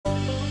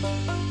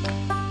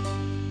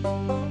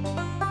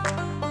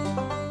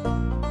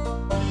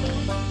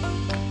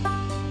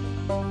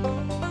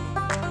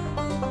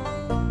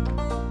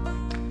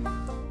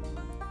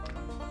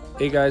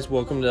Hey guys,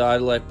 welcome to the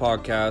Idle Life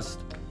Podcast.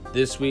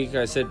 This week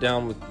I sat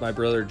down with my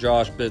brother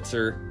Josh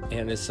Bitzer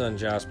and his son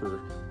Jasper,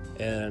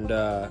 and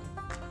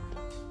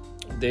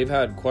they've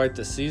had quite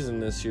the season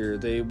this year.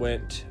 They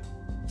went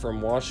from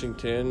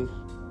Washington,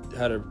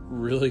 had a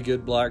really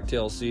good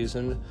blacktail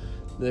season.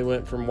 They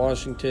went from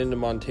Washington to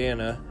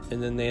Montana,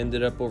 and then they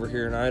ended up over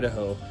here in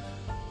Idaho.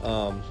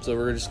 So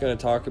we're just going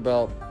to talk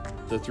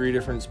about the three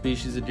different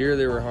species of deer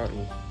they were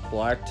hunting: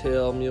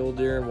 blacktail, mule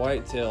deer, and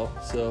whitetail.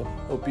 So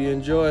hope you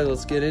enjoy.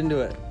 Let's get into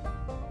it.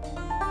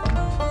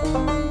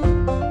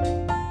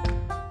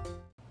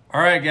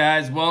 All right,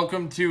 guys,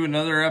 welcome to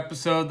another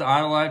episode of the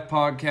Idle Life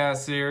Podcast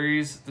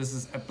series. This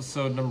is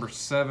episode number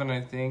 7, I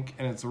think,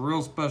 and it's a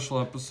real special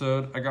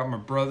episode. I got my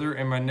brother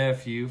and my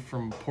nephew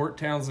from Port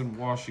Townsend,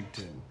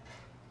 Washington.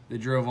 They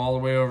drove all the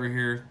way over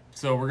here,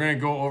 so we're going to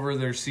go over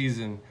their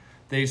season.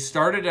 They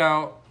started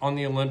out on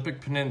the Olympic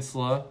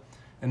Peninsula,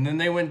 and then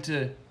they went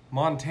to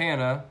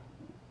Montana,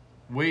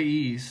 way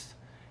east,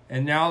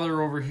 and now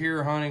they're over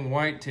here hunting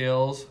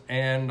whitetails,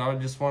 and I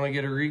just want to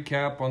get a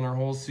recap on their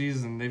whole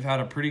season. They've had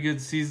a pretty good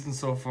season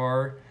so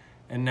far,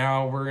 and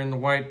now we're in the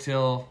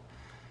whitetail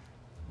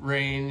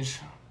range.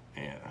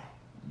 Yeah.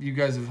 You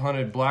guys have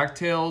hunted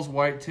blacktails,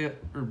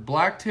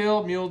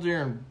 blacktail, mule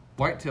deer, and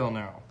whitetail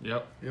now.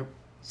 Yep.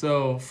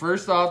 So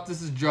first off,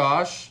 this is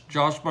Josh,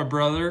 my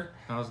brother.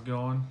 How's it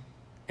going?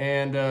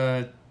 And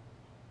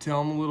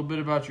tell them a little bit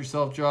about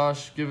yourself,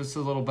 Josh. Give us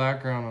a little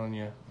background on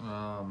you.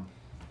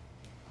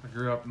 I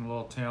grew up in a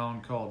little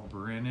town called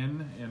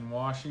Brennan in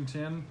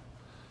Washington.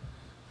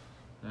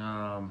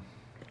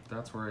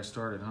 That's where I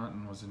started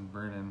hunting, was in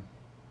Brennan.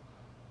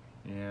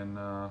 And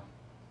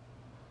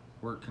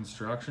worked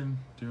construction,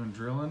 doing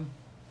drilling,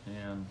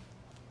 and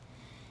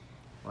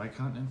like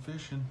hunting and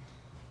fishing.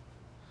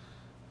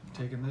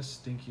 Taking this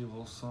stinky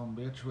little son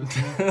of a bitch with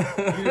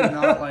me. You do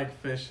not like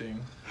fishing.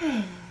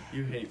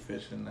 You hate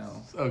fishing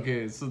now.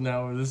 Okay, so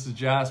now this is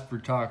Jasper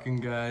talking,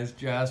 guys.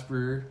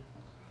 Jasper,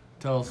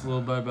 tell us a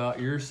little bit about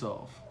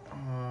yourself.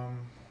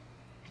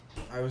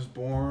 I was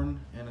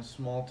born in a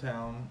small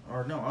town.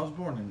 I was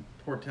born in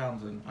Port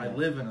Townsend. I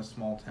live in a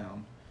small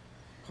town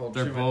called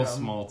They're Chittenden. both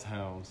small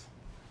towns.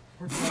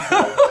 Dude,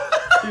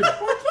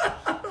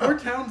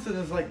 Port Townsend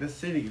is like the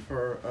city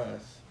for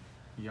us.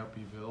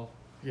 Yuppieville.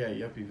 Yeah,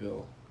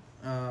 Yuppieville.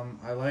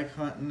 I like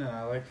hunting and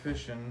I like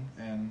fishing,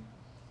 and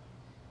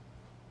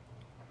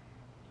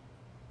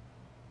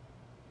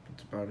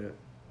that's about it.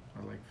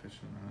 I like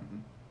fishing and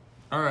hunting.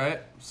 All right,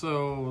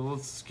 so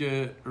let's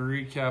get a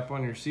recap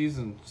on your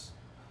seasons.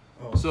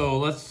 Oh. So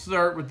let's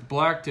start with the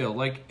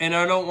blacktail. And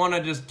I don't want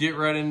to just get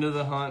right into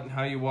the hunt and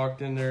how you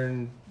walked in there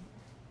and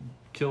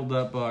killed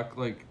that buck.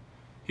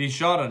 He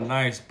shot a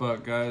nice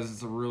buck, guys.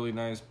 It's a really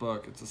nice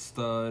buck. It's a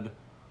stud.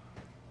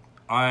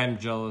 I'm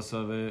jealous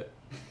of it.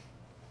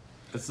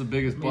 It's the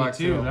biggest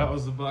blacktail. Me too. That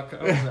was the buck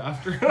I was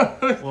after.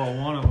 Well,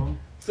 one of them.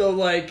 So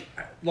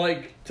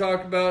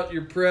talk about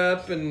your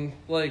prep and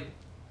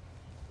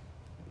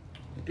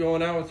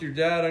going out with your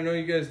dad. I know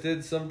you guys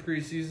did some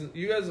preseason.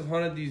 You guys have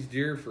hunted these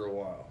deer for a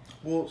while.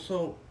 Well,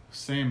 so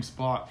Same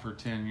spot for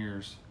 10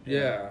 years.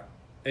 Yeah.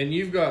 And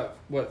you've got,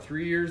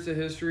 3 years of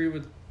history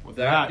with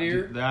that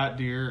deer? That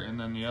deer, and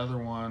then the other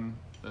one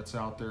that's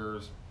out there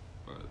is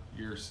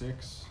year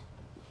 6.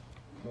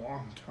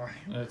 long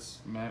time.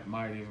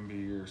 Might even be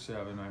year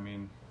 7. I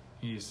mean,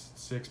 he's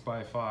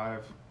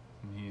 6x5,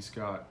 and he's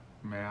got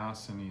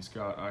mass, and he's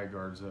got eye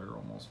guards that are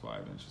almost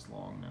 5 inches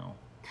long now.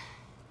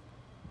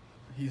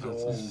 He's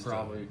That's old.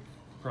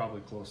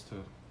 probably close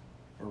to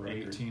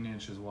 18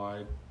 inches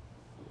wide.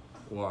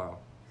 Wow.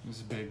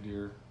 He's a big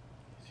deer.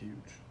 He's huge.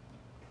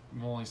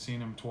 I've only seen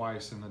him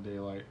twice in the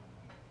daylight.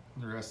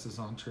 The rest is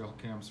on trail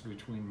cams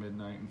between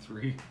midnight and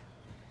 3.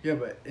 Yeah,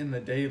 but in the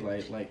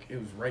daylight, it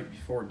was right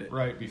before day.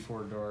 Right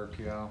before dark,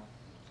 yeah.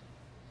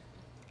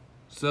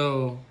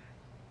 So,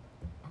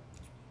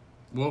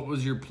 what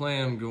was your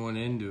plan going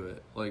into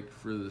it?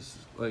 For this,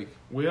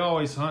 We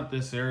always hunt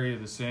this area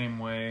the same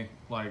way.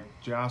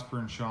 Jasper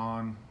and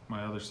Sean,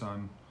 my other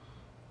son,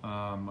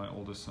 my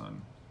oldest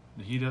son,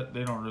 they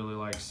don't really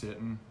like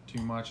sitting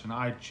too much, and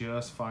I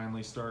just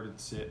finally started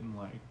sitting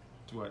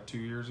 2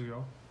 years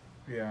ago.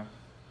 Yeah.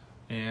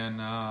 And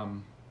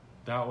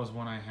that was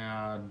when I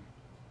had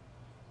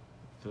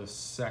the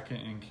second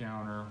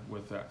encounter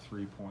with that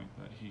 3-point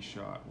that he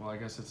shot. Well, I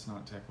guess it's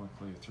not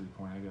technically a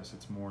 3-point. I guess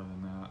it's more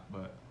than that,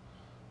 but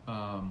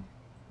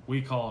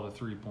we call it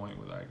a 3-point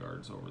with eye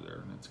guards over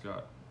there, and it's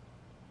got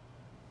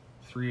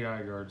 3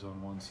 eye guards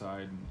on one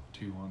side and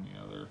 2 on the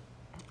other.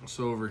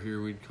 So over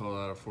here we'd call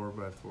that a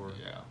 4x4.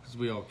 Yeah. Because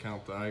we all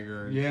count the eye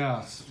guards.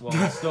 Yeah. Well,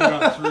 it's still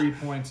got 3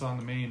 points on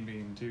the main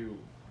beam too.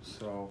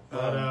 So,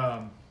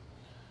 but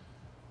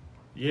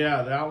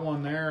yeah, that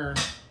one there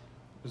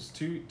was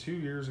two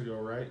years ago,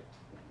 right?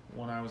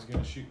 When I was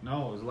gonna shoot.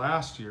 No, it was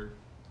last year.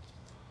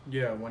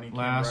 Yeah, when he came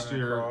Last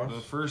running year, across. the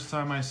first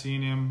time I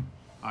seen him,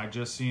 I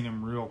just seen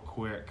him real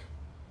quick,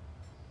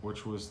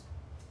 which was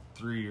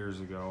 3 years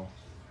ago,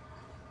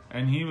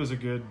 and he was a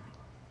good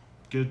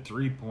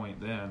 3-point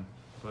then,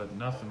 but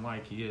nothing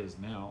like he is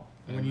now.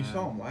 When you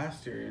saw him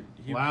last year,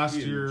 he last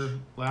was huge.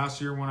 Last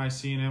year when I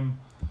seen him,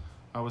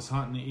 I was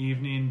hunting the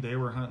evening. They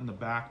were hunting the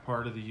back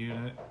part of the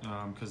unit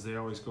because they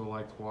always go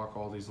like to walk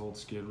all these old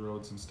skid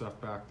roads and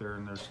stuff back there,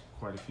 and there's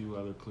quite a few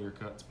other clear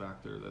cuts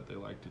back there that they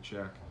like to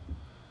check.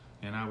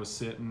 And I was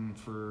sitting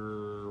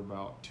for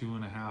about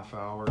 2.5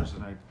 hours,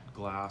 and I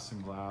glass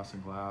and glass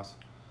and glass,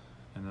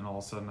 and then all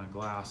of a sudden I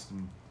glassed,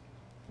 and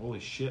holy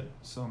shit,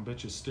 some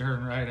bitch is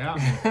staring right at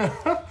me.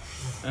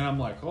 And I'm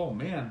like, oh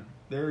man,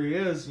 there he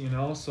is, you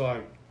know. So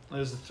it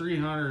was a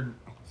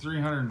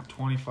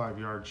 325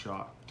 yard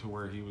shot to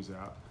where he was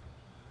at,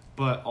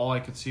 but all I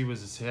could see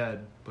was his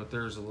head. But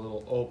there's a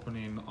little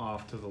opening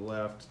off to the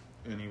left,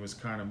 and he was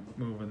kind of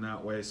moving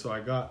that way. So I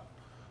got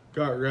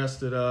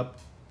rested up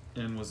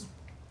and was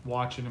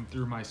watching him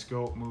through my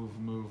scope move,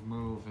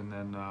 and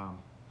then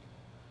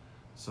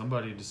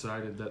somebody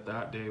decided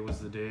that day was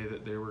the day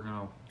that they were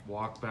gonna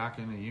walk back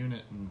in a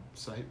unit and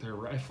sight their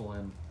rifle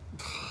in,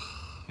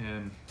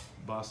 and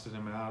busted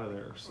him out of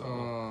there.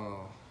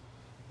 So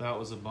that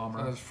was a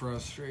bummer. That's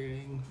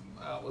frustrating.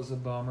 That was a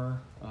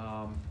bummer.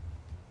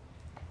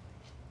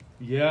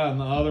 Yeah, and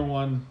the other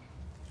one,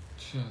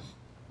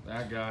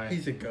 that guy.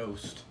 He's a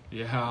ghost.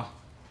 Yeah.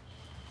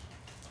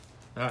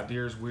 That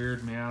deer's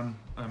weird, man.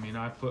 I mean,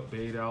 I put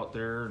bait out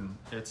there, and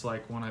it's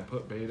like when I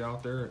put bait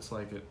out there, it's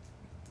like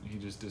he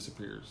just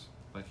disappears.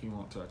 Like he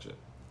won't touch it.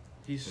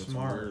 He's It's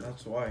smart. weird.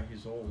 That's why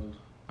he's old.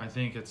 I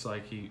think it's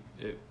like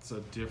it's a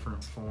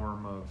different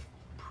form of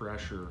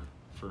pressure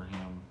for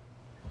him,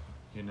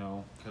 you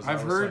know. 'Cause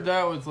I've heard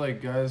that with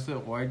like guys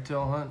that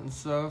whitetail hunt and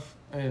stuff,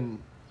 and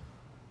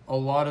a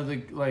lot of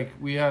the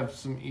we have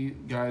some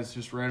guys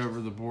just right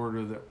over the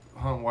border that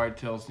hunt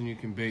whitetails, and you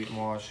can bait in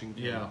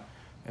Washington. Yeah.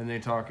 And they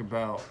talk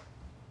about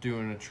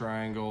doing a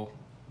triangle,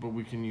 but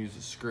we can use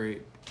a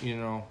scrape, you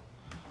know.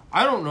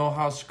 I don't know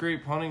how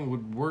scrape hunting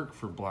would work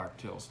for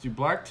blacktails. Do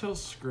blacktails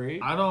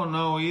scrape? I don't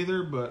know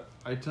either, but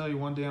I tell you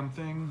one damn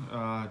thing.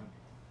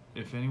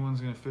 If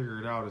anyone's going to figure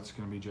it out, it's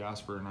going to be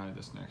Jasper and I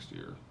this next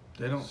year.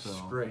 They don't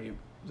scrape.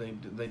 They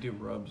do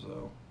rubs,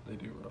 though. They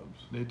do rubs.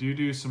 They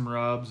do some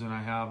rubs, and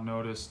I have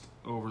noticed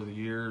over the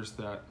years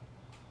that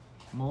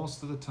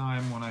most of the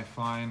time when I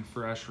find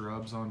fresh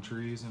rubs on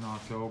trees in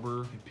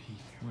October,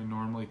 we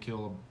normally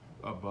kill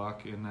a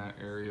buck in that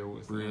area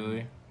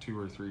within 2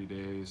 or 3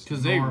 days.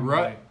 Because they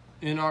rut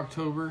in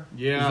October?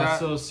 Yeah,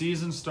 so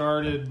season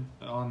started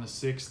on the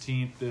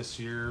 16th this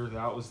year.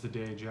 That was the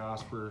day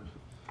Jasper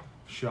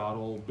shot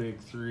old Big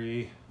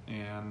 3.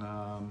 And,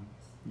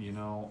 you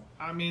know,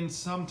 I mean,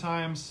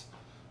 sometimes,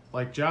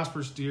 like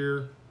Jasper's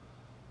deer,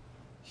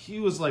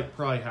 he was like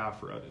probably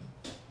half rutted.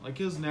 Like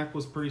his neck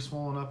was pretty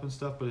swollen up and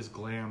stuff, but his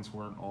glands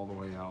weren't all the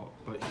way out.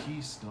 But he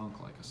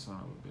stunk like a son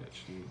of a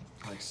bitch, dude.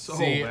 Like so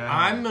bad.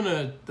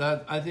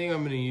 I think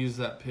I'm gonna use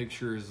that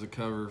picture as the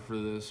cover for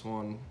this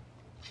one,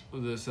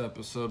 this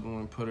episode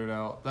when we put it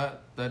out.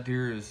 That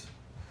deer is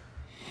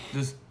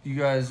just, you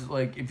guys,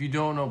 like, if you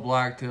don't know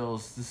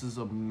blacktails, this is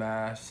a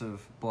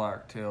massive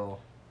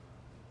blacktail.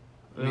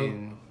 I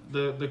mean,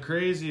 the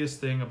craziest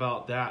thing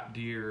about that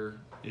deer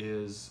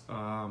is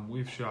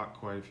we've shot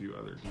quite a few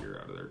other deer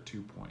out of there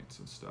 2 points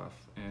and stuff,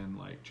 and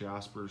like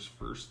Jasper's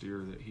first deer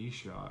that he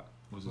shot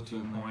was a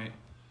 2 point,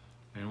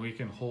 and we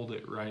can hold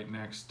it right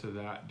next to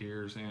that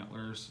deer's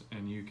antlers,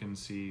 and you can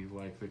see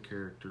like the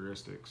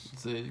characteristics.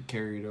 It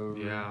carried over.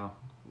 Yeah,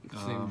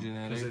 same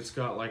genetics. because it's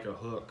got like a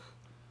hook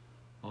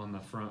on the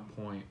front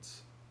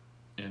points,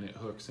 and it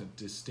hooks it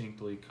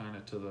distinctly kind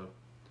of to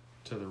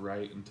the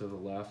right and to the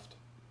left,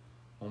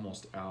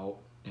 almost out.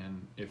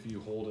 And if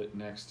you hold it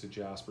next to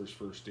Jasper's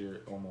first deer,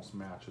 it almost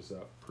matches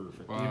up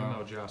perfect. Wow. Even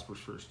though Jasper's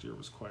first deer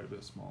was quite a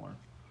bit smaller.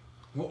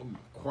 Well,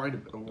 quite a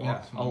bit.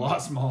 A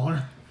lot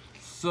smaller.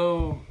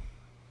 So,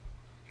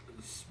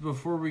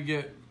 before we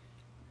get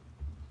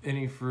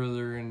any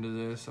further into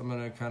this, I'm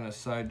going to kind of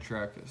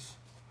sidetrack us.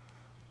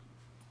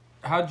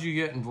 How'd you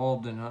get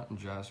involved in hunting,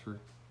 Jasper?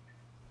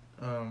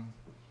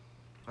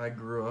 I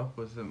grew up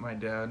with it. My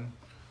dad,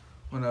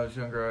 when I was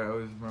younger, I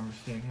always remember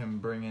seeing him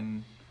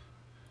bringing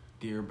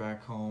deer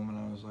back home, and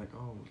I was like,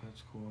 oh,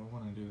 that's cool. I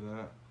want to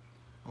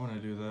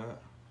do that.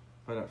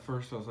 But at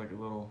first I was like a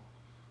little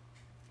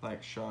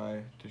like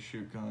shy to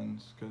shoot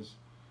guns because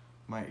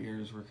my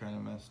ears were kind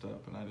of messed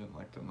up and I didn't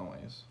like the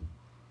noise.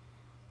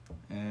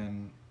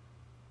 And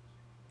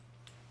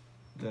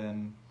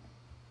then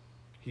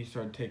he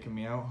started taking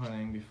me out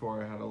hunting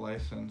before I had a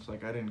license.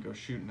 Like, I didn't go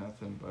shoot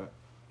nothing, but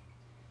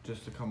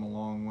just to come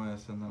along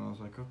with. And then I was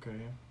like,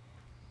 okay.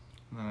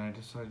 And then I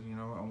decided, you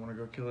know, I want to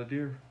go kill a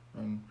deer.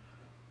 And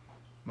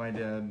my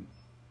dad,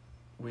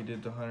 we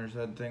did the hunter's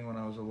head thing when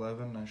I was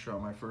 11. I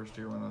shot my first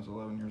deer when I was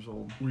 11 years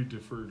old. We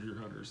deferred your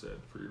hunter's head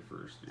for your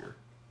first deer.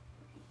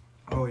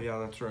 Oh, yeah,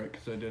 that's right,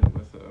 because I did it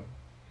with a...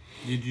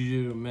 Did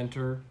you do a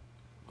mentor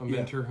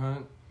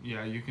hunt?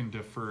 Yeah, you can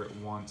defer it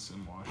once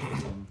in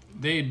Washington.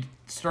 They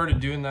started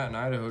doing that in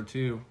Idaho,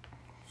 too.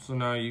 So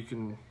now you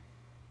can,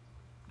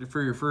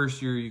 for your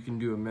first year, you can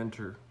do a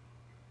mentor.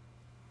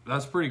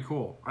 That's pretty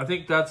cool. I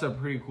think that's a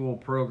pretty cool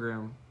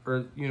program,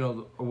 or, you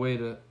know, a way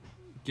to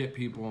get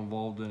people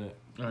involved in it.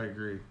 I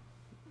agree.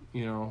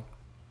 you know.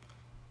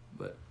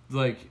 But,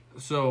 like,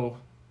 so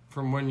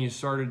from when you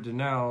started to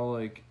now,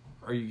 like,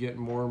 are you getting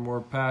more and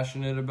more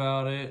passionate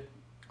about it?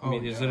 I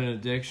mean, is it an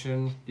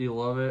addiction? Do you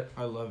love it?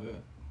 I love it.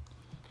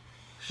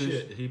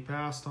 Shit, he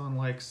passed on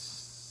like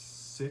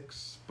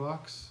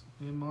 $6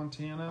 in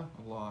Montana.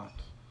 A lot.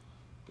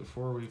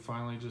 Before we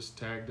finally just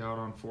tagged out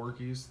on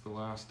Forky's the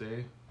last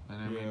day.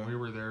 And I mean, we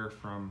were there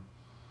from,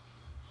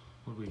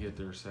 what did we get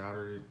there,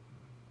 Saturday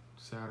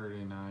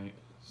night.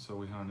 So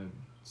we hunted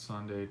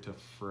Sunday to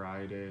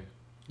Friday.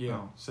 Yeah.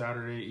 No,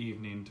 Saturday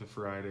evening to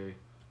Friday.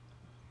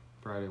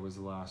 Friday was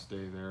the last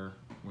day there.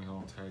 We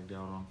all tagged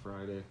out on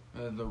Friday.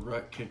 The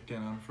rut kicked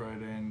in on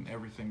Friday and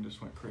everything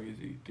just went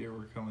crazy. Deer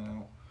were coming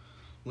out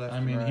left I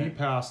mean, and right. he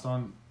passed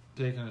on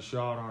taking a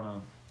shot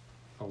on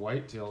a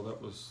whitetail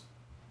that was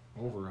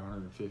over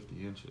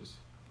 150 inches.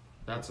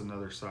 That's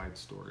another side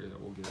story that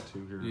we'll get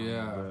to here in a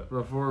little bit.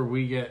 Before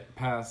we get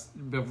past,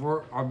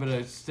 I'm going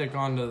to stick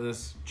on to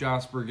this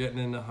Jasper getting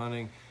into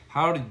hunting.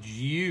 How did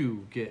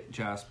you get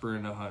Jasper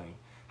into hunting?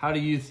 How do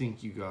you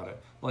think you got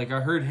it? Like, I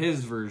heard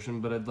his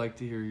version, but I'd like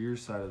to hear your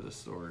side of the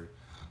story.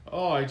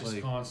 Oh, I just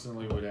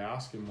constantly would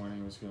ask him when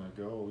he was going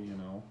to go, you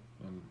know,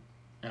 and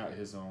at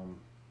his own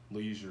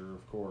leisure,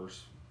 of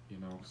course, you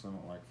know, because I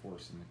don't like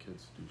forcing the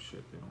kids to do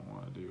shit they don't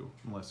want to do,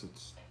 unless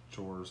it's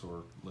chores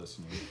or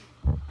listening.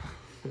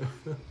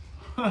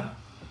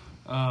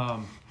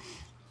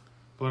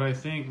 But I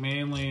think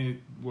mainly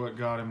what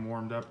got him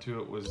warmed up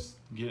to it was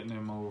getting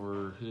him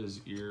over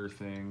his ear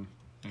thing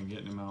and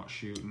getting him out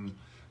shooting.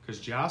 Because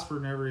Jasper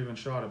never even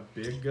shot a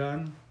big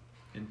gun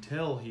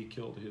until he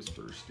killed his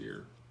first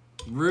deer.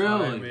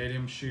 Really? I made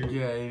him shoot.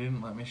 Yeah, he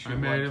didn't let me shoot. I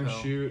made him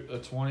shoot a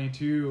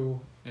 22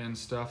 and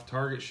stuff,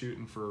 target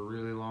shooting for a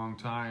really long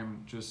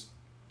time, just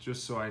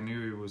so I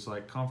knew he was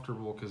like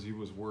comfortable, because he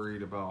was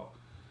worried about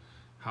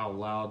how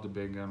loud the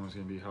big gun was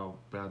going to be, how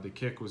bad the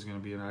kick was going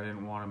to be, and I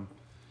didn't want him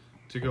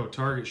to go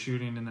target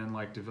shooting and then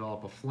like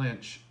develop a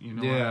flinch, you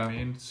know what I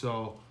mean?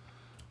 So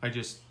I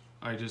just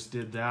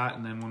did that,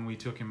 and then when we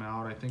took him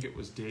out, I think it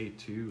was day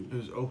 2. It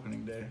was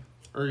opening day.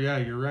 Or yeah,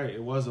 you're right.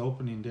 It was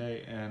opening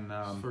day, and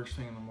first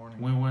thing in the morning.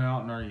 we went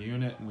out in our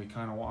unit, and we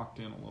kind of walked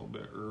in a little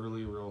bit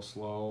early, real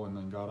slow, and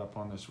then got up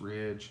on this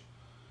ridge.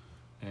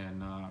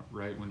 And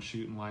right when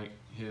shooting light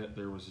hit,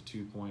 there was a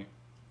 2-point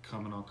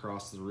coming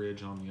across the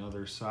ridge on the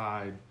other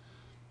side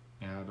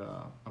at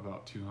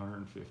about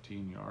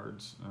 215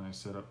 yards, and I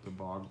set up the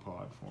bog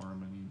pod for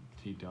him, and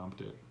he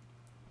dumped it.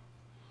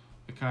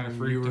 It kind of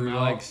freaked him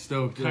out. Like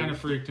stoked. Kind of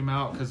freaked him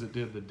out because it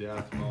did the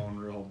death moan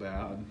real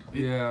bad.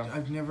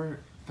 I've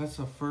never. That's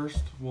the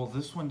first. Well,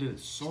 this one did it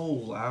so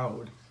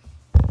loud.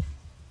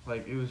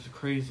 Like, it was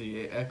crazy.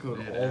 It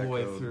echoed the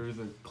way through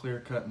the clear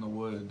cut in the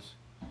woods.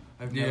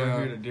 I've never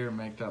heard a deer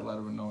make that loud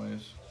of a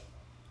noise.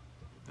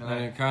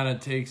 And it kind of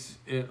takes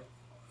it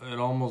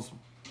almost,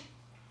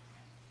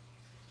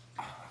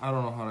 I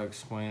don't know how to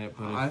explain it,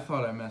 but I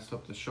thought I messed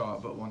up the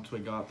shot, but once we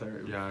got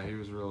there, he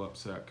was real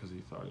upset because he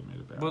thought he made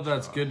a bad shot. But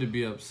that's good to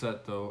be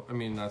upset, though. I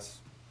mean,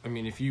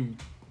 if you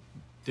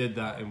did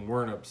that and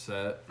weren't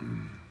upset,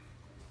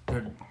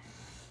 there'd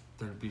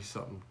be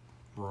something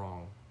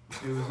wrong.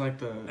 It was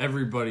like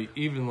everybody,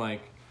 even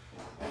like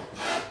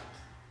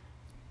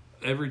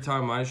every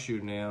time I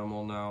shoot an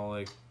animal now,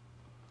 like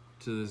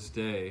to this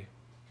day,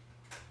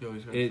 you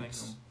always gotta thank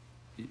them.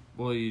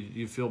 Well,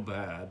 you feel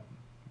bad,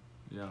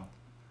 yeah.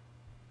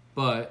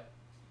 But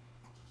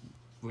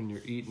when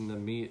you're eating the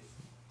meat,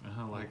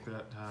 like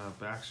that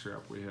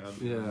backstrap we had.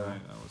 Yeah, that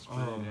was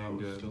pretty that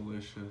was good.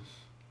 delicious.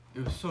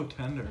 It was so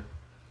tender.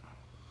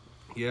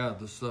 Yeah,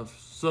 the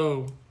stuff.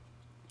 So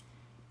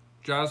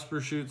Jasper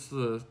shoots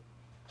the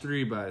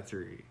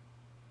 3x3.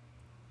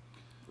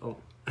 Oh,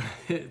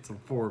 it's a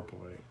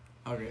 4-point.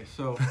 Okay,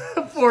 so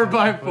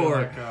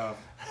 4x4.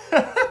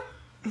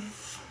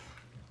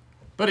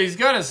 But he's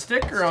got a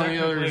sticker on the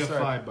other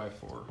side.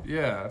 5x4.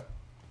 Yeah.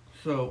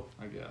 So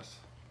I guess.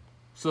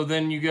 So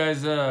then you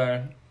guys,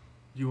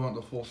 you want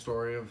the full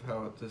story of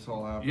how this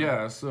all happened?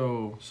 Yeah.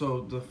 So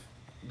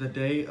the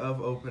day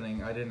of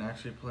opening, I didn't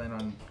actually plan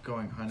on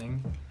going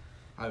hunting.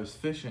 I was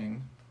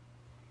fishing.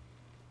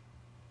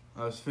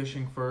 I was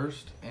fishing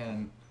first,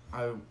 and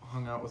I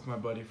hung out with my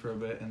buddy for a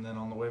bit, and then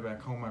on the way back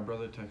home, my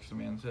brother texted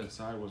me and said,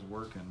 I was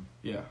working.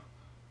 Yeah.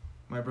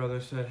 My brother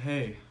said,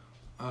 hey,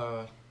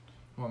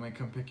 want me to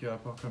come pick you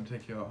up? I'll come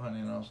take you out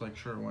hunting. And I was like,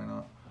 sure, why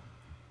not?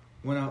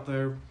 Went out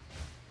there.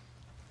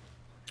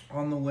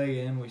 On the way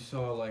in, we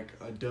saw like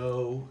a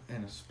doe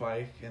and a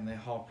spike, and they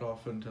hopped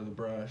off into the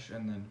brush,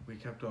 and then we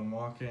kept on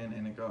walking,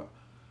 and it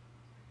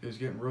was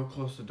getting real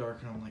close to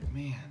dark, and I'm like,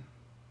 man,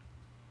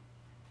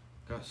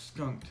 got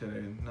skunked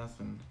today,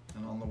 nothing.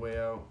 And on the way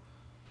out,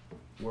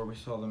 where we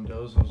saw them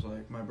does, I was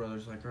like, my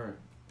brother's like, all right.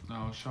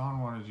 No, Sean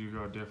wanted you to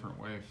go a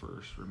different way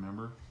first,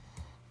 remember?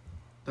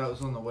 That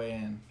was on the way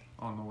in.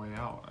 On the way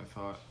out, I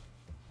thought.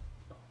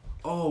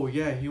 Oh,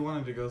 yeah, he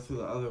wanted to go through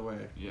the other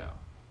way. Yeah.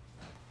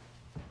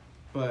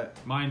 But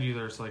mind you,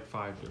 there's like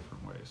 5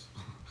 different ways.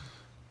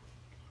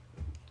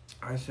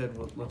 I said,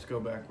 well, let's go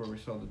back where we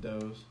saw the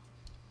does.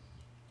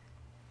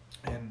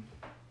 And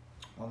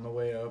on the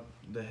way up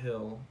the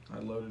hill, I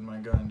loaded my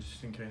gun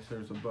just in case there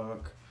was a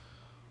buck.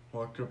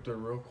 Walked up there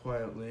real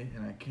quietly,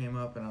 and I came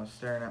up and I was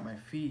staring at my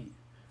feet,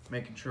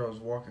 making sure I was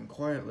walking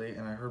quietly,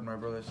 and I heard my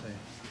brother say,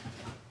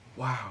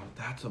 "Wow,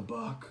 that's a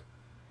buck."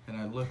 And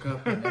I look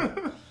up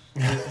and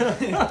That's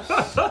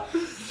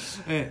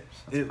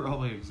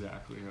probably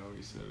exactly how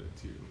he said it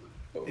too.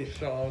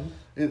 Sean.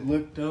 It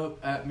looked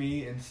up at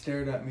me and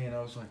stared at me, and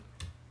I was like,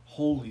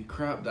 holy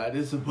crap, that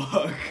is a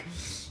buck.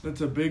 That's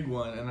a big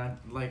one. And I,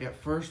 like, at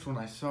first when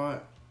I saw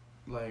it,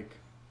 like,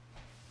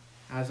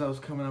 as I was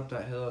coming up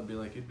that hill, I'd be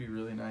like, it'd be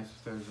really nice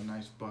if there was a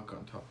nice buck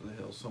on top of the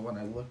hill. So when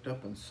I looked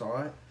up and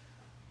saw it,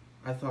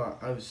 I thought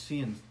I was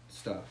seeing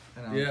stuff.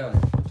 And I was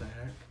like, what the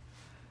heck?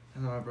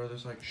 And then my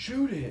brother's like,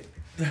 shoot it.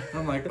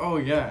 I'm like, oh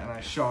yeah. And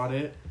I shot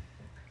it,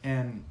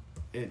 and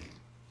it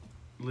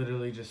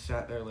literally just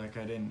sat there like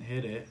I didn't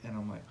hit it. And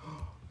I'm like,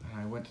 oh.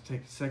 And I went to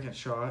take the second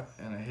shot,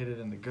 and I hit it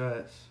in the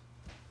guts.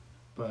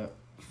 But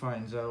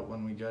finds out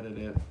when we gutted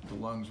it, the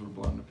lungs were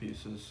blown to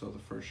pieces. So the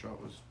first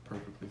shot was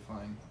perfectly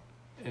fine.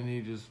 And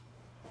he just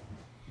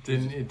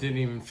didn't. It didn't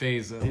even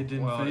phase him. It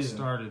didn't phase him. It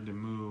started to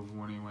move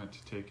when he went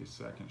to take his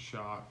second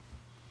shot.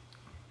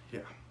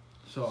 Yeah.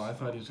 So I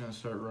thought he was gonna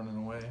start running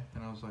away,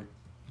 and I was like,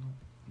 nope,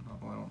 not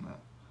allowing that.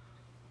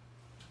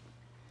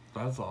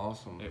 That's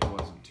awesome. It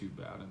wasn't too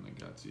bad in the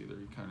guts either.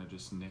 He kind of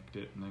just nicked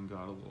it and then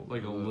got a little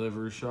Like bit a of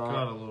liver shot.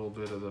 Got a little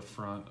bit of the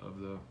front of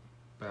the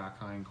back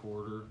hind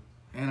quarter.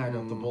 And I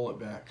got the bullet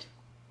back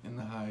in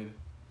the hide.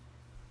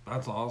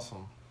 That's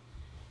awesome.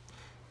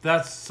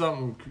 That's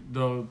something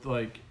though.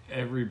 Like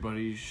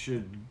everybody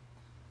should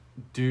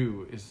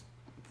do is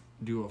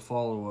do a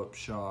follow up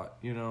shot.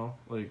 You know,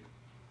 like.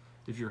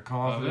 If you're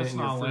confident it's in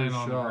your not first laying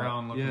on shot, the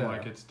ground looking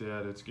like it's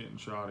dead, it's getting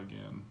shot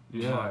again.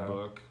 In my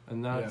book.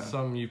 And that's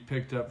something you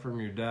picked up from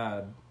your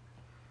dad.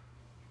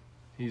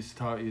 He's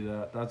taught you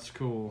that. That's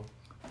cool.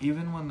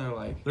 Even when they're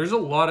like... There's a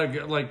lot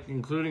of, like,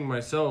 including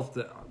myself,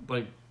 that,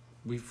 like,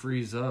 we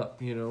freeze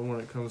up, you know, when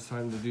it comes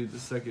time to do the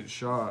second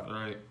shot.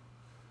 Right.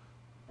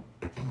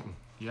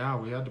 Yeah,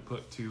 we had to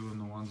put 2 in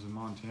the ones in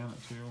Montana,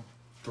 too.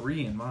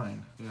 3 in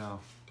mine. Yeah,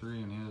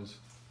 3 in his.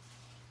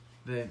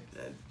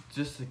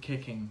 Just the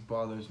kicking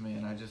bothers me,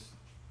 and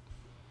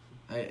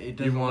it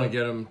doesn't. You want to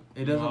get them.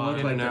 It doesn't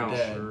look like they're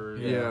dead. Sure,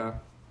 yeah.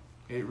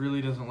 It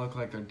really doesn't look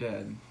like they're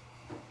dead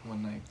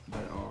when they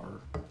are,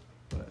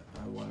 but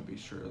I want to be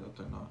sure that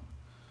they're not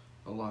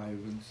alive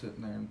and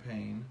sitting there in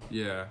pain.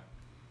 Yeah.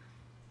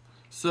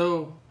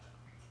 So,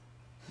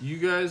 you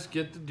guys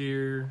get the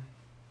deer.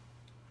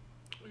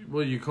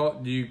 Well,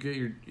 do you get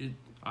your?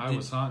 I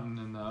was hunting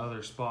in the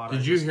other spot.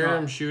 Did you hear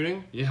him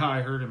shooting? Yeah,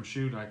 I heard him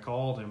shoot. I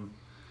called him.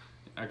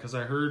 Because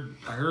I heard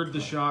the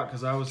shot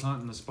because I was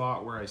hunting the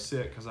spot where I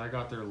sit because I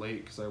got there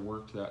late because I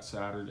worked that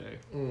Saturday,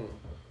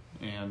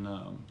 and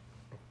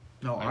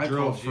I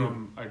drove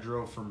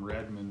from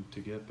Redmond to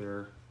get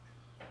there.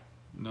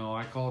 No,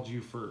 I called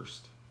you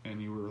first,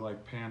 and you were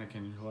like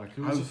panicking. You're like,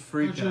 I was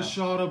freaked out. I just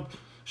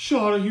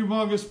shot a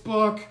humongous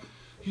buck.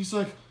 He's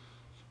like,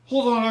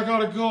 hold on, I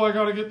gotta go. I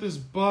gotta get this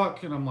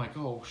buck. And I'm like,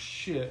 oh,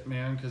 shit,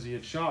 man, because he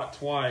had shot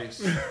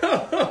twice.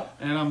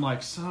 And I'm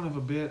like, son of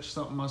a bitch,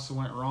 something must have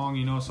went wrong,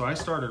 you know. So I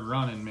started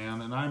running,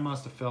 man, and I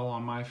must have fell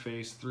on my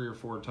face 3 or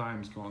 4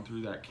 times going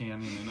through that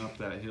canyon and up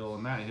that hill.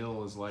 And that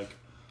hill is like,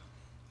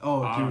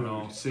 I don't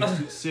know,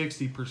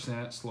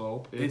 60%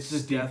 slope. It's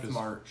a death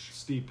march.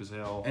 Steep as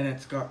hell. And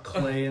it's got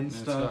clay and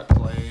stuff. It's got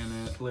clay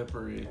in it.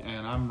 Slippery.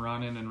 And I'm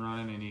running,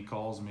 and he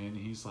calls me, and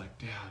he's like,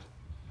 Dad.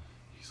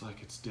 He's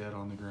like, it's dead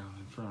on the ground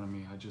in front of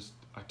me.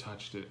 I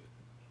touched it.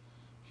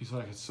 He's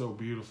like, it's so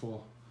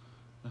beautiful.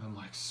 And I'm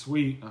like,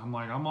 sweet. And I'm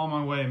like, I'm on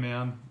my way,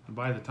 man. And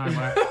by the time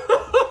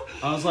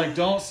I was like,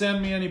 don't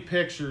send me any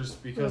pictures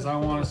because I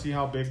want to see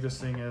how big this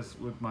thing is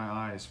with my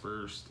eyes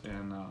first.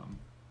 And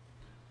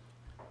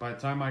by the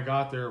time I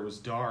got there, it was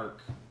dark,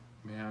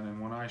 man.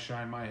 And when I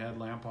shined my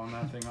headlamp on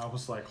that thing, I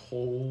was like,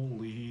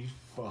 holy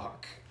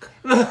fuck.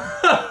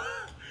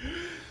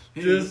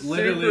 Just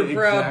super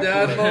proud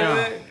dad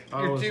moment.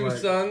 Your 2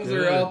 sons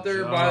are out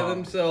there by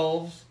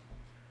themselves.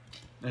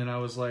 And I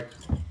was like,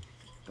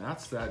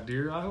 that's that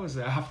deer I was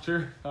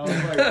after. I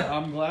was like,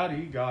 I'm glad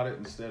he got it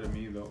instead of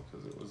me, though,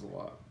 because it was a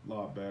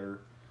lot better.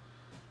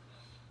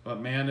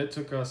 But, man, it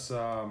took us...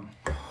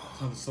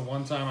 it's the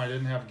one time I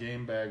didn't have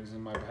game bags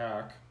in my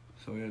pack.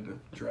 So we had to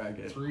drag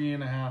it.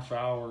 3.5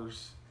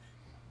 hours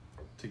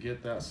to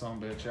get that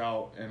sumbitch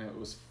out, and it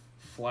was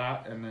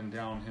flat and then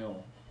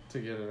downhill to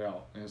get it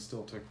out, and it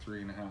still took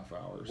 3.5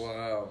 hours.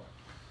 Wow.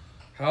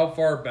 How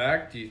far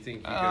back do you think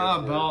you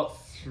guys were?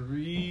 About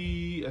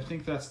 3, I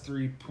think that's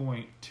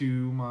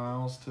 3.2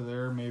 miles to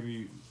there.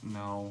 Maybe,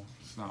 no,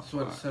 it's not. That's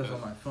what it says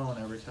on my phone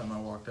every time I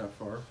walk that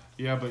far.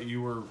 Yeah, but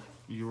you were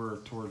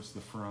towards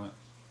the front,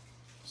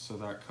 so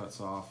that cuts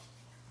off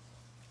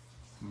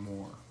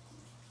more.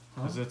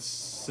 Because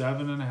it's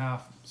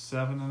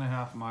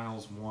 7.5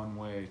 miles one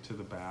way to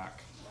the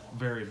back,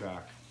 very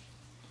back.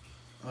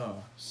 Oh.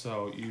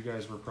 So you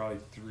guys were probably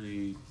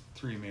 3,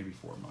 maybe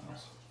 4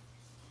 miles.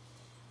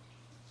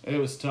 It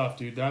was tough,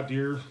 dude. That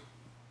deer,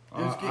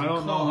 I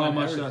don't know how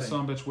much that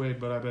sumbitch weighed,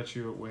 but I bet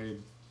you it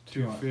weighed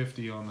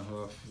 250 on the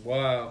hoof.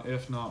 Wow.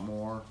 If not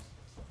more.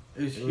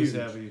 It was It huge. was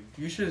heavy.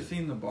 You should have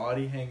seen the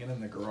body hanging in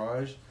the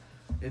garage.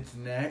 Its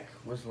neck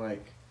was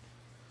like...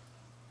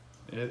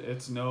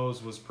 Its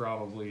nose was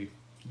probably...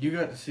 You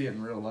got to see it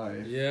in real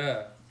life.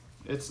 Yeah.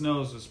 Its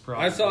nose was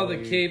probably... I saw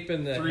the cape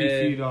and the 3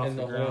 head feet off and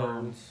the the ground.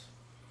 horns.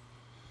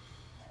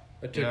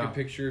 I took a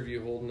picture of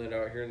you holding it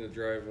out here in the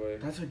driveway.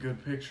 That's a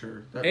good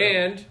picture.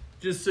 And,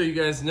 just so you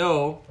guys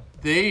know,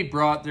 they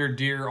brought their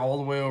deer all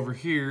the way over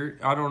here.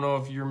 I don't know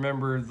if you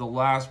remember the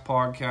last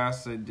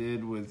podcast I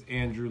did with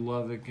Andrew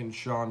Lovick and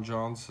Sean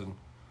Johnson.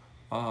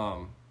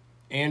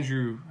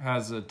 Andrew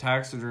has a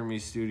taxidermy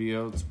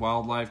studio. It's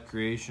Wildlife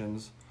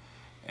Creations.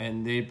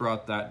 And they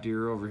brought that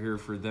deer over here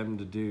for them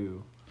to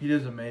do. He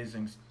does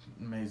amazing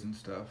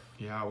stuff.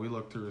 Yeah, we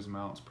looked through his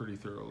mounts pretty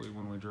thoroughly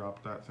when we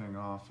dropped that thing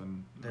off,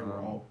 and They were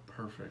all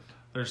perfect.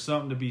 There's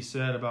something to be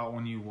said about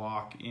when you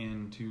walk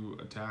into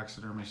a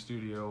taxidermy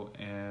studio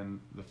and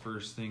the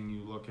first thing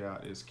you look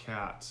at is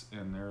cats,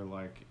 and they're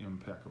like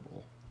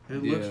impeccable.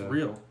 It looks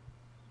real.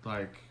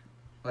 Like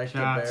cats, the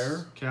bear.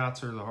 bear.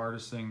 Cats are the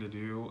hardest thing to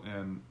do,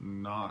 and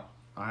I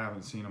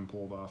haven't seen them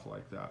pulled off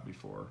like that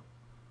before.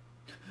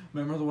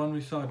 Remember the one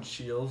we saw in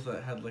Shields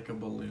that had like a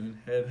balloon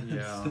head?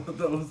 Yeah.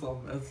 That was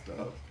all messed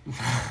up.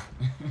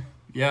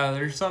 Yeah,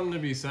 there's something to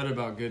be said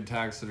about good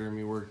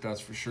taxidermy work,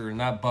 that's for sure. And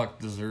that buck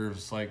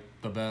deserves like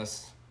the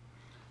best.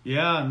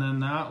 Yeah, and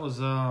then that was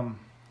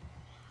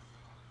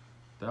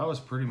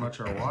pretty much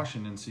our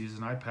Washington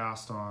season. I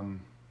passed on,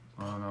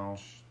 I don't know,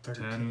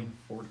 13,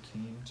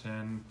 14.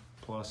 10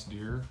 plus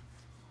deer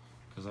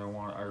because I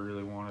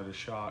really wanted a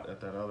shot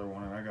at that other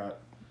one, and I got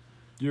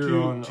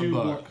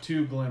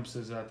two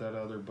glimpses at that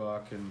other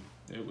buck, and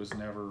it was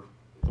never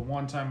the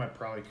one time I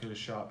probably could have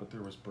shot, but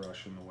there was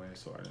brush in the way,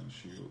 so I didn't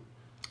shoot.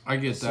 I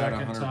get that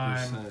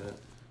 100%.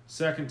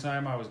 Second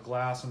time I was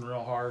glassing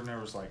real hard, and there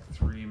was like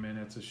 3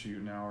 minutes of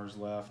shooting hours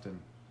left, and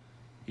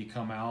he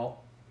come out,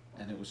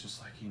 and it was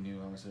just like he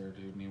knew I was there,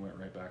 dude, and he went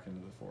right back into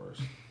the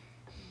forest.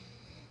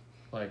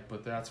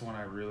 But that's when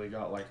I really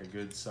got like a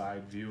good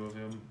side view of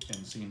him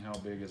and seen how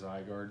big his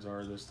eye guards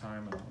are this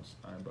time, and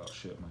I about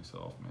shit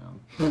myself,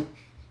 man.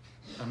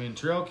 I mean,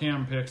 trail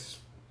cam pics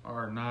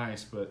are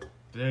nice, but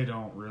they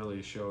don't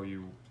really show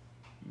you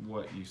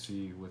what you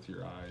see with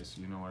your eyes.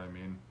 You know what I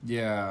mean?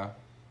 Yeah.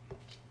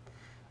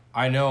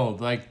 I know.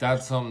 Like,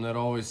 that's something that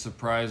always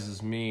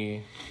surprises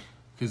me.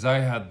 Because I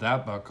had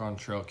that buck on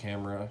trail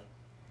camera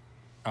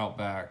out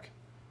back.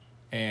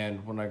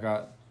 And when I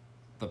got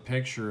the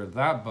picture of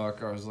that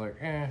buck, I was like,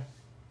 eh.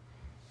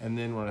 And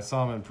then when I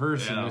saw him in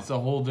person, it's a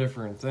whole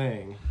different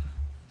thing.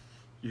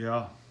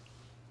 Yeah.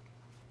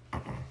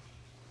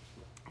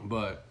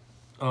 But,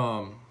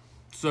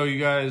 so you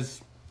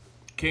guys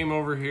came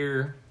over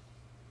here.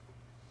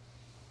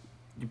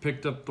 You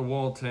picked up the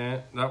wall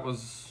tent. That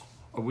was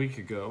a week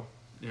ago.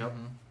 Yep.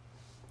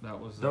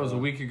 Mm-hmm. That was a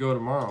week ago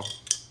tomorrow.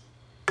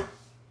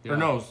 Yeah. Or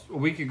no, a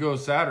week ago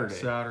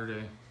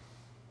Saturday.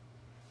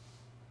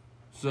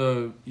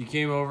 So you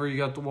came over, you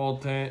got the wall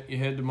tent, you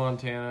head to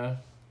Montana.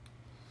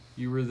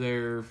 You were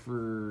there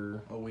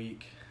for a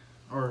week.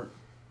 Or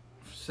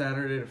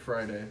Saturday to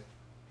Friday.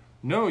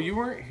 No, you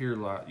weren't here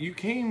you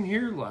came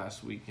here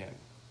last weekend.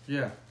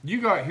 Yeah.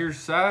 You got here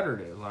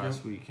Saturday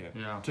last weekend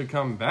to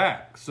come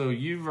back. So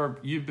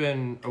you've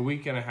been a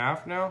week and a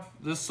half now.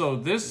 This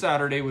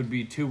Saturday would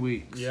be 2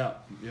 weeks. Yeah.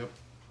 Yep.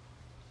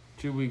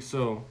 2 weeks.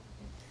 So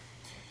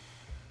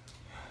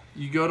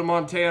you go to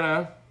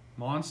Montana.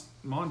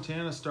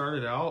 Montana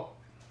started out.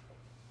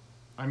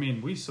 I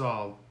mean, we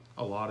saw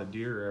a lot of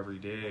deer every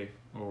day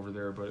over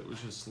there, but it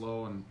was just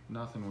slow and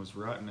nothing was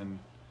rutting, and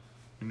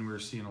we were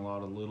seeing a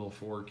lot of little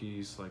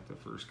forkies. Like the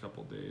first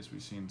couple of days, we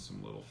seen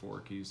some little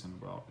forkies and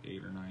about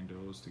 8 or 9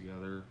 does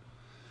together.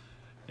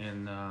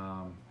 And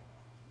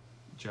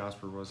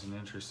Jasper wasn't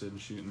interested in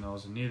shooting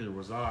those, and neither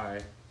was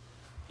I.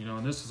 You know,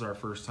 and this is our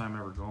first time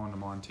ever going to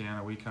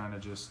Montana. We kind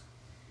of just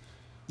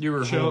we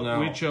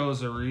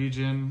chose a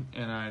region,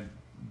 and I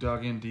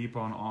dug in deep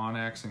on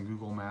Onyx and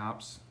Google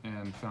Maps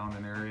and found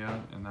an area,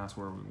 and that's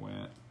where we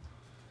went.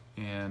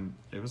 And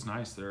it was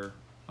nice there.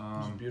 It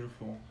was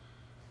beautiful.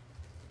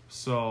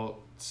 So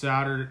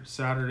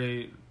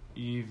Saturday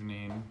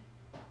evening,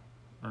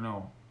 or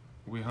no,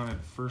 we hunted.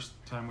 First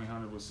time we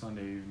hunted was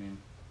Sunday evening.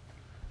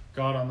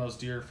 Got on those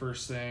deer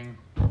first thing,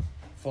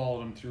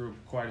 followed them through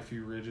quite a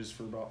few ridges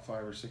for about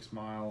 5 or 6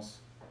 miles.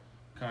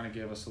 Kind of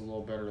gave us a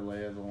little better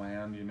lay of the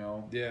land, you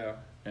know. Yeah.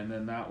 And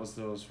then that was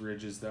those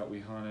ridges that we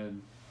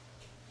hunted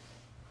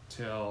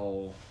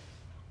till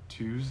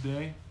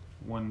Tuesday.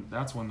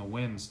 That's when the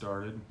wind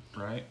started,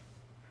 right?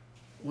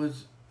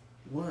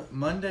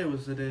 Monday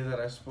was the day that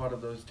I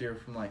spotted those deer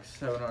from like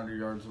 700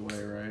 yards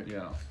away, right?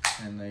 Yeah.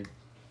 And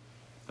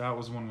that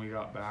was when we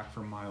got back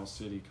from Miles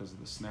City because of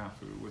the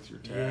snafu with your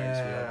tags.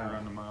 Yeah. We had to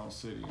run to Miles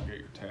City and get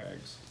your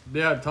tags.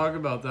 Yeah, talk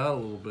about that a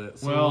little bit.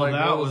 So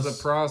what was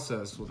the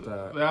process with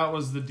that? That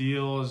was the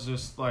deal. Is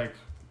just like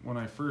when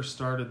I first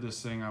started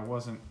this thing,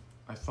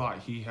 I thought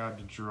he had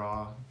to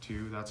draw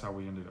too. That's how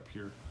we ended up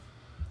here.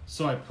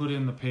 So I put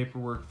in the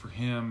paperwork for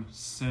him,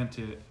 sent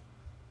it,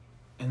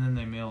 and then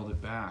they mailed it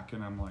back.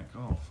 And I'm like,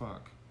 oh,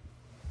 fuck.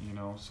 You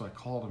know, so I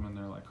called them, and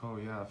they're like, oh,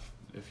 yeah,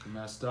 if you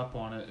messed up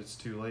on it, it's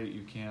too late.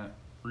 You can't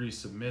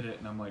resubmit it.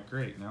 And I'm like,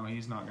 great, now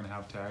he's not going to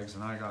have tags,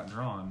 and I got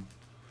drawn.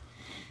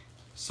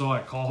 So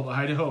I called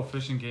Idaho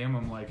Fish and Game.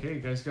 I'm like, hey,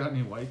 you guys got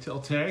any whitetail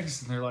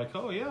tags? And they're like,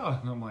 oh,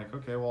 yeah. And I'm like,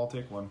 okay, well, I'll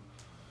take one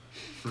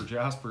for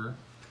Jasper.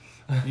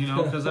 You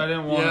know, because I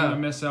didn't want him to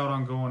miss out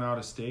on going out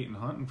of state and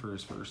hunting for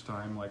his first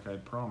time like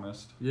I'd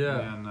promised.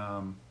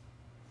 Yeah.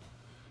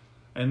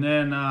 And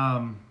then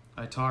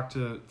I talked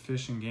to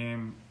Fish and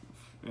Game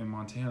in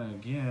Montana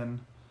again,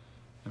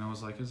 and I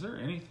was like, is there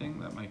anything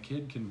that my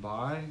kid can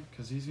buy?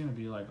 Because he's going to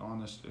be like on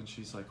this. And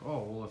she's like, oh,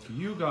 well, if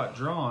you got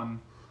drawn,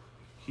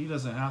 he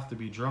doesn't have to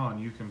be drawn.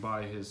 You can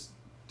buy his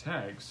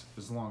tags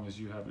as long as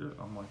you have your.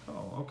 I'm like,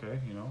 oh,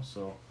 okay, you know,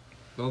 so.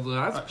 Well,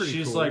 that's pretty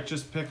cool. She's like,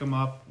 just pick them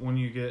up when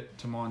you get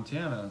to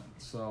Montana.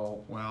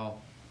 So, well,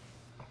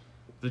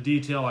 the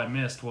detail I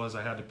missed was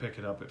I had to pick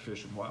it up at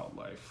Fish and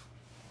Wildlife.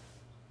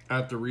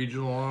 At the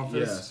regional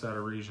office? Yes, at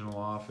a regional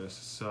office.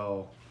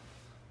 So,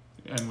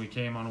 and we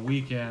came on a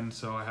weekend,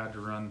 so I had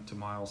to run to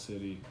Miles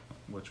City,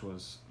 which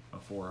was a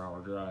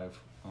 4-hour drive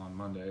on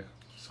Monday.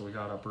 So we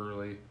got up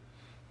early,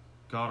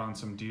 got on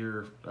some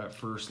deer at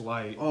first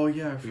light. Oh,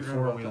 yeah, I forgot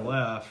before about we that.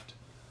 left.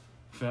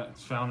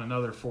 Found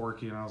another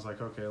forky, and I was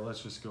like, okay,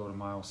 let's just go to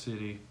Miles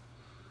City.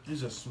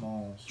 He's a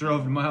small.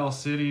 Drove to Miles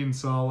City and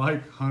saw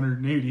like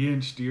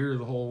 180-inch deer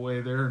the whole way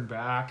there and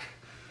back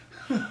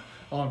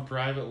on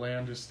private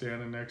land, just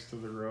standing next to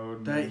the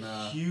road. That and,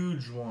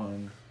 huge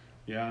one.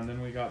 Yeah, and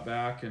then we got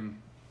back and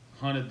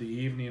hunted the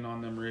evening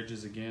on them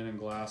ridges again and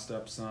glassed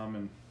up some,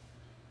 and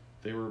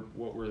they were,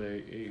 what were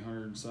they,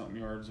 800 something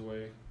yards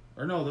away?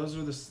 Or no, those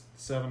were the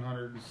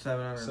 700.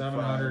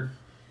 700.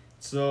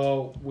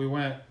 So we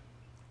went,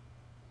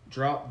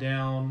 dropped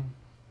down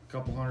a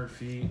couple 100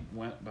 feet,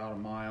 went about a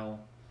mile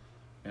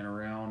and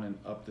around and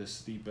up this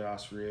steep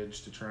ass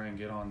ridge to try and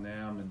get on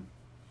them, and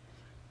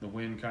the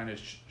wind kind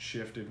of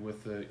shifted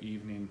with the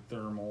evening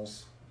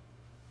thermals,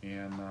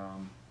 and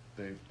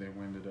they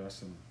winded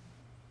us, and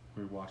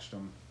we watched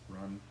them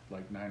run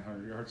like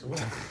 900 yards away.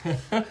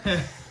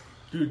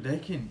 Dude, they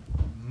can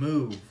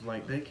move.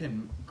 Like, they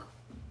can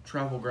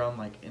travel ground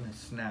like in a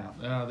snap.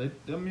 Yeah,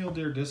 them mule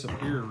deer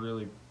disappear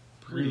really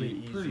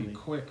easily.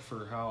 quick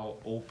for how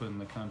open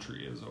the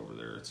country is over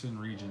there. It's in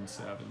Region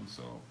 7,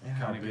 so And it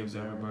how kind of big gives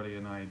they are. everybody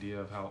an idea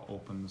of how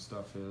open the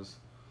stuff is.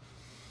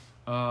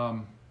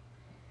 And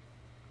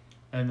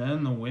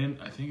then the wind,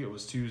 I think it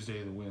was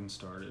Tuesday, the wind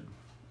started,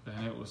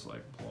 and it was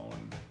like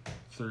blowing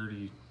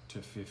 30 to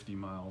 50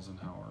 miles an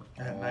hour.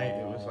 At night,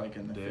 it was like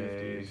in the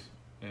day, 50s.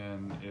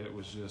 and it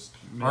was just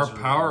Our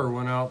miserable. power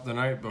went out the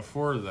night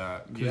before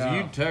that. Because Yeah.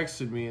 you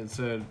texted me and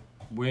said,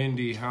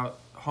 windy,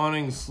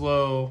 hunting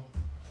slow,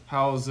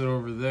 how is it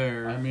over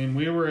there? I mean,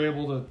 we were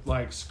able to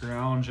like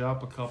scrounge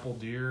up a couple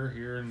deer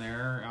here and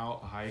there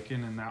out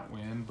hiking in that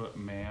wind, but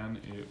man,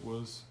 it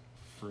was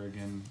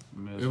friggin'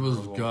 miserable. It was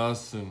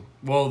gusting.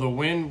 Well, the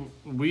wind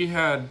we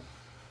had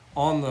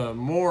on the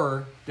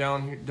moor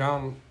down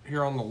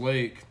here on the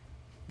lake,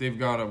 they've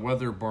got a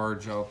weather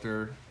barge out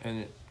there, and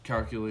it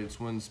calculates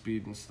wind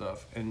speed and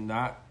stuff, and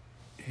that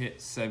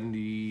hit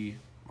 70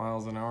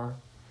 miles an hour.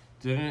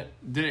 Didn't it?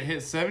 Did it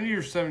hit 70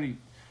 or 70?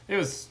 It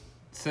was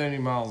 70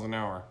 miles an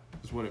hour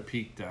is what it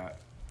peaked at.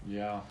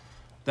 Yeah.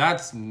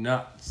 That's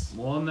nuts.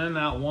 Well, and then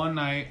that one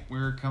night we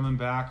were coming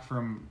back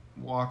from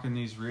walking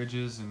these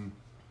ridges, and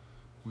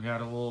we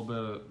had a little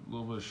bit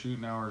of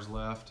shooting hours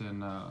left,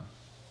 and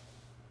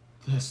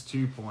this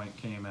 2-point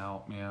came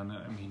out, man.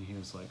 I mean, he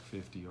was like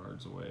 50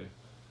 yards away,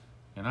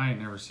 and I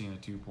ain't never seen a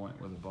 2-point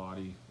with a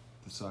body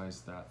the size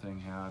that thing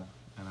had,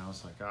 and I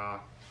was like,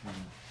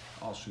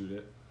 I'll shoot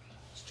it.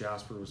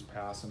 Jasper was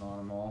passing on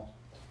them all,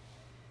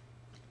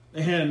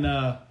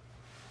 and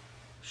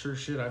sure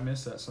shit, I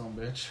missed that son of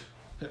a bitch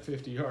at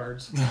 50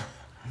 yards.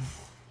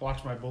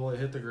 Watched my bullet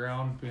hit the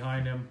ground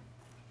behind him.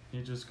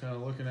 He just kind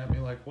of looking at me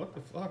like, what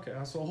the fuck,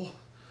 asshole?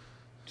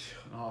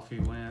 And off he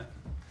went.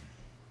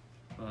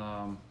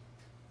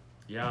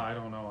 Yeah, I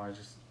don't know.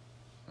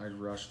 I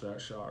rushed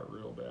that shot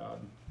real bad.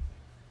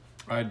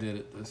 I did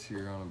it this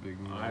year on a big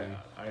movie.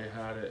 I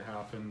had it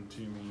happen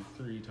to me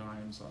 3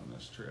 times on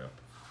this trip,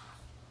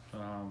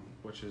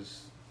 which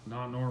is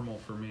not normal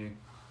for me.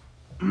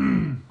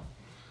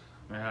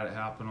 I had it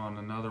happen on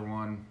another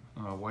one,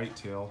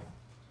 whitetail,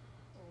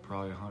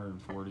 probably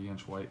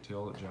 140-inch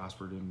whitetail that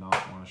Jasper did not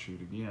want to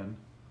shoot again.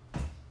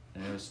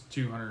 And it was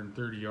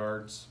 230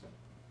 yards,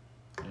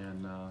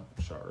 and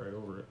shot right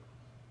over it.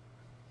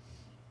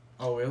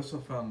 Oh, we also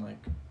found like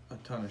a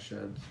ton of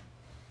sheds.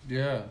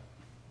 Yeah.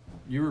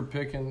 You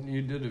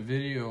did a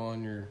video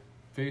on your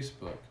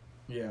Facebook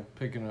Yeah.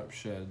 picking up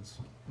sheds.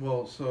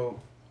 Well, so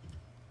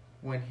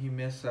when he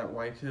missed that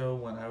whitetail,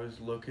 when I was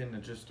looking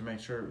just to make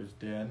sure it was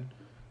dead,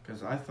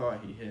 because I thought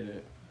he hit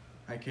it,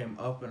 I came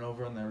up and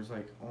over, and there was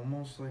like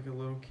almost like a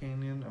little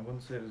canyon. I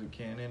wouldn't say it was a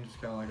canyon,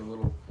 just kind of like a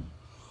little,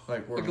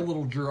 like where, Like a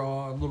little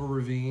draw, a little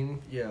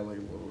ravine. yeah, like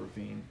a little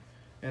ravine.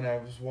 And I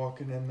was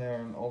walking in there,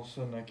 and all of a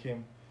sudden I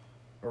came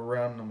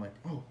around and I'm like,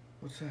 oh,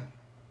 what's that?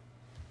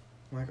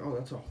 I'm like, oh,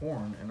 that's a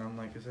horn. And I'm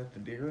like, is that the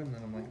deer? And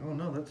then I'm like, oh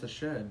no, that's a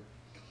shed.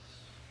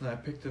 And I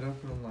picked it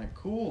up and I'm like,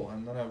 cool.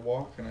 And then I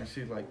walk and I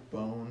see like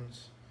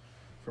bones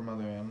from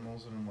other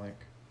animals and I'm like,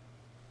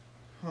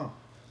 huh.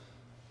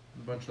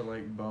 A bunch of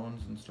like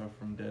bones and stuff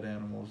from dead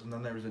animals. And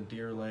then there was a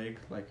deer leg,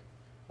 like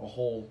a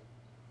whole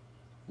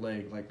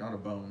leg, like not a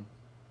bone.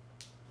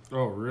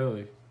 Oh,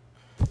 really?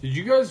 Did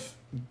you guys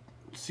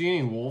see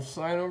any wolf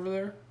sign over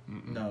there?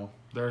 Mm-mm. No.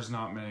 There's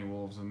not many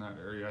wolves in that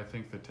area. I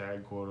think the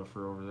tag quota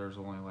for over there is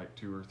only like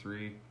 2 or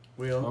 3.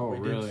 We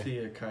really? did see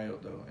a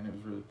coyote though, and it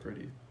was really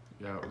pretty.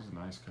 Yeah, it was a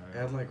nice It coyote.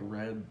 had like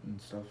red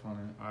and stuff on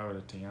it. I would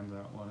have tanned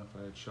that one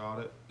if I had shot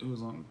it. It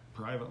was on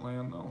private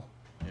land though.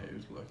 Yeah, he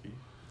was lucky.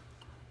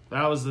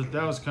 That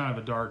was kind of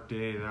a dark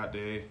day that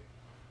day.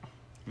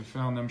 We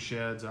found them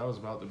sheds. That was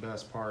about the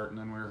best part. And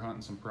then we were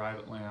hunting some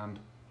private land.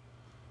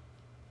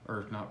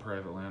 Or not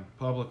private land.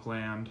 Public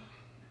land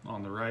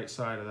on the right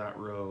side of that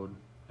road.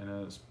 And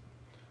it was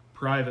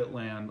private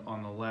land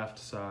on the left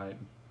side.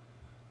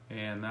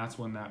 And that's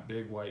when that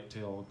big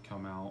whitetail would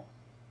come out.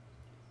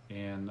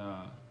 And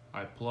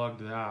I plugged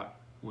that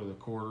with a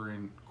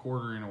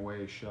quartering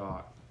away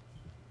shot.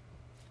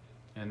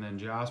 And then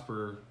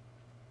Jasper's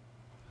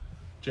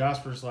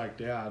like,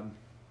 Dad,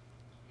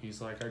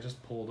 he's like, I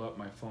just pulled up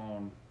my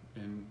phone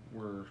and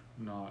we're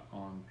not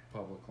on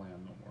public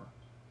land no more.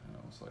 And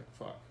I was like,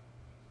 fuck.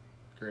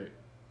 Great.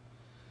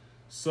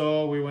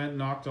 So we went and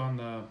knocked on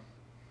the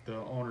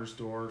owner's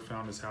door,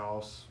 found his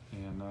house,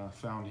 and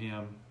found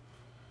him.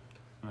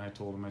 And I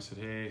told him, I said,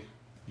 hey,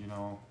 you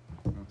know,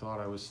 I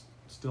thought I was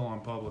still on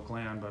public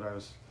land, but I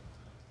was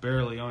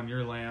barely on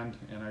your land,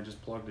 and I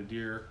just plugged a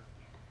deer.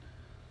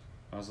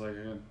 I was like,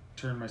 I'm going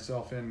to turn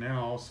myself in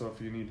now, so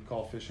if you need to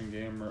call Fish and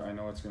Game, or I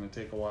know it's going to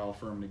take a while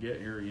for him to get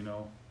here, you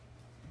know.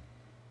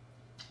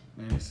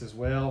 And he says,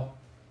 well,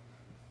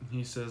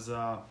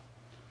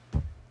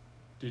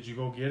 did you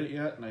go get it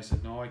yet? And I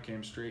said, no, I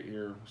came straight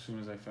here as soon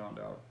as I found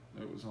out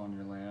it was on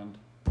your land.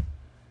 And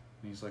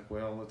he's like,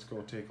 well, let's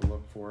go take a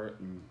look for it.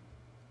 And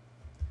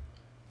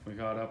we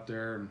got up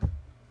there and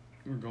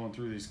we were going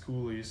through these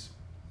coulees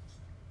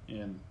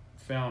and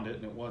found it,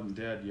 and it wasn't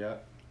dead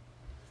yet.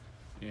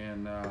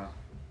 And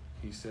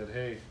he said,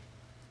 hey,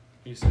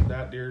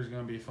 that deer's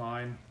going to be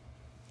fine.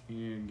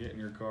 You can get in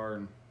your car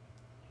and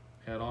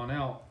head on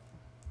out.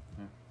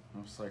 I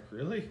was like,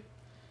 really?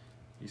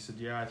 He said,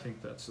 yeah, I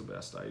think that's the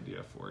best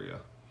idea for you.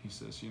 He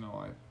says, you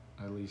know,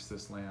 I leased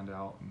this land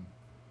out, and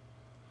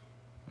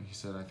he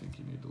said, I think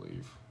you need to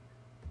leave.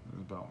 It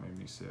about made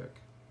me sick.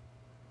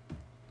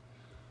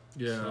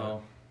 Yeah,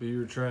 So, but you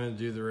were trying to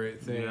do the right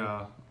thing.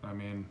 yeah, I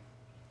mean,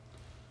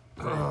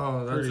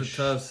 Oh, that's pretty a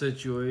tough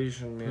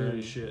situation, man.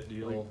 pretty shit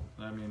deal.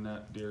 I mean,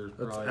 that deer's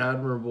That's probably,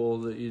 admirable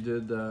that you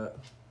did that.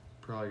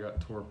 probably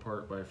got tore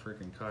apart by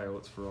freaking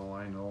coyotes for all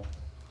I know.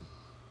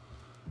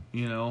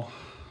 You know?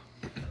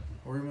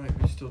 Or he might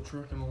be still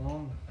trucking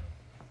along.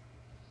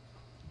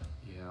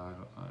 Yeah,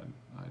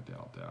 I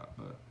doubt that,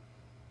 but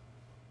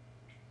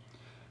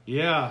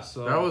yeah.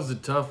 So That was a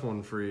tough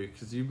one for you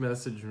because you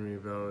messaged me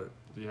about it.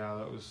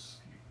 yeah, it was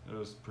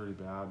pretty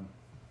bad.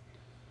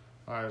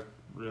 I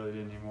really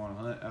didn't even want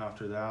to hunt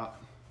after that.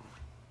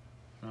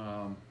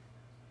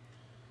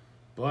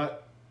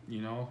 But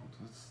you know,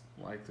 it's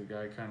like the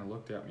guy kind of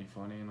looked at me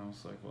funny, and I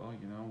was like, well,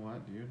 you know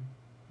what, dude?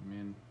 I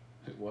mean,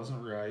 it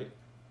wasn't right.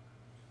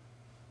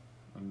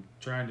 I'm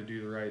trying to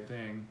do the right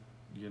thing,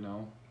 you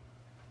know.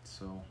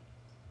 So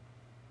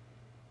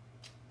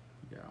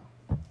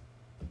yeah,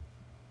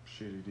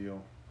 shitty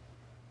deal.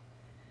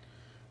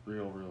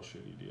 Real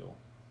shitty deal.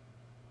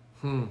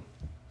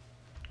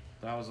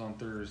 That was on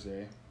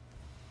Thursday.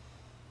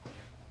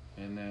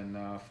 And then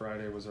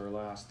Friday was our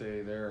last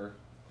day there.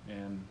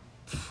 And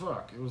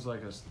fuck, it was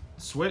like a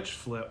switch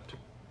flipped.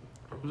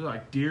 It was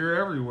like deer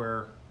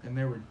everywhere. And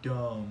they were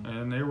dumb.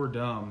 And they were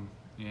dumb.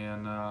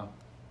 And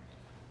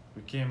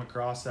we came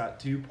across that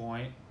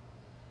 2-point.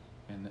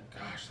 And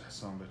gosh, that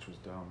son of a bitch was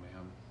dumb,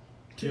 man.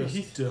 Dude,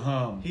 Just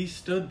dumb. He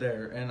stood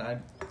there, and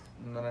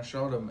then I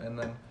shot him, and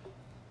then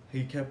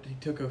he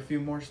took a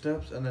few more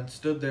steps, and then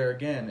stood there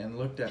again and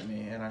looked at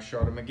me, and I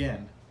shot him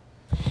again.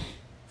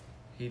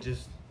 He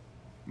just...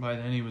 By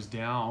then he was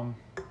down,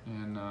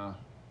 and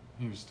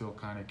he was still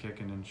kind of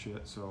kicking and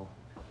shit, so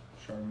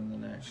shot him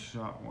in the neck.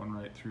 shot one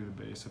right through the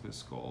base of his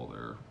skull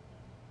there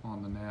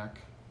on the neck,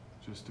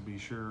 just to be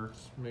sure.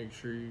 Just make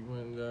sure you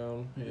went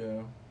down.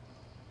 Yeah.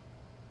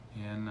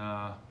 And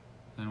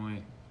then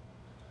we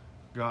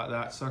got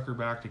that sucker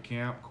back to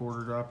camp,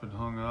 quartered up and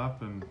hung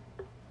up, and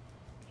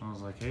I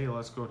was like, hey,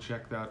 let's go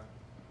check that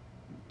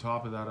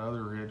top of that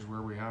other ridge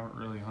where we haven't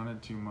really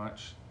hunted too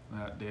much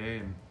that day.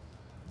 And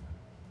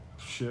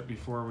shit,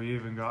 before we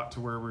even got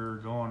to where we were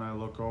going, I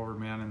look over,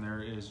 man, and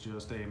there is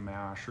just a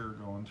masher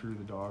going through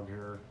the dog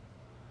hair.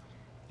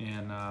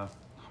 And I'm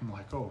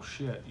like, oh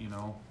shit, you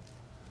know.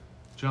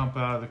 Jump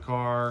out of the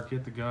car,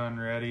 get the gun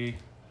ready,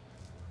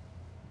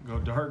 go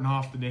darting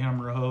off the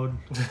damn road.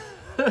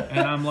 And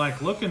I'm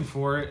like looking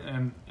for it,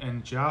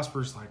 and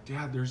Jasper's like,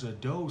 Dad, there's a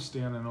doe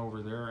standing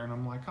over there. And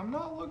I'm like, I'm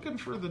not looking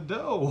for the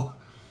doe.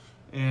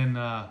 And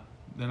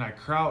then I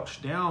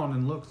crouched down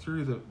and looked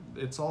through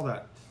it's all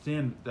that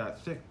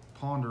thick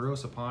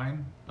ponderosa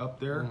pine up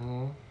there.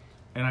 Mm-hmm.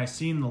 And I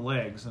seen the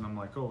legs, and I'm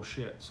like, oh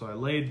shit. So I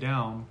laid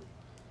down,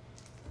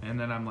 and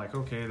then I'm like,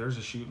 okay, there's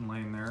a shooting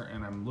lane there.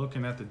 And I'm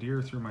looking at the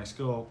deer through my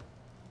scope.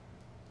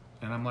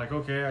 And I'm like,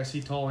 okay, I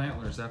see tall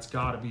antlers. That's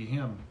got to be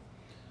him.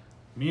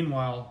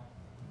 Meanwhile,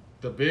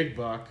 the big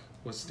buck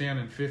was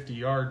standing 50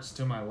 yards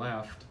to my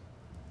left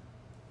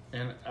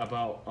and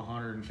about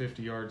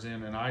 150 yards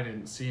in, and I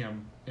didn't see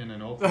him in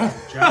an open.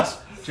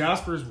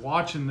 Jasper's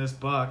watching this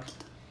buck,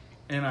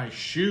 and I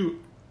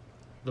shoot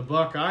the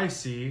buck I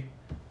see,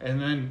 and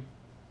then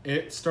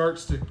it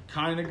starts to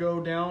kind of go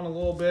down a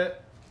little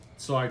bit.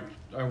 So I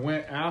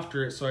went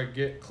after it so I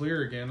get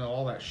clear again of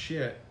all that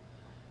shit.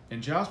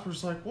 And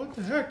Jasper's like, what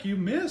the heck, you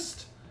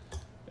missed?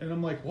 And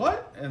I'm like,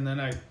 what? And then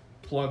I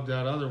plugged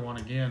that other one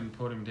again and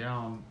put him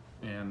down.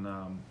 And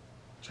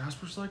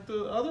Jasper's like,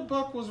 the other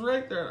buck was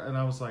right there. And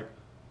I was like,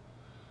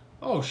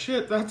 oh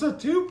shit, that's a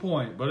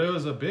 2-point. But it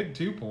was a big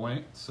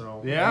 2-point,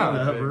 so yeah,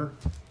 whatever.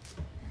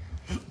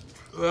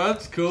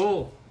 That's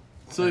cool.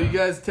 So you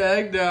guys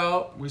tagged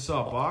out. We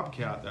saw a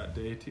bobcat that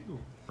day too.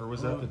 Or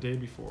was that the day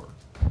before?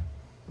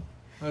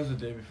 That was the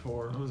day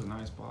before. It was a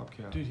nice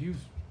bobcat. Dude,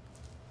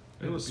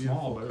 it was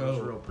small, but it was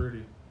real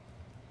pretty.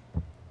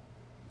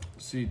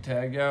 So you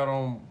tag out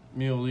on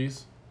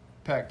Muleys,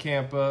 pack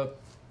camp up,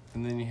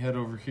 and then you head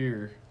over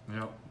here.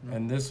 Yep.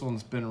 And this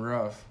one's been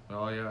rough.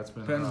 Oh yeah, it's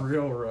been Been rough.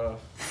 real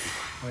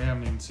rough. We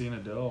haven't even seen a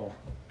doe.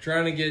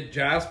 Trying to get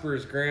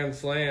Jasper's Grand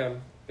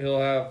Slam. He'll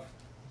have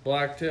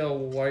blacktail,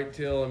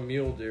 whitetail, and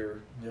mule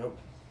deer. Yep.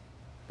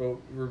 But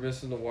we're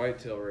missing the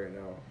whitetail right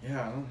now.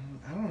 Yeah,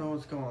 I don't know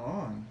what's going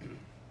on.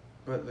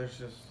 But there's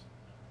just,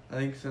 I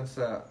think since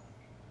that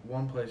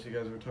one place you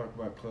guys were talking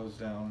about closed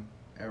down,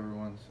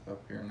 everyone's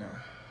up here now.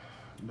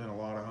 Been a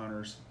lot of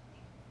hunters.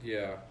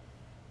 Yeah.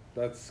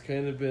 That's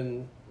kind of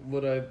been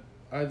what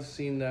I've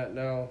seen that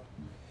now.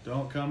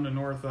 Don't come to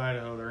North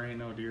Idaho. There ain't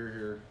no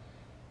deer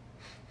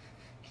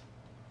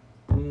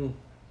here.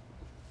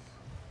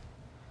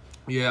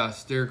 Yeah,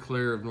 steer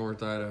clear of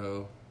North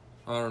Idaho.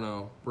 I don't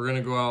know. We're going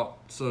to go out.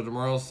 So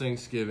tomorrow's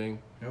Thanksgiving.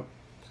 Yep.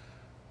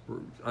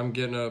 I'm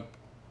getting up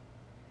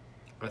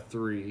at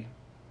 3.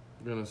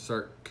 I'm going to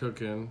start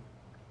cooking.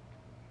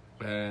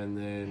 And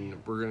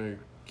then we're going to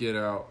get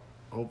out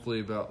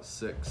hopefully about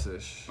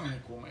 6-ish. I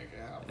think we'll make it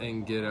happen.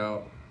 And get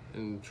out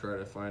and try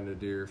to find a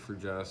deer for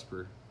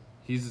Jasper.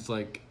 He's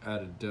like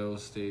at a doe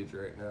stage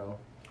right now.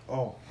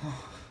 Oh. He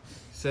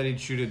said he'd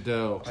shoot a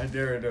doe. I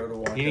dare a doe to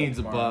walk. He needs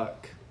a tomorrow.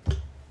 buck.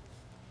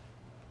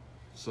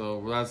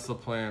 So that's the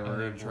plan. We're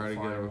going to try to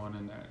get one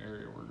in that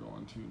area we're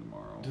going to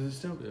tomorrow. Does it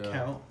still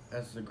count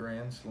as the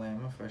Grand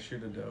Slam if I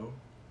shoot a doe?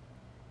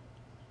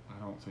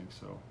 I don't think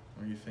so.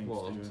 Or you think,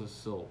 Well, Steven? it's a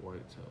silk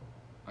whitetail.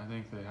 I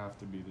think they have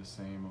to be the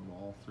same of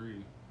all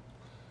three.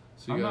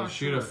 So you I'm gotta not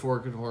shoot sure. a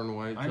fork and horn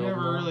whitetail. I never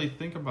tomorrow? really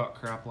think about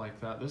crap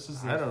like that. This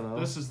is I don't know.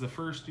 This is the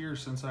first year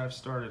since I've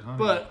started hunting.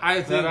 But I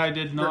think that I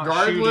did not shoot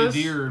a regardless,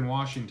 deer in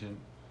Washington.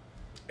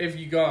 if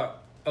you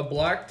got a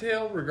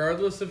blacktail,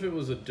 regardless if it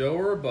was a doe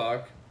or a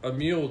buck, a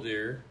mule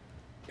deer,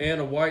 and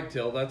a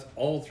whitetail, that's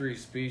all 3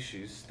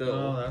 species still.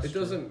 Oh, that's it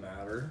doesn't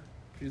matter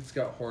if it's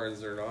got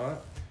horns or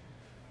not.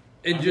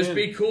 I It'd just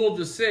mean- be cool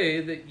to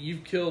say that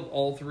you've killed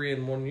all 3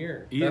 in 1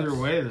 year. Either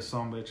way, the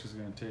sumbitch is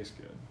going to taste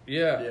good.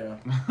 Yeah.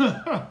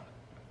 Yeah.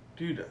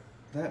 Dude,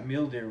 that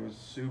mule deer was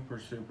super,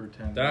 super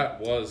tender.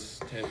 That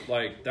was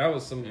that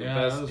was some of the Yeah,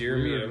 that best was deer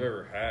meat weird. I've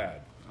ever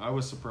had. I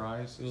was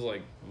surprised. It was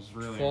like It was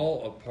really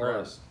fall apart.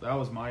 impressed. That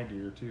was my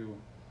deer too.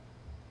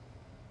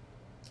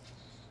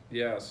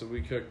 Yeah, so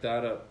we cooked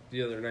that up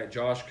the other night.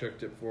 Josh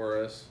cooked it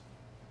for us.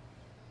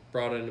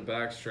 Brought in a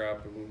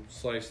backstrap and we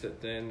sliced it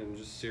thin and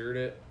just seared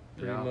it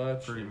pretty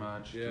much. Pretty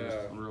much. Yeah.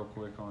 Just real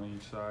quick on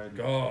each side.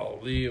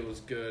 Golly, it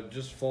was good.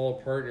 Just fall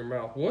apart in your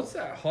mouth. What's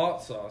that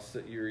hot sauce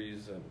that you're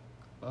using?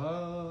 It's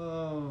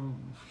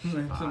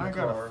in the I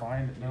gotta car.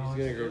 find it now.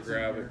 He's gonna go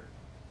grab it.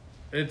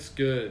 It's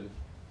good.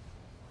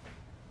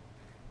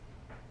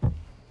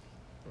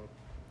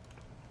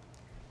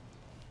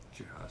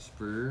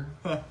 Jasper.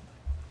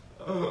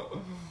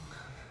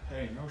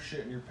 Hey, no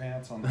shit in your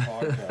pants on the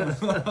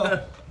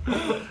podcast.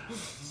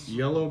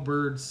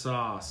 Yellowbird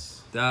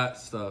sauce. That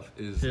stuff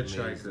is Hitchhiker.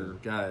 amazing.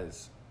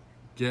 Guys,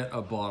 get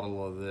a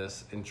bottle of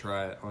this and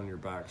try it on your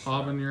backstrap.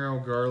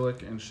 Habanero,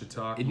 garlic, and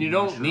shiitake. And you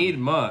don't mushroom. need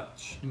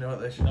much. You know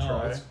what they should No,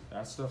 try?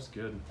 that stuff's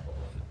good.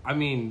 I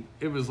mean,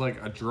 it was like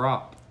a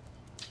drop.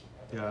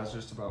 Yeah, it's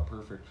just about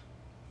perfect.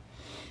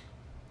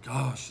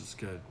 Gosh, it's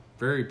good.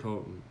 Very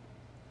potent.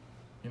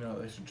 You know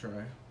what they should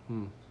try?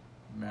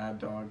 Mad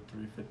Dog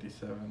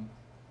 357.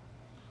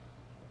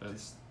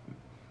 It's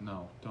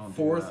no, don't.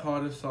 Fourth do that.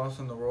 hottest sauce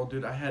in the world,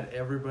 dude. I had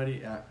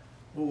everybody at,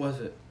 what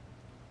was it?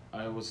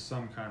 It was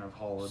some kind of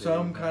holiday.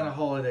 Some kind of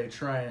holiday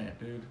trying it,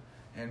 dude.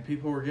 And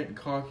people were getting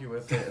cocky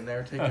with it, and they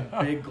were taking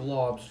big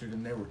globs, dude,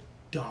 and they were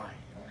dying.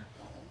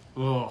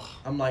 Ugh.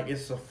 I'm like,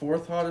 it's the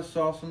 4th hottest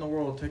sauce in the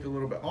world. Take a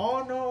little bit.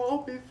 Oh no,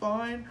 I'll be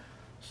fine.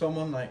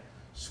 Someone like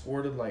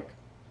squirted like,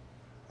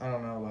 I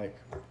don't know, like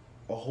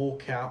a whole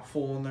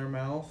capful in their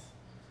mouth,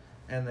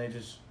 and they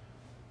just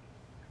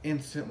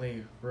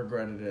instantly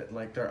regretted it.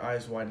 Like their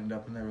eyes widened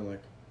up and they were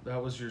like,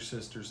 That was your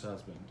sister's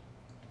husband.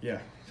 yeah,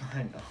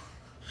 I know.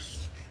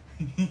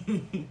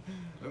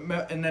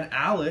 And then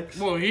Alex.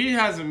 Well, he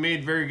hasn't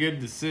made very good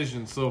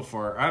decisions so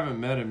far. I haven't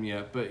met him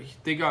yet, but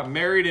they got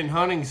married in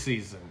hunting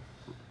season.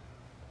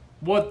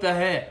 What the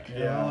heck?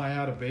 Yeah. Well, I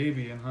had a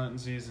baby in hunting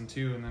season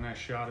 2, and then I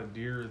shot a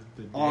deer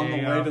the day On the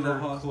way after to the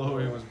hospital.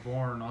 Chloe was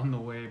born, on the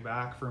way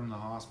back from the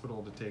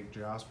hospital to take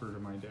Jasper to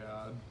my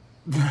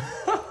dad.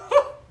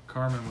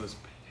 Carmen was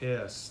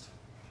pissed.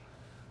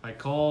 I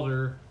called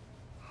her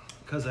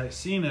because I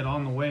seen it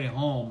on the way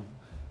home,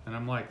 and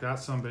I'm like, that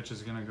sumbitch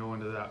is going to go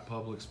into that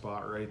public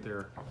spot right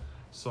there.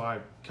 So I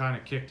kind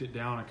of kicked it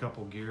down a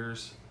couple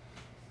gears.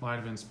 Might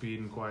have been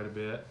speeding quite a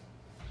bit.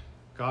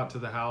 Got to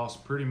the house,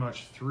 pretty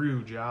much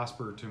threw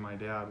Jasper to my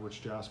dad,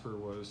 which Jasper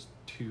was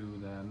 2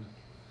 then,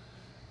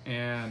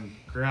 and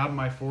grabbed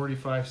my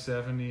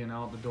 45-70, and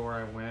out the door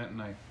I went,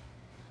 and I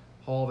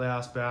hauled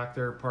ass back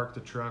there, parked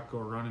the truck, go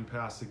running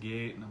past the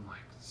gate, and I'm like,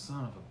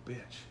 son of a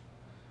bitch,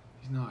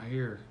 he's not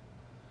here.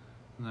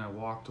 And then I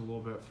walked a little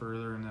bit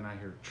further, and then I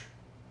hear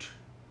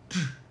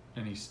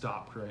and he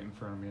stopped right in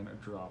front of me, and I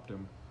dropped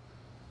him.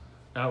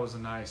 That was a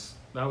nice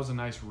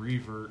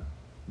revert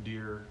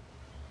deer.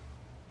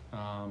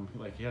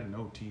 Like he had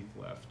no teeth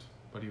left,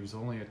 but he was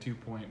only a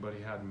 2-point, but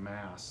he had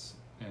mass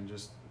and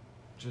just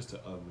an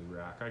ugly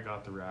rack. I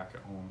got the rack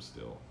at home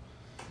still.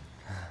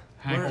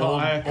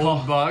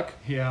 Old buck?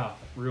 Yeah,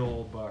 real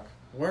old buck.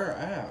 Where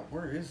at?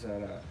 Where is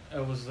that at?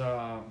 It was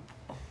that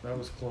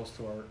was close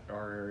to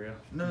our area.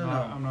 No.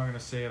 I'm not gonna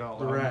say it out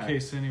The loud rack. in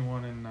case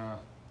anyone in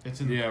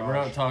it's in the Yeah, garage. we're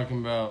not talking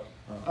about.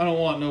 I don't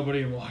want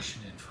nobody in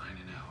Washington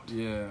finding out.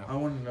 Yeah. I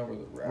want to know where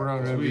the rack We're not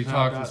is. going to be We've had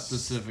talking that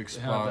specific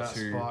had spots that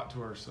here. spot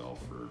to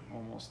ourselves for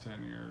almost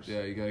 10 years.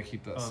 Yeah, you got to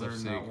keep that Other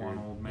stuff than that sacred. one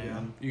old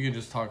man. You can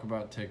just talk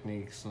about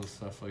techniques and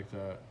stuff like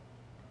that.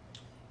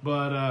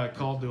 But I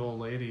called the old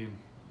lady and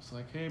was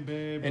like, "Hey,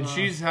 babe." And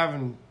she's that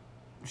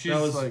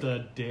was like,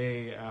 the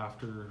day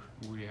after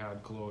we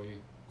had Chloe.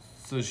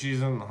 so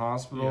she's in the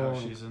hospital. Yeah,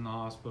 she's in the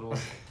hospital.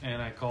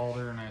 And I called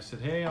her and I said,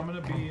 "Hey, I'm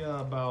gonna be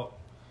about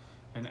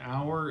an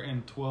hour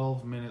and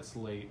 12 minutes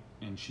late."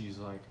 And she's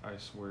like, "I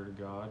swear to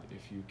God,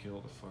 if you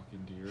killed a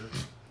fucking deer,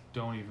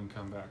 don't even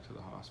come back to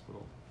the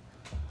hospital."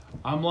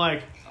 I'm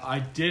like, "I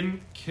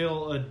didn't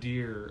kill a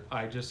deer.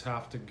 I just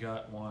have to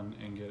gut one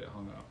and get it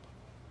hung up."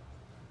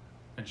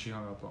 And she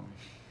hung up on me.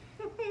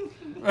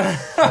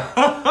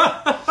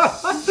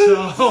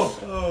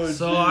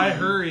 So I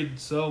hurried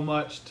so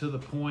much to the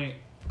point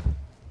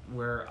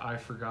where I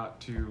forgot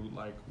to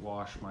like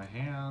wash my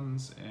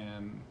hands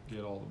and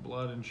get all the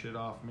blood and shit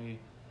off me.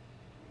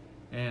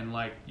 And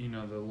like, you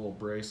know, the little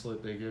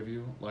bracelet they give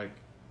you, like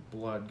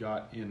blood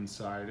got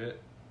inside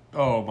it.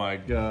 Oh my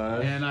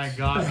god. And I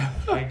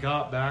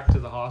got back to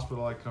the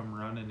hospital. I come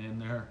running in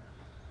there,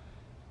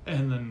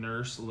 and the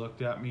nurse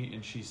looked at me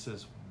and she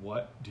says,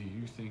 "What do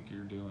you think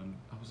you're doing?"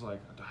 I was like,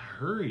 "I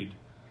hurried."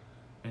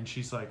 And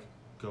she's like,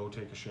 "Go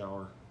take a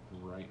shower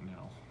right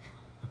now."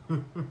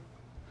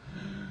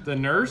 The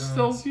nurse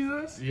tells you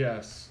this?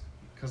 Yes,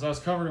 because I was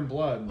covered in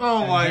blood. Oh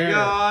and my hair.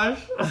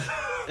 gosh.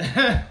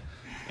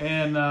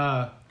 And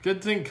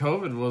Good thing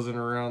COVID wasn't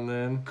around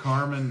then.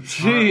 Carmen,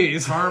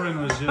 Jeez.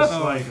 Carmen was just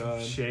Oh, like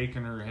God.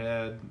 shaking her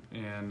head,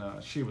 and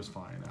she was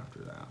fine after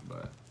that.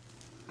 But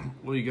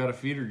Well, you got to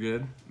feed her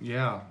good.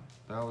 yeah,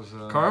 that was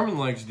Carmen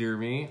likes deer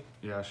meat.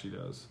 Yeah, she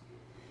does.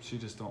 She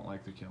just don't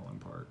like the killing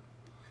part.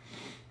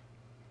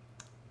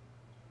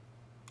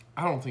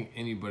 I don't think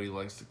anybody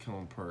likes the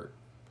killing part.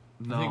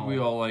 No, I think we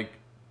all like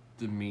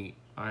the meat.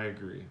 I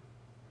agree.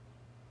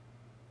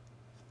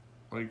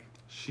 Like,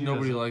 She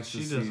nobody doesn't- likes to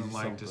She see doesn't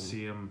like to something.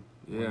 see them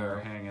when Yeah. they're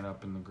hanging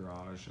up in the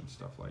garage and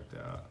stuff like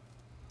that.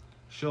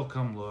 She'll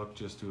come look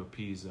just to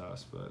appease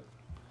us, but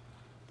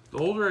the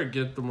older I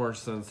get, the more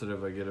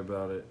sensitive I get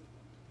about it.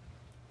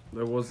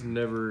 I was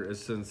never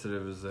as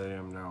sensitive as I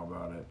am now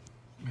about it.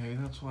 Maybe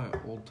that's why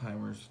old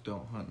timers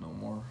don't hunt no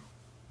more.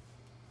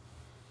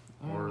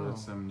 I don't or know.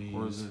 it's them knees.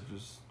 Or is it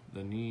just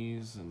the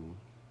knees? And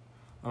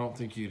I don't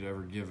think you'd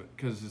ever give it,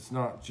 because it's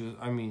not just,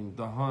 I mean,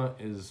 the hunt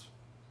is,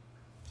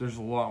 there's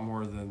a lot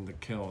more than the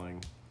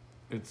killing.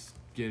 It's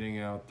getting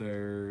out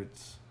there,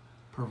 it's,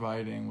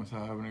 Providing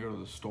without having to go to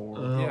the store.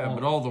 yeah,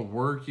 but all the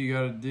work you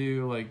got to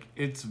do, like,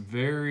 it's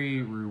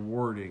very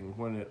rewarding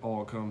when it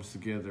all comes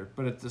together.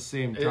 But at the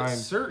same It time,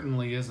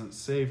 certainly isn't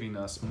saving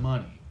us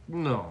money.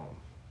 no.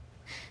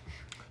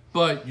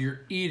 But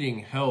you're eating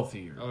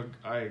healthier.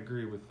 I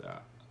agree with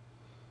that.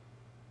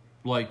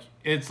 Like,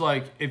 it's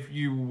like if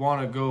you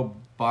want to go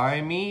buy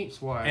meat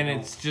That's why I and don't-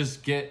 it's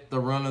just get the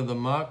run of the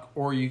muck,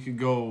 or you could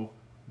go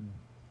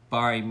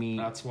buy meat.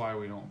 That's why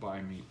we don't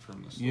buy meat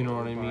from the store. You know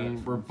what We I buy mean?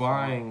 it We're from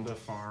buying- the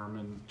farm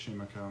in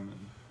Chimacum,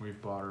 and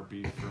we've bought our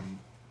beef from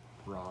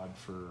Rod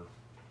for,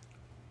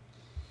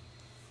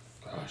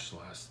 gosh, the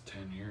last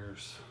 10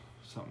 years.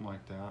 something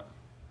like that.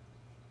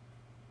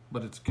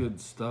 But it's good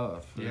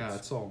stuff. Yeah,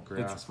 it's all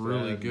grass. It's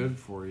really good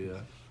for you.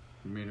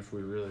 I mean, if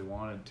we really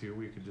wanted to,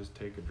 we could just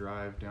take a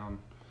drive down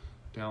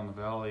the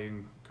valley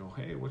and go,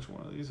 hey, which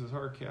one of these is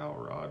our cow,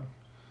 Rod?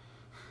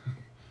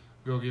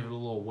 Go give it a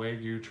little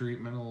Wagyu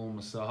treatment, a little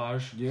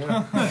massage.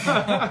 Yeah.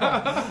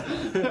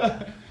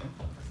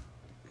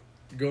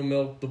 Go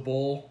milk the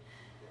bull.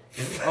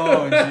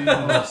 Oh,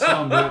 jeez.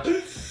 Some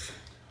bitch.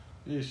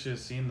 You should have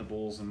seen the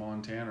bulls in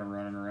Montana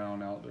running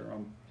around out there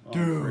on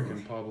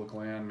freaking public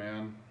land,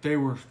 man. They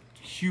were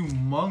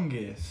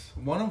humongous.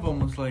 One of them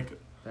was like...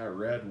 That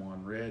red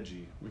one,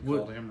 Reggie. We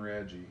called him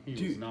Reggie.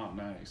 He was not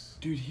nice.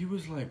 Dude, he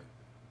was like...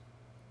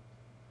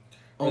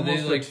 Are they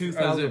almost like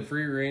 2,000... Is it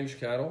free range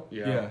cattle?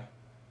 Yeah.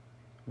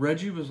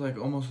 Reggie was like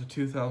almost a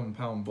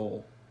 2,000-pound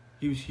bull.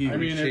 He was huge. I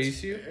mean,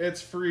 chase you?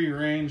 it's free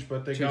range,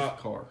 but they Chase got...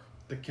 the car.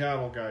 The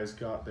cattle guys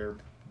got their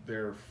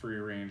free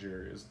range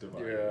areas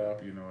divided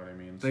up, you know what I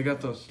mean? They got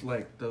those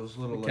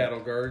little... Cattle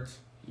guards?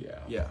 Yeah.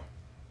 Yeah.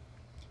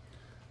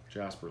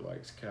 Jasper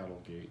likes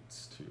cattle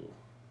gates, too.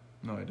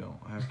 No, I don't.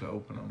 I have to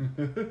open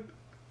them.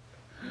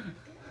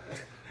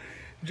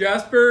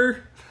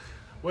 Jasper,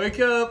 wake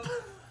up.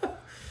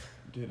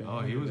 Dude, Oh,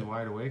 he was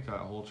wide awake that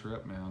whole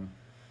trip, man.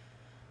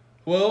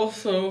 Well,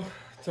 so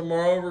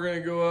tomorrow we're going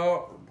to go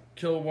out,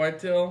 kill a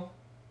whitetail.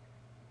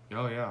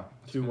 Oh, yeah.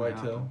 It's 2 gonna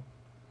whitetail. happen.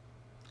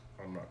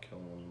 I'm not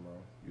killing one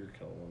tomorrow. You're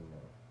killing one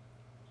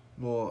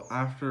tomorrow. Well,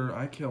 after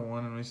I kill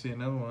one and we see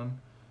another one,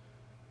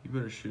 you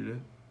better shoot it.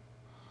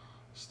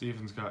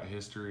 Steven's got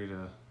history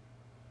to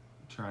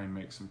try and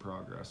make some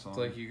progress on. It's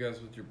like you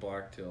guys with your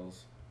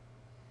blacktails.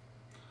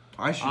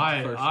 I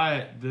shoot the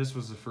first. This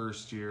was the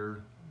first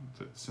year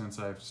since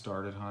I've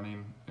started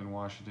hunting in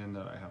Washington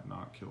that I have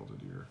not killed a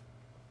deer.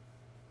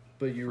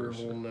 But you were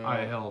holding out.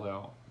 I held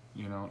out.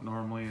 You know,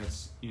 normally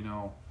it's,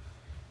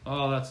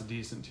 oh, that's a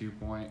decent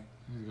 2-point.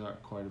 He's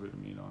got quite a bit of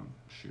meat on.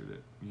 Shoot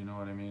it. You know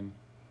what I mean?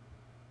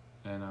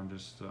 And I'm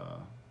just,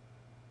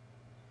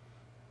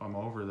 I'm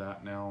over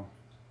that now.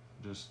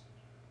 Just,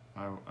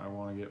 I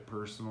want to get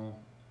personal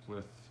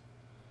with,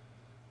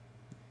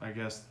 I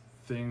guess,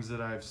 things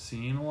that I've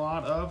seen a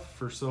lot of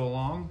for so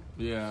long.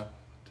 Yeah.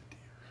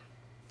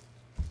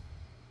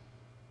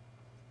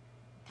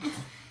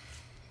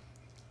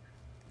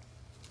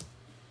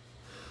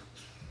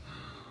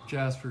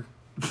 Jasper.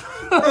 You're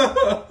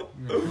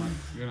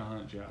gonna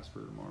hunt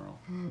Jasper tomorrow.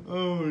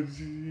 Oh,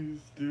 jeez,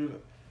 dude.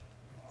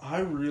 I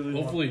really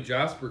Hopefully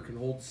Jasper can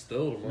hold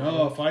still tomorrow.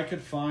 No, if I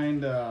could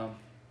find,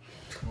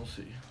 We'll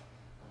see.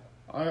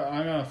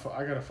 I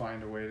gotta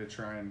find a way to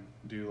try and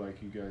do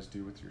like you guys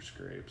do with your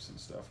scrapes and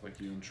stuff, like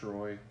you and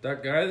Troy.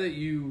 That guy that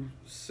you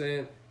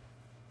sent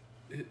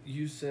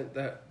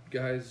that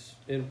guy's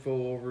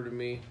info over to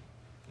me.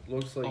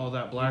 Looks like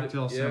That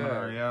Blacktail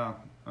seminar, yeah.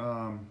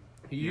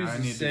 He Yeah, I uses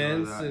need to go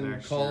to scents that and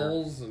next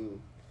calls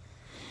and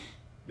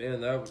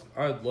man,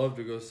 I'd love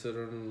to go sit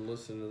on and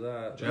listen to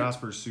that.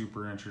 Jasper's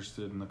super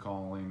interested in the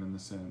calling and the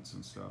scents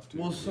and stuff too.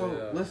 Well, so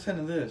Yeah. listen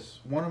to this.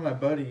 One of my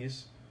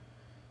buddies,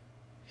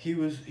 he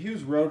was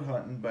road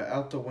hunting, but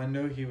out the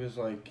window he was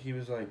like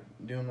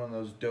doing one of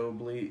those doe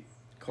bleat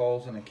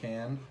calls in a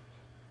can,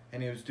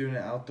 and he was doing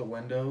it out the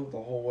window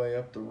the whole way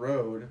up the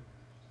road,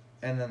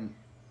 and then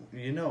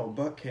a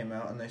buck came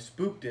out and they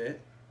spooked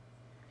it.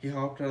 He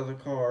hopped out of the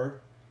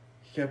car,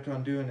 he kept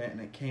on doing it, and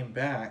it came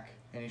back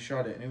and he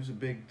shot it, and it was a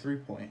big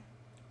 3-point.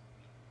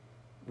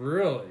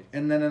 Really?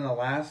 And then in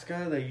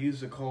Alaska they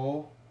use a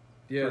call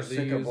Yeah, for they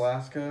Sitka use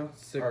Blaska.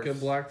 Sitka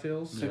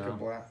blacktails.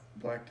 Sitka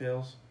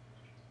blacktails,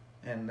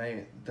 and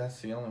that's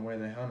the only way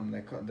they hunt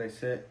them. They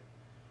sit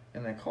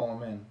and they call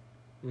them in,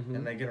 Mm-hmm.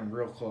 and they get them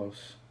real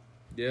close.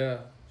 Yeah,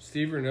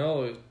 Steve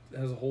Rennell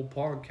has a whole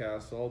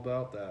podcast all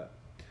about that.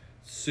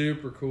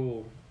 Super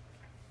cool.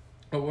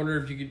 I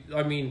wonder if you could.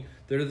 I mean,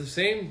 they're the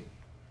same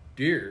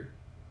deer.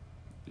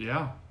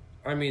 Yeah.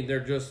 I mean, they're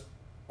just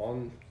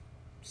on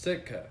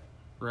Sitka.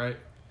 Right.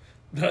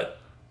 But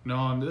No,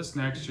 on this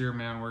next year,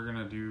 man, we're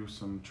gonna do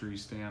some tree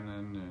standing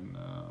and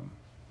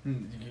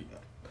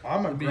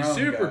I'm a it'd be ground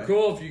super guy.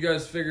 cool if you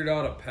guys figured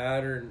out a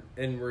pattern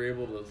and were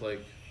able to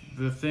like.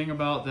 the thing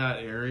about that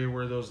area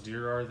where those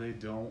deer are, they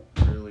don't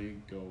really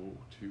go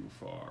too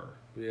far.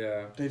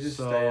 Yeah. They just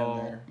stay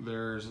in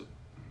there.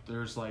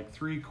 There's like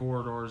 3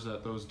 corridors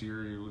that those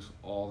deer use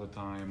all the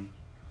time,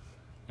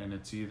 and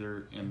it's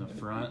either in the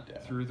front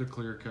through the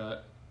clear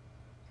cut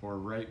or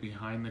right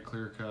behind the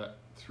clear cut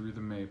through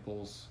the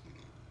maples,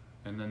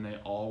 and then they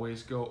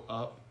always go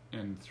up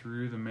and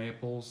through the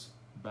maples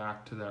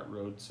back to that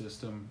road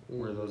system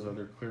where those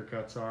other clear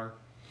cuts are.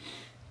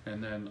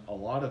 And then a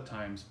lot of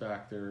times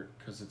back there,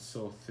 because it's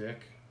so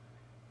thick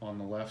on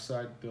the left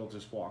side, they'll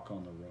just walk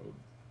on the road.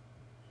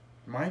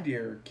 My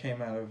deer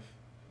came out of.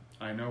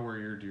 I know where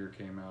your deer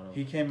came out of.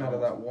 He came out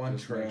of that one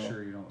just trail. Make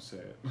sure you don't say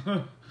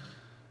it.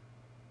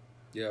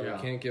 Yeah, Yeah.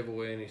 we can't give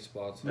away any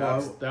spots.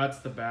 That's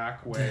the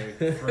back way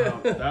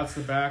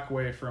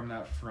from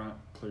that front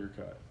clear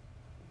cut.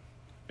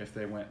 If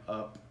they went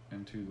up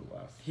and to the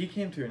left. He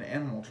came to an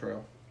animal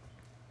trail.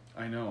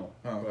 I know.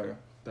 Oh, but okay.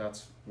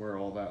 that's where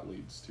all that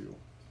leads to.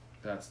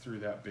 that's through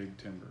that big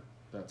timber.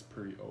 That's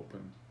pretty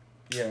open.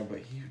 Yeah,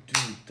 but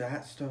dude,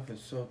 that stuff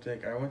is so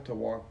thick. I went to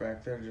walk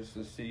back there just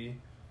to see.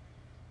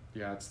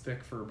 Yeah, it's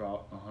thick for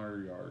about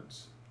 100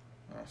 yards.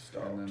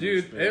 Stop.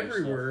 Dude,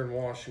 everywhere in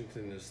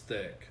Washington is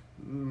thick.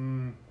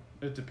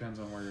 It depends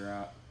on where you're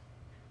at.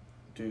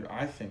 Dude,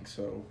 I think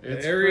so.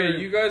 The area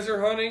you guys are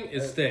hunting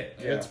is thick.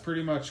 Yeah. It's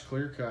pretty much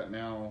clear cut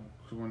now.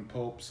 When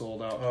Pope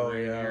sold out to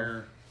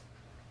Rainier,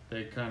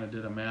 they kind of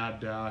did a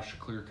mad dash,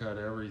 clear cut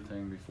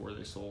everything before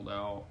they sold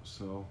out.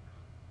 So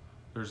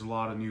there's a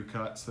lot of new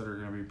cuts that are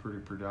going to be pretty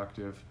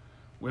productive.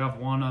 We have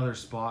one other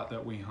spot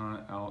that we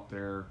hunt out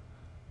there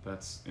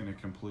that's in a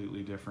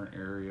completely different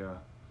area.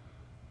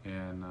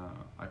 And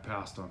I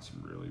passed on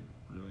some really,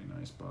 really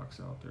nice bucks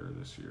out there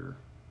this year.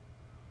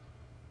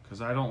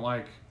 Because I don't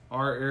like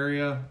our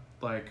area.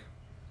 Like,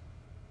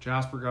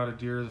 Jasper got a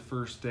deer the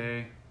first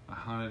day. I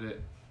hunted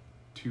it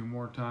 2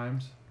 more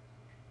times.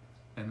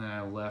 And then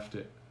I left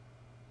it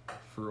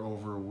for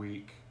over a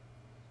week.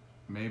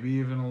 Maybe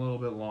even a little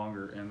bit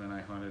longer. And then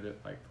I hunted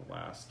it like the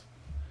last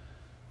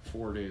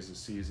 4 days of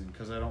season.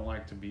 Because I don't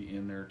like to be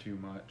in there too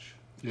much.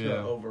 To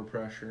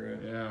overpressure it.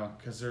 Yeah,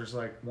 because there's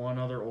like one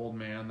other old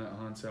man that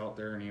hunts out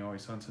there, and he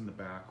always hunts in the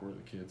back where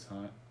the kids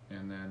hunt.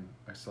 And then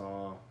I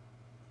saw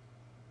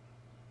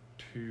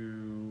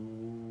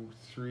 2,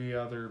 3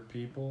 other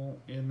people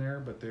in there,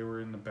 but they were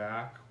in the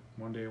back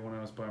one day when I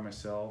was by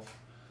myself.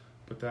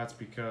 But that's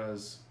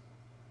because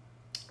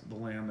the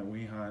land that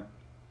we hunt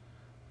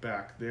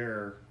back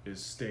there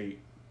is state,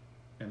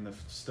 and the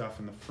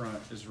stuff in the front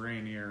is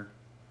Rainier.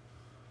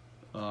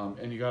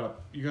 And you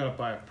gotta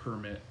buy a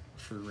permit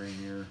for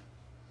Rainier.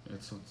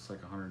 It's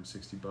like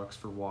 $160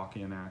 for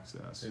walk-in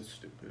access. It's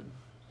stupid.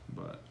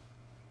 But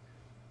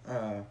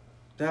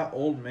that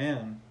old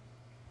man,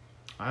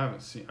 I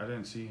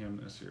didn't see him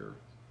this year.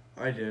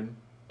 I did.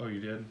 Oh, you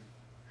did?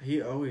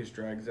 He always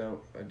drags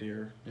out a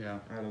deer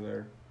out of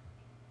there.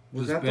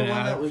 Was that the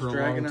one that was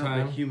dragging out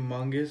the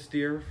humongous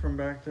deer from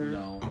back there?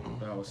 No,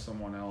 that was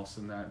someone else,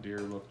 and that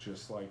deer looked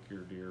just like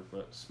your deer,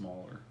 but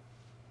smaller.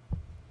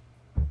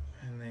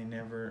 And they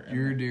never...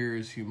 Your deer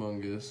is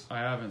humongous. I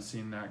haven't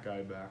seen that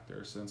guy back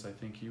there since I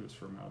think he was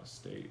from out of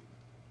state,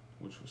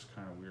 which was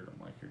kind of weird.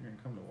 I'm like, you're going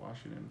to come to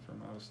Washington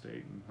from out of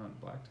state and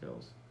hunt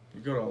blacktails?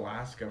 You go to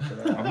Alaska for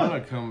that. I'm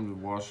going to come to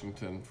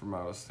Washington from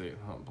out of state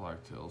and hunt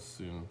blacktails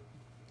soon.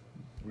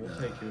 We'll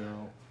take you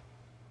out.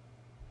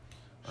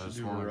 I just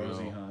do want a to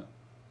rosy go. hunt.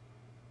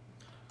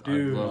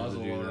 Dude,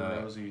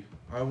 muzzleloader rosy.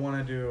 I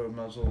want to do a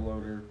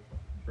muzzleloader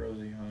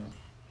rosy hunt.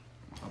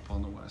 Up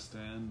on the west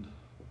end.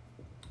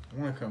 I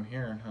want to come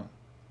here and hunt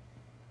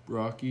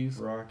Rockies.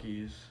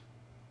 Rockies.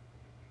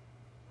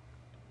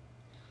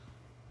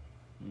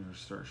 You gotta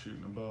start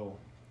shooting a bow.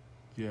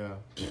 Yeah.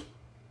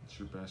 It's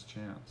your best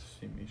chance.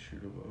 See me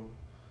shoot a bow.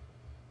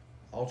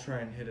 I'll try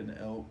and hit an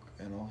elk,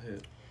 and I'll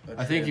hit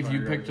I think if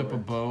you picked up a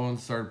bow and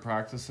started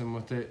practicing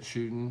with it,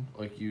 shooting,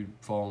 like, you'd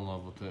fall in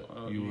love with it.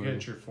 You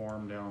hit your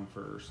form down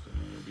first,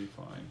 and you'll be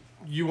fine.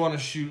 You want to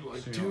shoot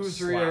like So 2 or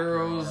 3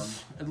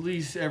 arrows at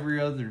least every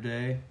other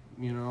day,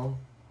 you know?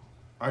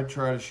 I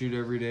try to shoot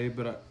every day,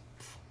 but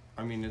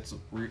I mean, it's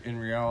in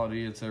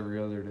reality, it's every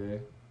other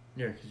day.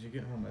 Yeah, because you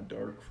get home at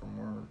dark from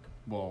work.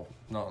 Well,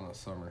 not in the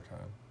summertime.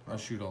 I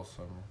shoot all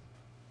summer.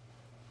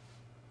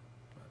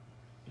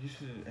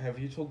 Have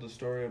you told the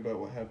story about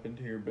what happened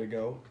to your big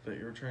elk that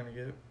you were trying to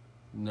get?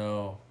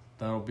 No,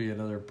 that'll be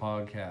another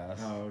podcast.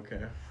 Oh,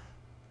 okay.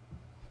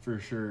 For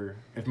sure.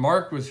 If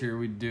Mark was here,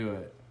 we'd do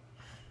it.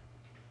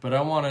 But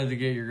I wanted to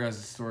get your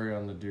guys' story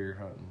on the deer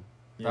hunting.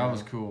 Yeah. That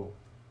was cool.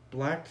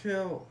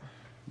 Blacktail.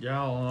 Yeah,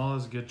 all in all,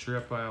 it's a good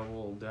trip. I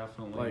will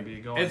definitely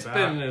be going it's back.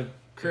 It's been a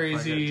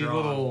crazy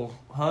little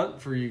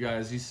hunt for you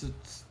guys.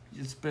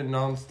 It's been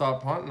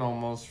nonstop hunting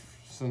almost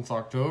since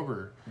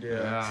October.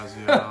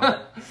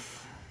 Yeah.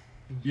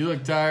 You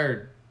look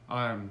tired.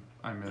 I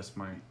miss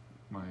my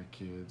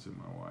kids and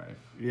my wife.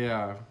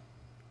 Yeah.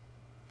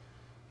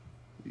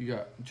 You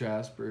got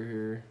Jasper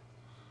here.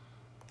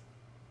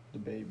 The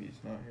baby's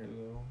not here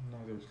though.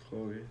 Neither's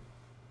Chloe.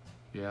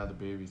 Yeah, the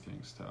baby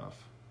thing's tough.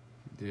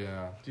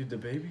 Yeah. Dude, the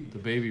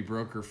baby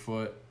broke her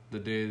foot the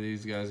day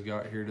these guys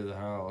got here to the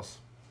house.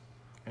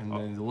 And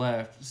then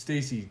left.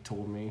 Stacy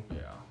told me. Yeah.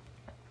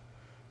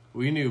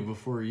 We knew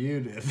before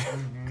you did.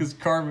 Because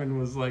Carmen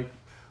was like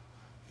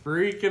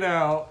freaking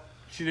out.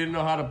 She didn't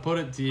know how to put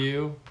it to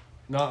you.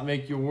 Not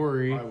make you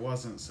worry. I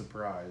wasn't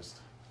surprised.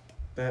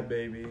 That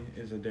baby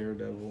is a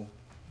daredevil.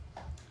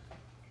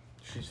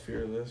 She's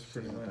fearless,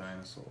 pretty much. A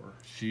dinosaur.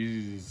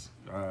 She's...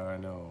 I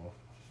know.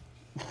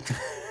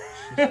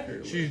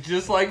 She's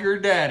just like her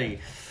daddy.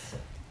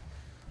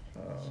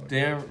 Oh,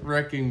 damn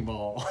wrecking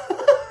ball.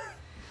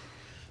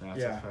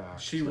 That's a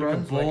fact. She like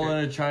runs a bull like in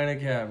a china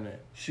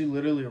cabinet. She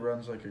literally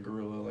runs like a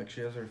gorilla. Like,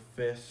 she has her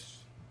fists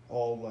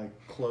all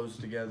like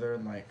closed together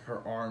and like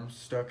her arms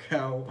stuck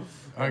out.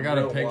 I got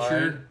a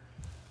picture. Wide.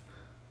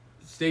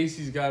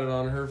 Stacy's got it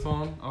on her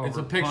phone. Oh, it's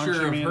a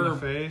picture of her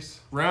face.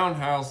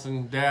 roundhouse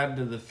and dad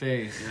to the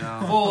face.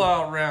 Yeah. Full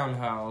out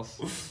roundhouse.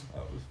 That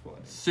was funny.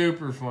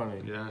 Super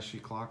funny. Yeah, she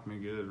clocked me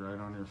good right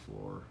on your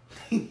floor.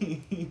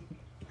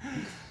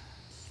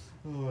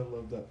 Oh, I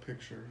love that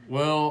picture.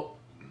 Well,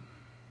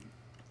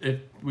 if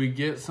we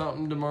get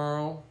something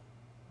tomorrow,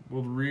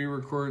 we'll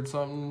re-record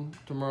something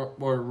tomorrow.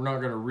 Or we're not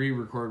going to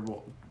re-record.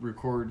 We'll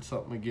record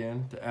something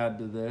again to add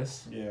to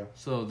this. Yeah.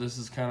 So this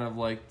is kind of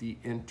like the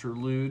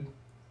interlude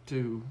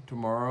to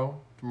tomorrow.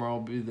 Tomorrow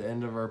will be the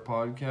end of our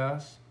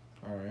podcast.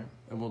 All right.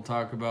 And we'll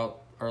talk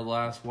about our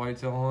last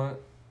whitetail hunt.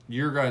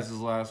 Your guys'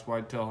 last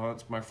whitetail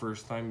hunt's my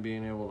first time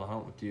being able to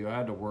hunt with you. I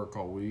had to work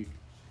all week.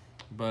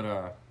 But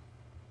I'm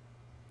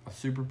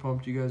super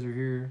pumped you guys are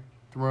here.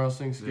 Tomorrow's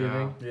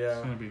Thanksgiving. Yeah.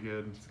 It's gonna be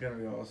good. It's gonna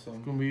be awesome.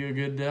 It's going to be a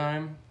good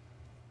time.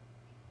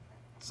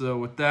 So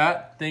with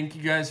that, thank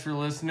you guys for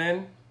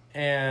listening.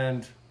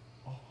 And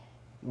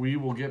we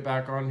will get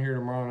back on here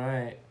tomorrow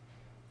night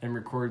and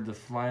record the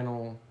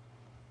final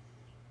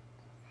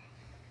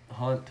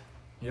hunt.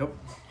 Yep.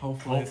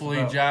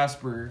 Hopefully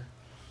Jasper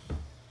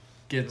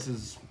gets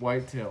his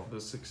whitetail.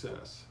 The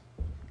success.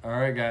 All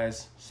right,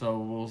 guys. So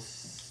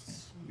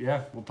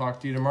we'll talk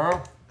to you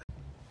tomorrow.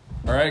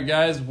 All right,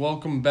 guys.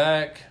 Welcome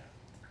back.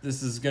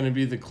 This is going to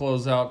be the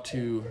closeout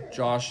to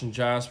Josh and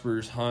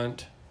Jasper's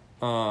hunt.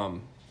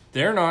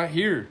 They're not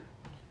here.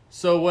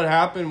 So what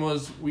happened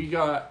was we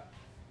got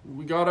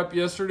up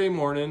yesterday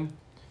morning,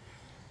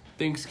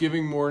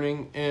 Thanksgiving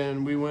morning,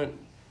 and we went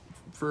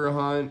for a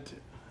hunt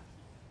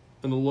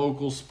in a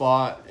local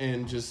spot,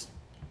 and just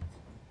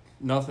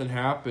nothing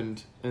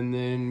happened. And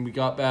then we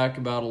got back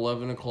about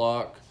 11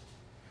 o'clock.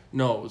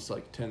 No, it was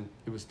like 10.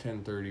 It was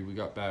 10:30. We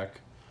got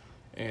back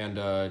and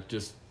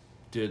just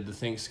did the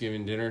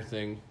Thanksgiving dinner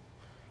thing.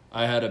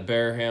 I had a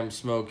bear ham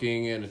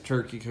smoking and a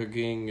turkey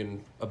cooking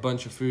and a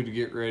bunch of food to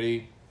get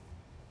ready.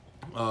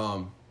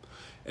 And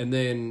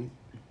then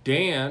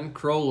Dan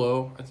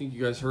Crollo, I think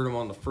you guys heard him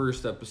on the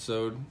first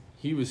episode.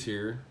 He was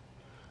here,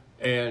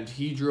 and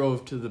he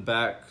drove to the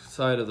back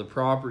side of the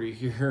property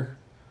here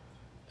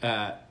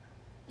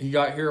he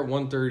got here at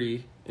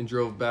 1:30 and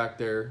drove back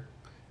there,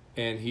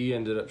 and he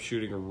ended up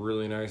shooting a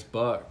really nice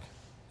buck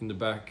in the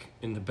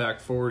back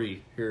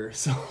 40 here.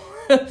 So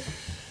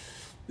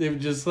they were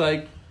just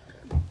like,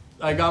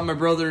 I got my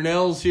brother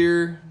Nels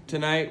here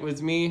tonight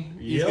with me.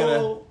 He's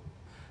gonna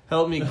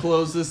help me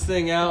close this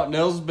thing out.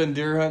 Nels has been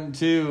deer hunting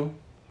too.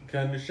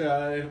 Kind of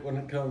shy when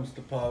it comes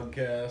to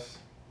podcasts.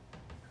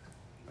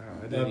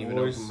 I didn't even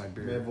open my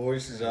beer. My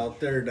voice is out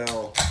there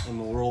now on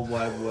the World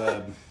Wide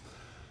Web.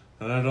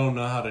 And I don't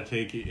know how to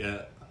take it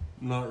yet.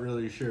 I'm not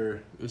really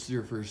sure. This is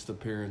your first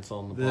appearance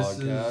on the This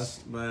podcast.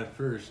 is my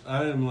first.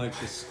 I am like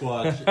the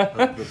Squatch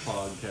of the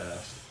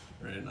podcast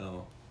right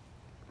now.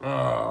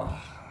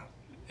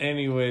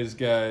 Anyways,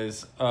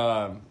 guys.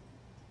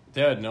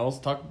 Dad,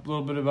 Nels, talk a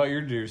little bit about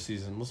your deer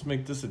season. Let's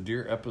make this a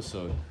deer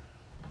episode.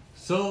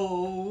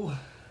 So,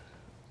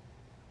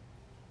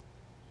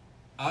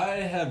 I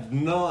have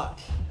not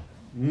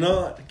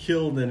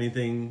killed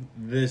anything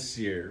this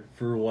year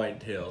for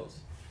whitetails.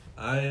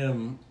 I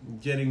am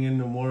getting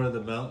into more of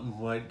the mountain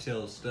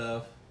whitetail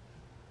stuff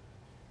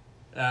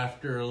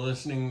after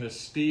listening to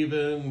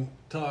Steven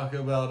talk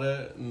about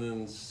it and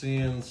then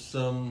seeing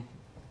some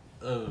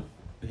of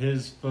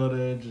his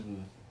footage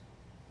and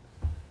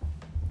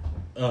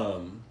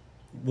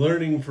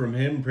learning from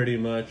him pretty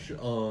much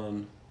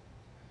on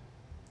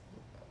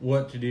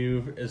what to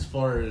do as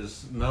far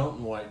as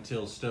mountain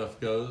whitetail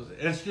stuff goes.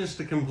 It's just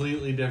a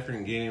completely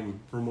different game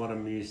from what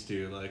I'm used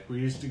to. Like, we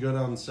used to go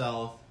down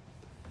south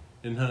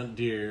and hunt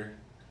deer,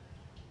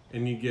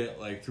 and you get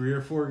like 3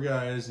 or 4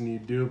 guys and you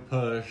do a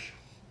push,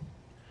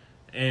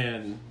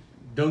 and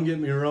don't get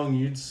me wrong,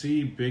 you'd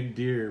see big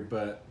deer,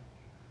 but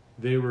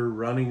they were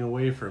running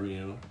away from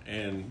you,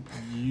 and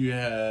you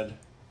had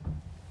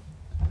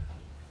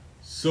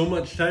so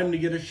much time to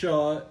get a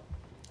shot,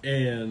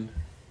 and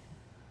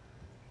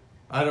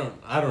I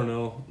don't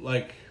know,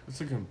 like,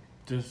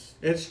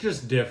 it's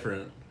just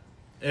different.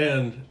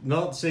 And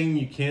not saying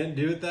you can't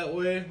do it that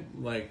way,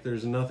 like,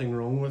 there's nothing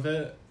wrong with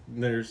it.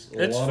 There's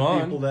a lot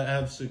of people that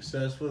have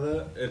success with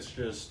it. It's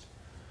just,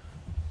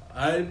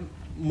 I'm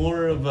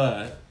more of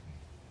a,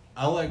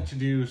 I like to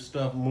do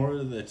stuff more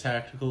of the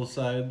tactical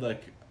side.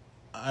 Like,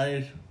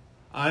 I'm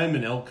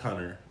an elk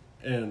hunter,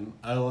 and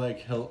I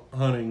like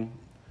hunting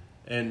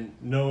and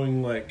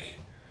knowing, like,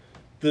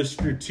 the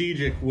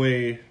strategic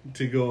way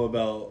to go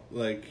about,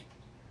 like,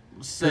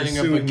 setting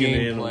up a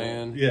game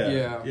plan.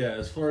 Yeah.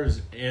 As far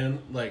as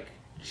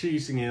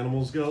chasing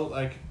animals go,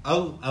 like,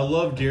 I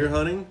love deer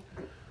hunting,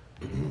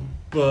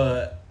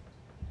 but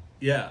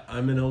yeah,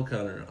 I'm an elk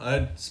hunter.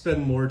 I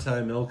spend more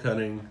time elk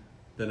hunting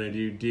than I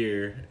do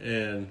deer,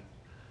 and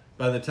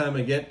by the time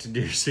I get to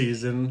deer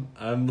season,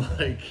 I'm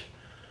like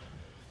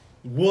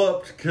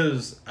whooped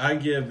because I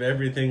give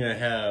everything I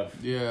have.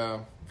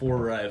 Yeah. For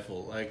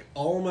rifle. Like,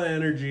 all my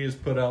energy is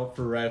put out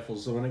for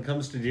rifles. So when it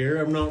comes to deer,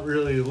 I'm not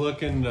really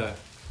looking to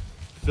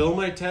fill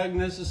my tag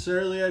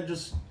necessarily.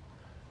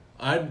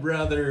 I'd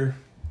rather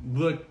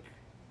look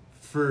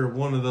for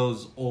one of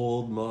those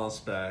old moss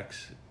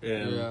backs,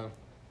 and Yeah.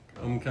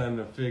 I'm kind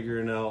of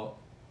figuring out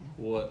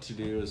what to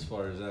do as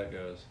far as that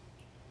goes.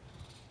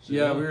 So,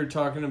 yeah, we were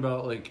talking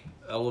about like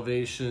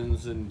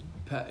elevations and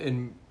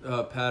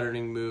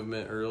patterning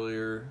movement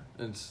earlier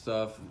and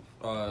stuff.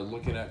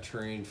 Looking at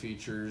terrain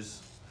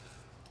features,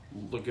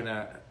 looking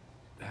at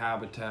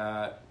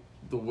habitat,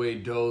 the way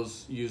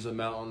does use a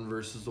mountain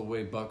versus the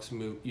way bucks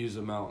use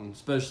a mountain,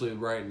 especially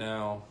right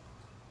now.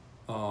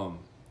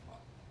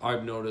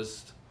 I've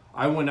noticed.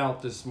 I went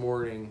out this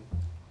morning,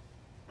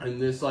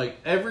 and this, like,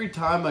 every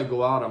time I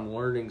go out, I'm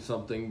learning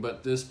something.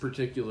 But this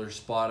particular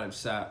spot I've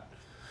sat,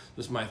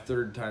 this is my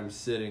third time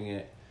sitting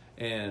it,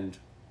 and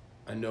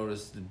I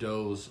noticed the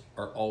does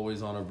are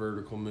always on a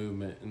vertical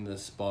movement in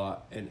this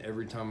spot, and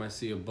every time I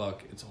see a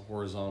buck, it's a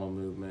horizontal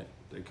movement.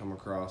 They come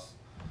across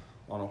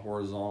on a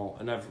horizontal,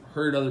 and I've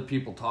heard other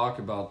people talk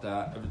about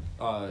that.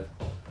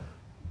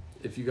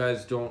 If you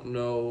guys don't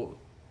know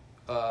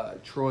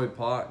Troy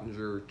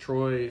Pottinger,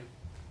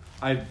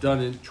 I've done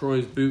in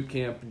Troy's boot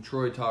camp, and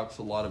Troy talks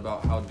a lot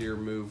about how deer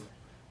move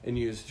and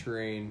use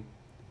terrain.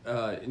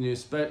 And you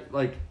expect,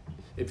 like,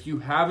 if you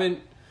haven't,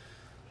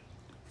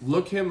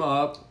 look him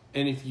up,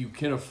 and if you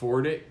can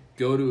afford it,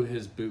 go to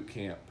his boot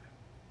camp.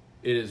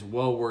 It is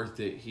well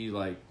worth it. He,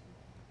 like,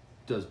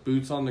 does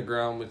boots on the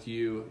ground with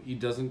you. He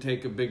doesn't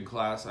take a big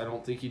class. I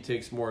don't think he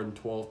takes more than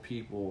 12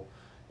 people,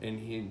 and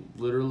he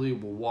literally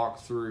will walk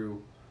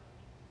through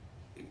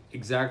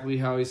exactly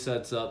how he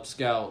sets up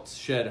scouts,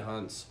 shed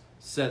hunts,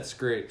 set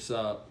scrapes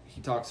up.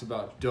 He talks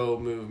about doe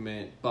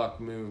movement,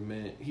 buck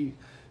movement.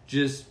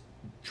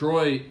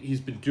 Troy, he's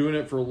been doing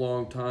it for a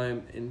long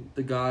time, and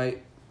the guy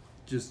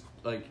just,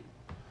 like,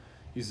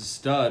 he's a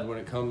stud when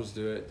it comes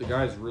to it. The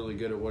guy's really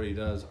good at what he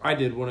does. I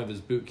did one of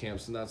his boot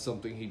camps, and that's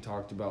something he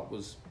talked about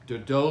was the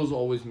does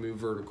always move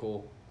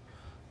vertical,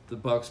 the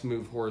bucks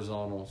move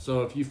horizontal.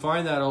 So if you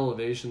find that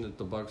elevation that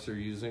the bucks are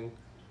using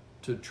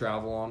to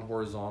travel on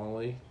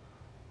horizontally,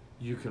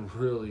 you can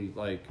really,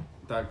 like,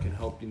 that can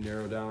help you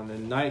narrow down.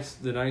 And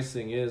the nice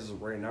thing is,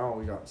 right now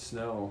we got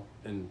snow,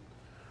 and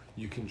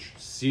you can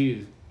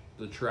see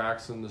the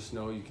tracks in the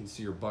snow. You can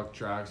see your buck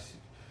tracks.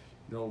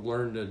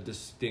 Learn to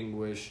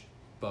distinguish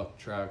buck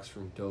tracks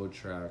from doe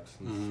tracks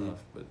and stuff.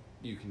 But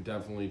you can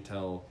definitely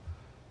tell,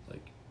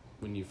 like,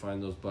 when you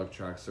find those buck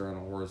tracks, they're on a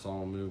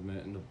horizontal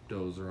movement, and the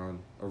does are on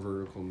a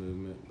vertical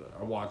movement.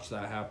 I watched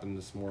that happen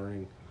this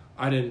morning.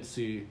 I didn't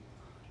see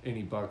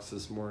any bucks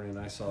this morning.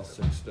 I saw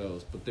 6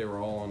 does, but they were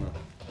all on a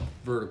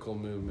vertical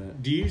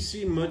movement. Do you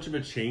see much of a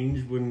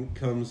change when it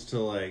comes to,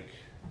 like,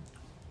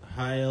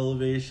 high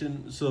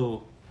elevation?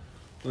 So,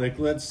 like,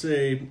 let's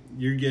say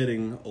you're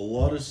getting a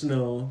lot of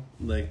snow,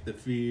 like, the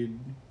feed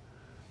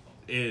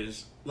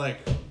is, like,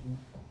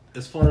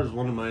 as far as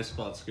one of my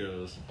spots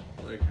goes,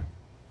 like,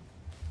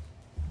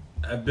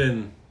 I've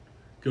been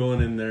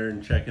going in there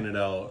and checking it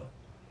out,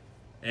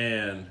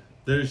 and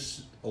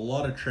there's a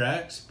lot of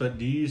tracks, but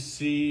do you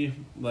see,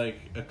 like,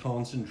 a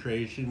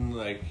concentration?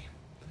 Like,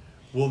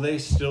 will they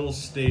still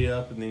stay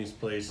up in these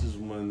places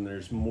when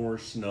there's more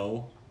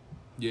snow?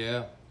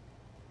 Yeah.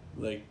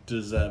 Like,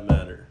 does that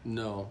matter?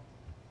 No.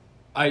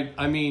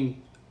 I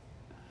mean,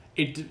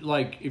 it,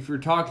 like, if you're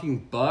talking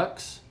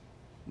bucks,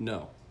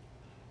 no.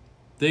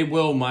 They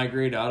will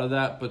migrate out of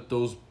that, but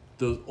those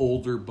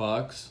older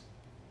bucks,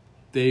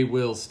 they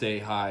will stay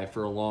high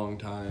for a long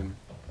time.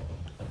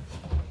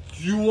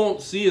 You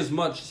won't see as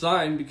much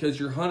sign because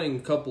you're hunting a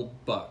couple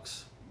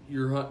bucks.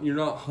 You're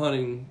not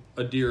hunting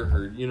a deer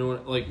herd. You know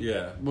what? Like,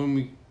 Yeah.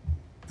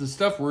 the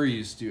stuff we're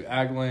used to,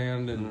 ag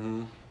land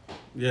and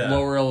Yeah.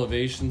 lower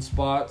elevation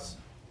spots,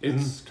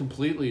 it's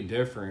completely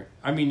different.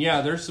 I mean,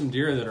 yeah, there's some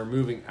deer that are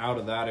moving out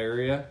of that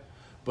area,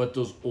 but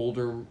those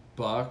older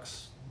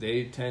bucks,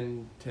 they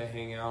tend to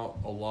hang out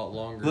a lot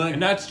longer. Like,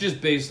 and that's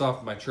just based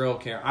off my trail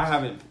cam. I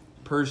haven't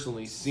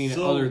personally seen it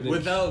other than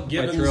without my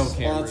giving trail spots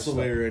cameras.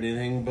 away or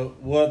anything, but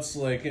what's,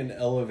 like, an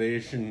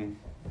elevation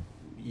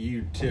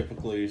you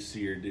typically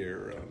see your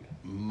deer around?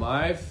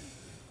 My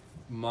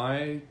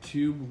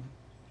 2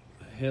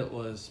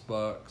 hitless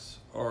bucks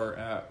are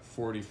at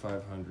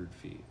 4,500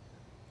 feet.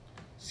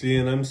 See,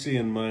 and I'm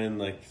seeing mine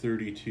like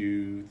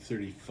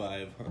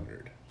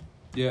 3,500.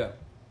 Yeah.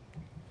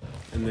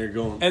 And they're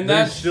going, And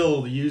they're that's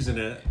still using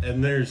it.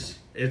 And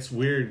it's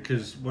weird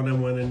because when I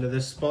went into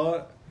this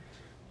spot,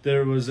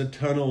 there was a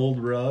ton of old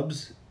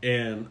rubs,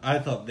 and I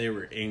thought they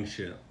were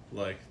ancient.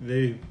 Like,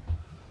 they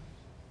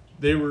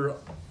were,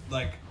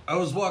 like, I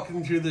was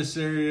walking through this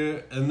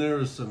area, and there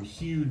was some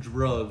huge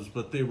rubs,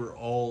 but they were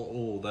all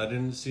old. I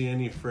didn't see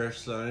any fresh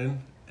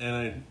sign,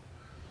 and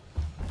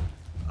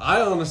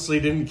I honestly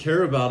didn't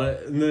care about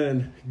it. And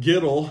then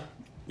Giddle,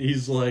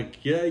 he's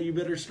like, yeah, you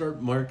better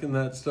start marking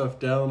that stuff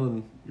down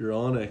on your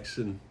Onyx.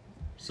 And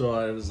so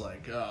I was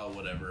like, oh,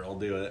 whatever, I'll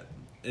do it.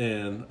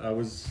 And I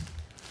was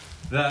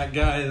that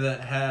guy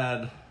that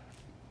had,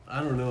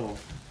 I don't know,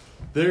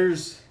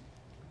 there's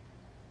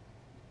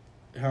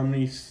how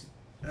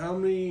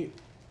many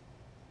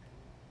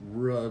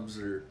rubs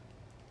are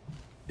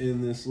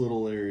in this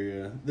little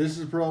area? This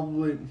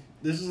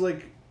is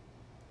like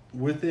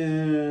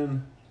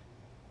within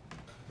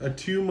a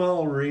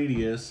 2-mile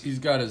radius. He's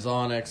got his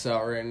Onyx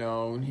out right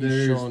now, and he's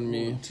There's showing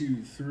me 1,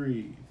 2,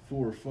 3,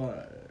 4,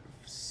 5,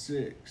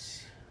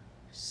 6.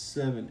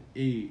 7,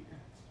 8.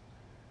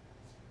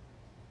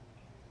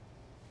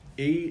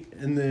 8,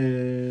 and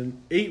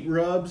then 8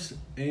 rubs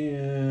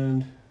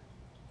and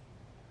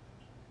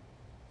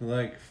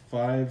like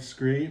 5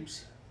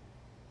 scrapes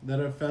that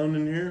I found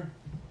in here.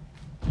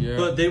 Yeah.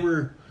 But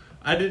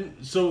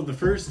so the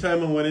first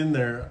time I went in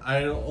there,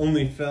 I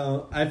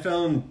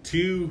found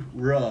 2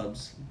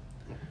 rubs,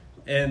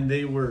 and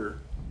they were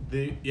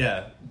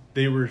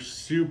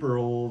super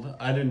old.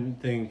 I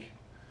didn't think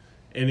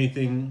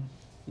anything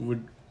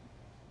would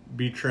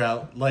be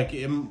trout. Like,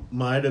 it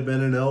might have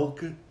been an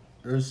elk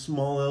or a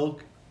small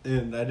elk,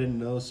 and I didn't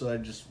know, so I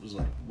just was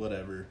like,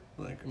 whatever.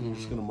 Like, I'm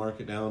just gonna mark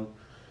it down.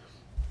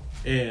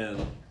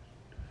 And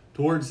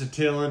towards the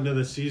tail end of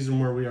the season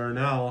where we are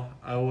now,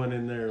 I went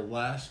in there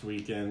last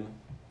weekend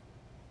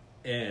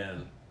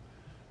and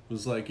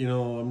was like,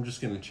 I'm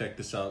just going to check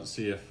this out and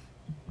see if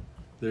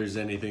there's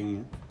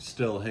anything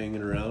still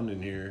hanging around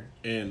in here.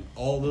 And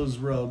all those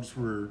rubs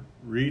were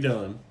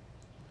redone.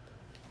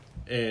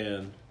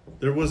 And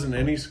there wasn't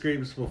any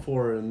scrapes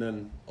before, and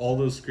then all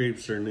those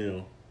scrapes are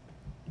new.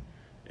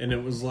 And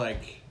it was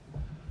like,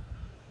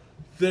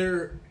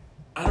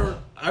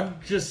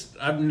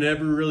 I've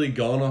never really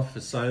gone off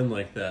a sign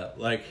like that.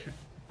 Like,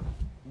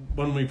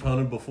 when we've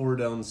hunted before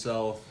down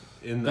south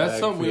in the That's ag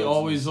something we fields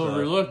always and stuff,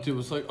 overlooked. It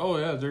was like, oh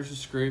yeah, there's a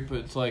scrape, but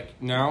it's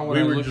like now when we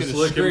I were look just at a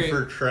looking scrape,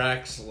 for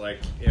tracks like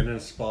in a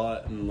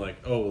spot and like,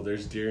 oh,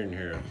 there's deer in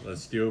here.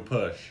 Let's do a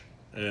push.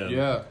 And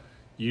yeah,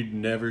 you'd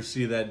never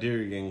see that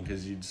deer again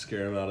because you'd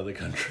scare him out of the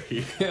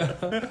country.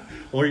 yeah,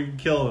 Or you'd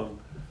kill him.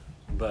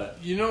 But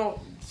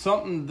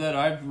something that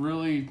I've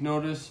really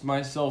noticed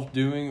myself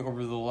doing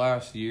over the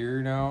last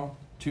year now,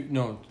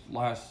 the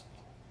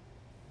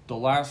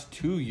last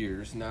 2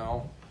 years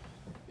now,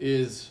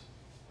 is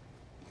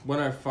when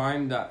I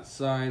find that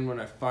sign, when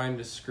I find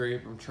a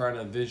scrape, I'm trying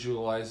to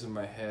visualize in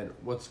my head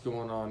what's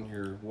going on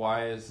here.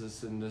 Why is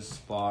this in this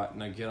spot?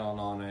 And I get on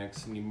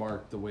Onyx and you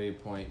mark the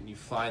waypoint and you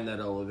find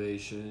that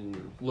elevation and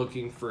you're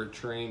looking for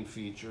terrain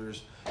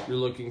features. You're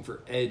looking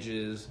for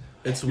edges.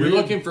 You're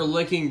looking for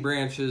licking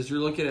branches. You're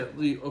looking at,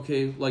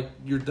 like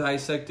you're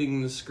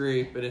dissecting the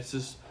scrape, and it's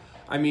just,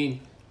 I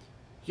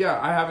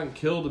haven't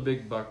killed a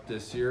big buck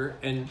this year,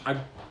 and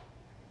I'm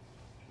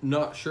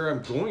not sure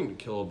I'm going to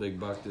kill a big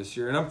buck this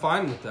year, and I'm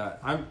fine with that.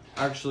 I'm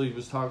actually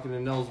was talking to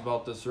Nels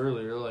about this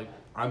earlier. Like,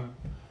 I'm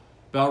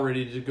about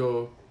ready to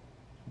go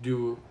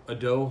do a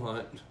doe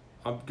hunt.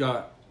 I've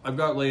got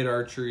late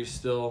archery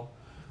still,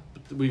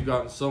 but we've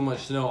gotten so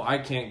much snow I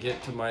can't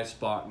get to my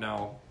spot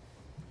now.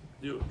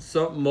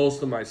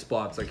 Most of my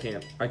spots I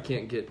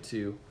can't get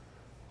to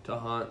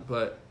hunt,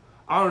 but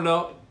I don't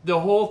know. The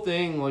whole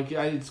thing,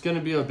 it's going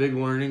to be a big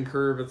learning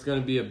curve. It's going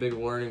to be a big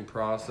learning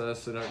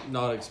process, and I'm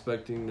not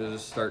expecting to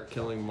just start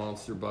killing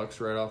monster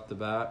bucks right off the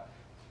bat.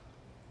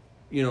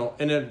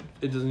 And it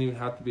doesn't even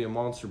have to be a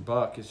monster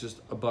buck. It's just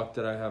a buck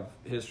that I have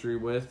history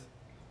with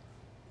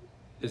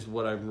is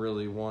what I'm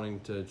really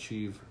wanting to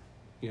achieve.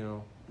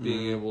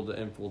 Being able to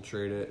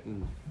infiltrate it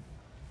and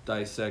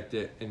dissect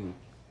it and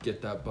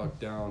get that buck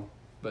down.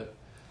 But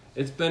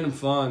it's been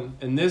fun,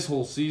 and this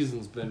whole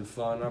season's been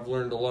fun. I've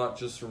learned a lot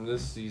just from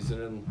this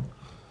season and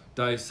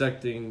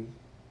dissecting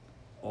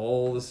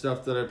all the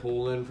stuff that I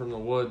pulled in from the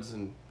woods.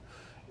 And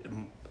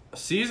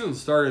season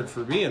started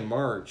for me in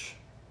March,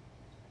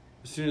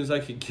 as soon as I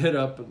could get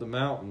up at the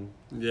mountain.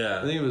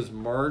 Yeah. I think it was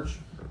March.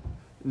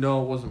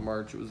 No, it wasn't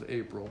March. It was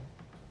April.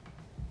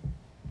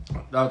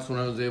 That's when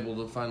I was able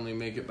to finally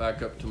make it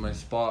back up to my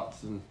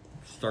spots and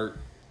start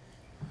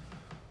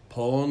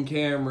pulling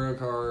camera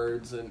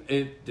cards, and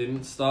it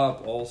didn't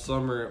stop all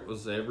summer. It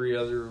was every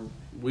other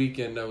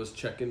weekend I was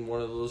checking one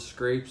of those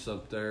scrapes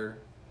up there.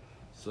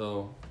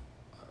 So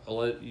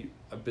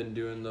I've been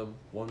doing the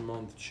 1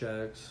 month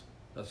checks.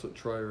 That's what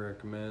Troy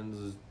recommends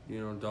is,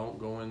 don't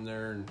go in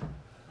there and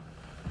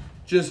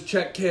just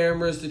check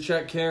cameras to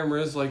check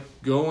cameras. Like,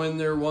 go in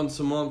there once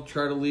a month,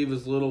 try to leave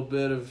as little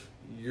bit of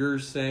your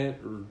scent,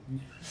 or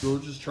go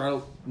just try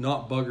to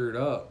not bugger it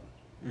up.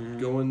 Mm-hmm.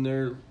 Go in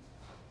there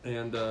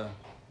and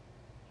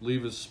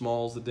leave as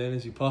small as the den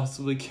as you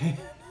possibly can.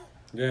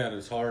 Yeah, and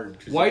it's hard.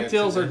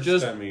 Whitetails are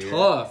just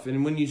tough,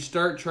 and when you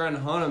start trying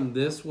to hunt them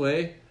this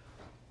way,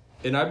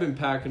 and I've been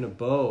packing a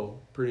bow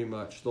pretty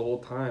much the whole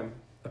time.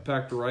 I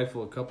packed a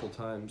rifle a couple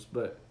times,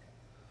 but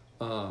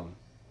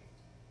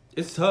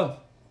it's tough.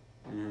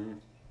 Mm-hmm.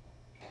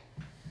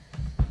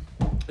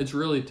 It's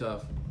really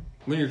tough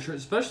when you're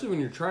especially when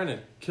you're trying to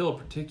kill a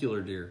particular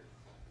deer.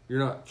 You're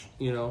not,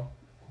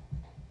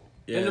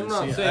 Yeah, and I'm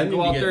not saying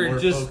go out there and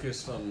just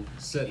focused on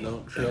setting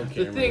out trail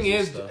cameras. The thing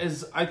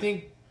is I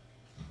think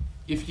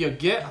if you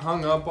get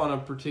hung up on a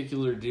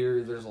particular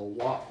deer, there's a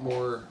lot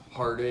more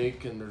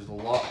heartache and there's a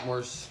lot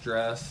more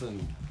stress,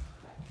 and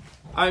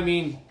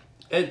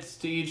it's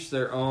to each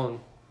their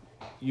own.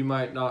 You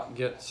might not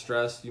get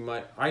stressed.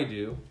 I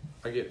do.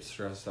 I get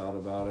stressed out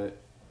about it.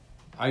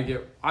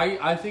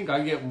 I think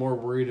I get more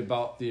worried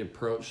about the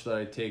approach that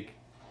I take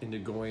into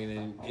going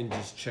in and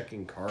just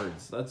checking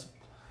cards. That's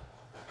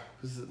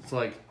because it's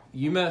like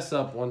you mess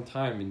up one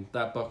time and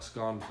that buck's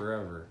gone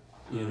forever.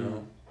 You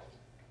know.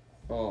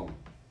 I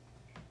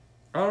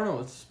don't know.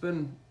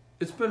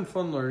 It's been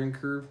fun learning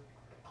curve.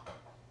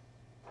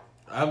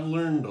 I've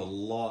learned a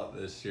lot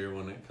this year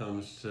when it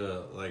comes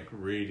to like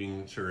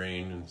reading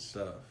terrain and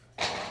stuff.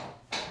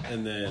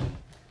 And then,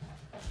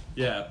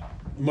 yeah,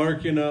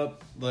 marking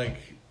up like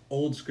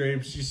old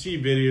scrapes. You see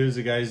videos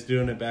of guys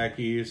doing it back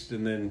east,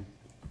 and then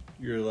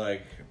you're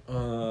like,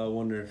 I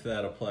wonder if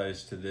that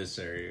applies to this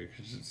area,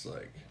 because it's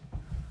like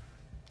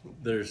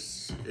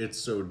it's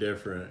so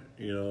different,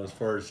 you know, as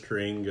far as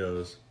terrain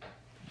goes.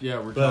 Yeah,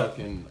 we're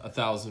talking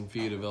 1,000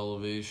 feet of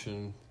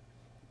elevation.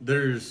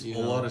 There's a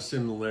lot of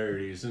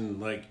similarities, and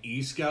like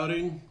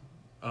e-scouting.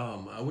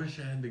 I wish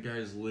I had the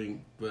guy's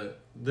link, but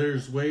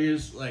there's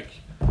ways like,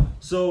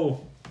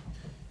 so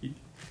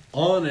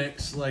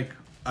Onyx, like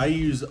I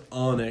use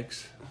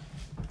Onyx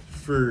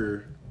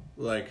for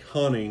like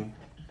hunting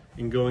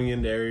and going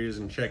into areas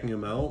and checking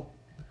them out.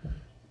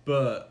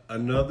 But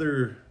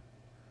another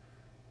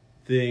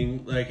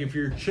thing, like if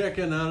you're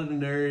checking out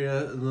an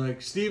area, and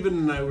like Steven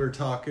and I were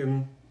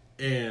talking,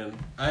 and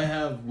I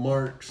have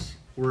marks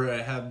where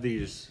I have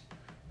these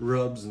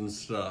rubs and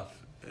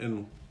stuff,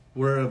 and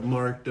where I've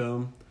marked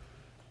them,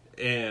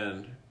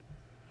 and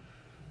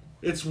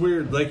it's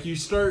weird. Like you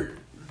start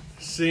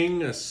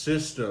seeing a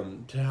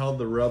system to how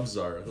the rubs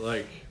are.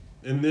 Like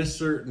in this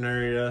certain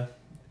area,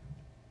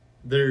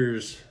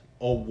 there's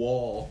a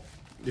wall.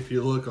 If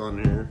you look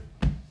on here,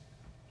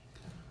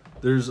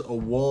 there's a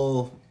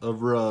wall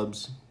of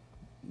rubs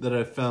that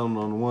I found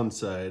on one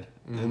side,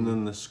 and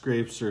then the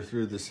scrapes are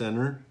through the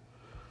center.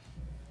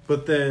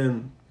 But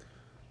then,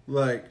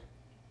 like,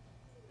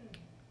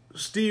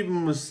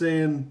 Steven was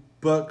saying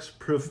bucks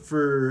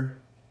prefer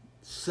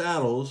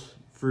saddles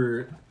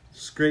for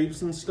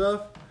scrapes and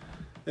stuff.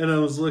 And I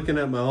was looking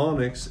at my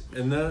Onyx,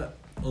 and that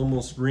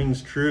almost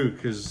rings true,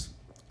 because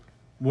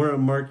where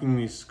I'm marking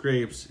these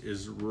scrapes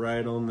is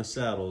right on the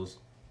saddles.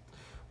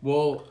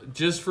 Well,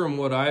 just from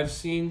what I've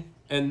seen,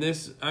 and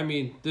this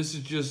is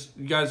just,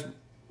 you guys,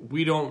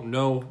 we don't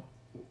know.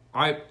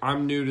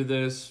 I'm new to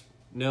this.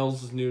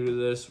 Nels is new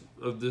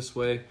to this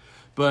way.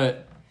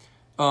 But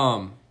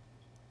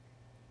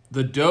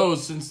the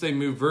does, since they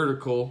move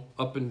vertical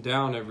up and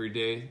down every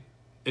day,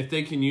 if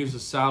they can use a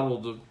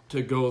saddle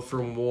to go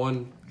from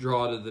one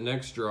draw to the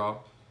next draw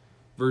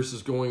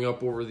versus going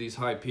up over these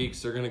high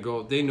peaks, they're going to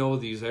go, they know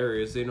these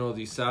areas, they know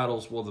these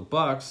saddles. Well, the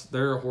bucks,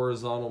 they're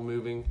horizontal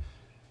moving,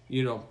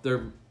 you know,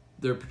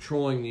 they're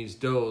patrolling these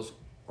does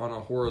on a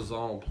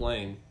horizontal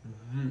plane.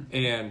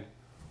 And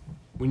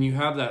when you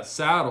have that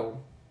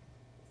saddle,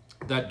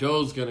 that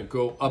doe's going to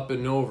go up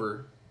and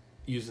over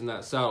using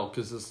that saddle,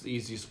 because it's the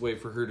easiest way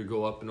for her to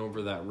go up and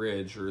over that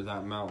ridge or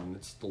that mountain.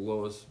 It's the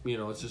lowest, you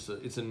know, it's just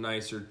it's a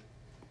nicer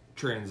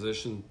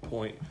transition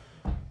point.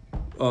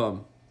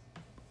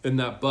 And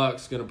that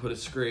buck's going to put a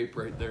scrape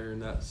right there,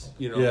 and that's,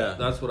 you know,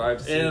 that's what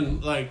I've seen.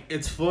 And like,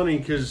 it's funny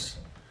because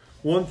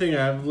one thing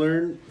I've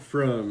learned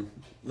from,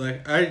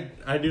 like,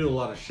 I do a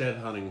lot of shed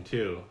hunting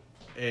too.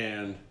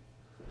 And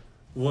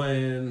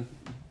when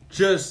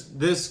just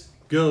this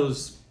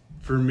goes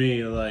for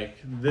me, like,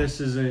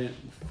 this isn't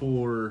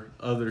for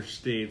other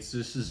states.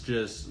 This is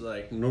just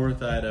like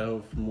North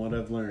Idaho from what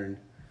I've learned.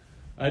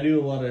 I do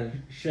a lot of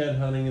shed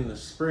hunting in the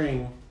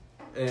spring,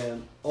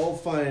 and I'll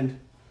find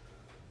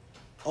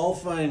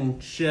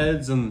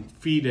sheds and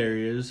feed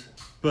areas,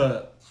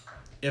 but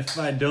if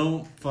I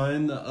don't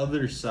find the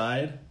other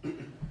side,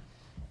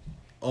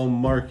 I'll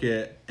mark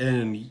it,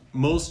 and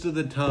most of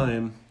the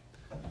time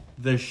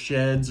the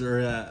sheds are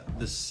at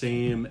the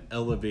same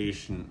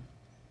elevation.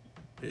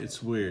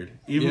 It's weird.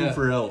 Even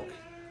for elk.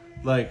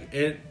 Like,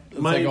 it's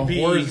might like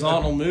be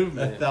horizontal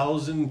movement.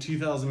 1,000,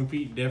 2,000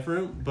 feet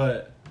different,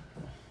 but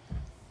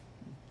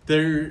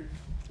they're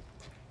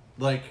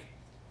like,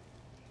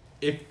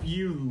 if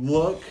you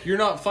look, you're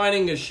not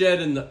finding a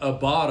shed in a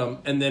bottom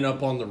and then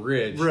up on the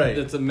ridge. Right.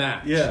 That's a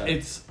match. Yeah.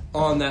 It's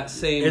on that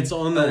same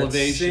elevation.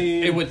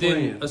 That same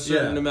within a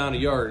certain amount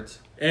of yards.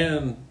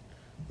 And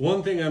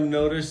one thing I've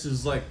noticed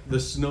is like the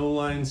snow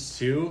lines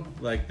too.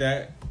 Like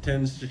that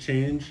tends to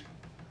change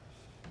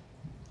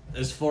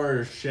as far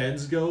as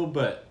sheds go.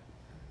 But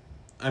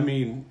I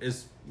mean,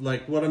 it's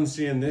like what I'm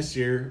seeing this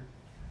year,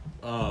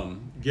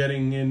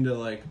 getting into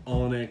like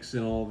Onyx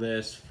and all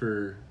this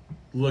for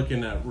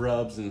looking at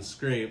rubs and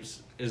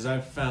scrapes, is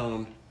I've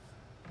found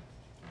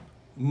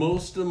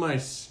most of my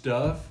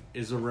stuff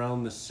is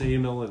around the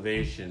same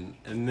elevation.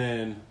 And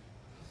then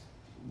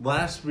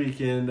last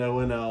weekend I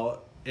went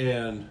out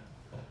and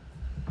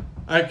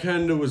I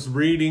kind of was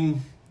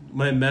reading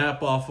my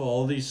map off of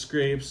all these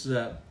scrapes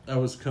that I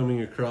was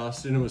coming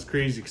across, and it was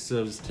crazy because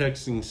I was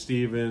texting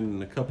Steven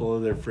and a couple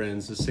other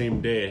friends the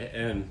same day,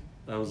 and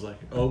I was like,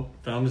 oh,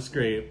 found a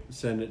scrape,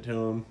 send it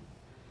to him.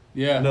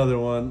 Yeah. Another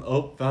one.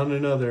 Oh, found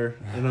another.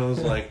 And I was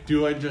like,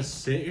 do I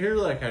just sit here?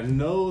 Like, I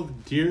know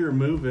deer are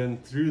moving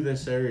through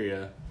this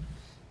area,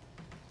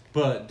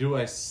 but do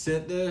I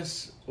sit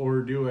this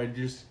or do I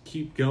just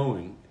keep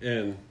going?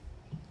 And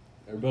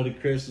our buddy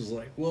Chris was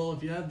like, well,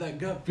 if you have that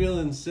gut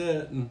feeling,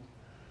 sit. And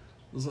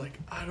I was like,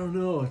 I don't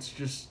know. It's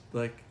just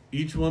like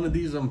each one of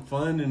these I'm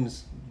finding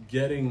is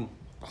getting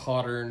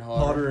hotter and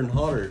hotter and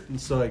hotter. And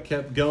so I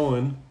kept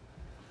going,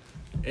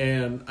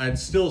 and I'd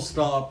still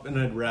stop and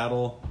I'd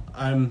rattle.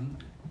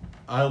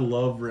 I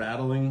love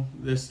rattling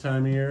this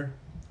time of year.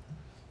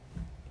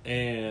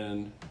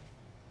 And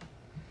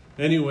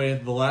anyway,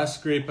 the last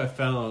scrape I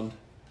found,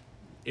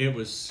 it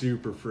was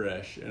super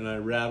fresh, and I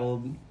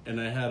rattled, and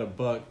I had a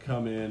buck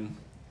come in,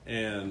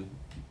 and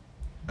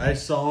I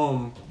saw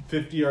him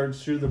 50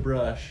 yards through the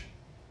brush,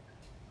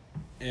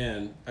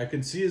 and I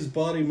could see his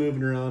body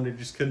moving around. I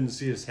just couldn't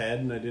see his head,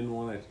 and I didn't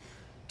want to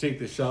take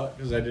the shot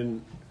because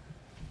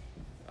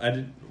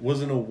I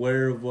wasn't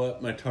aware of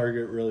what my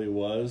target really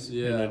was,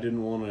 and I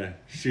didn't want to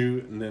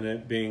shoot and then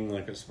it being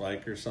like a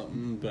spike or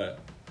something. But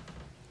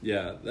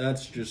yeah,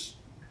 that's just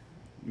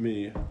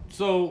me.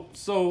 So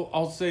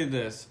I'll say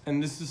this,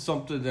 and this is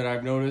something that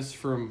I've noticed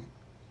from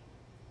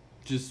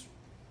just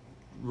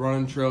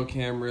running trail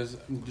cameras.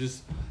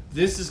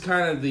 This is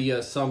kind of the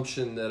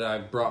assumption that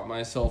I've brought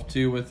myself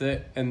to with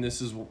it, and this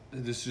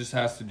just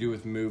has to do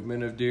with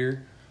movement of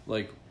deer,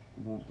 like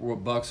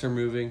what bucks are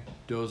moving,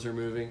 does are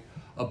moving.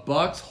 A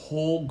buck's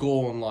whole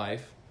goal in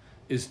life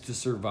is to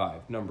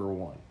survive. Number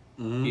one,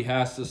 he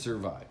has to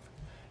survive,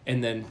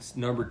 and then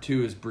number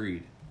two is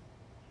breed.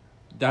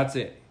 That's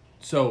it.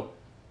 So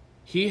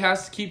he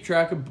has to keep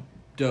track of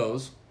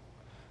does,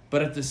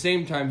 but at the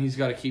same time, he's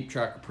got to keep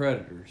track of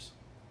predators,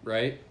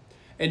 right?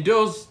 And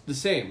does the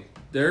same.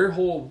 Their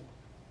whole,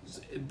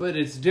 but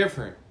it's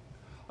different.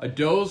 A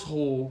doe's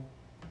whole,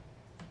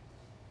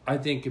 I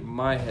think in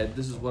my head,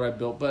 this is what I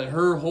built, but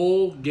her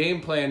whole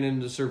game plan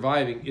into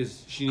surviving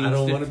is she needs I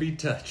don't want to be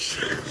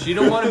touched. She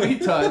don't want to be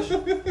touched,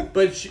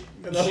 but she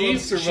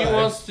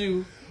wants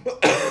to,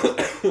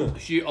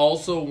 she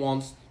also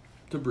wants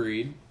to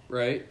breed,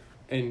 right?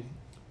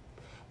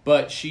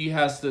 But she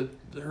has to,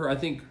 I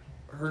think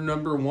her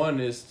number one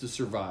is to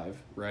survive,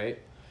 right?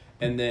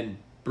 And then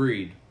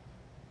breed.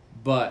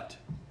 But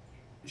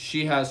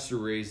she has to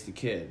raise the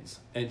kids,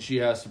 and she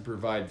has to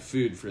provide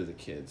food for the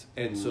kids.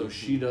 And so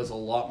she does a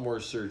lot more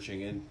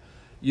searching. And,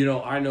 you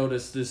know, I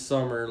noticed this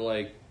summer,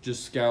 like,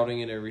 just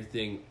scouting and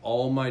everything,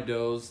 all my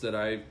does that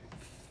I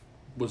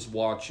was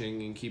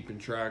watching and keeping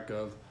track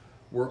of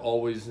were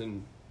always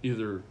in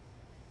either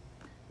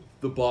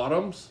the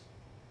bottoms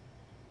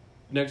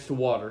next to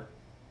water.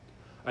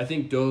 I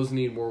think does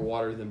need more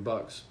water than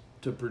bucks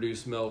to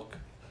produce milk,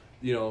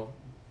 you know,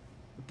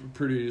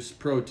 produce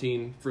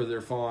protein for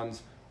their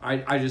fawns.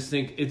 I just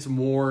think it's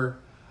more,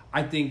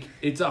 I think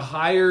it's a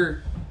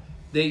higher,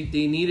 they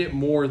need it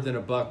more than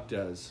a buck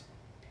does.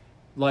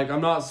 Like, I'm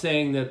not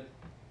saying that,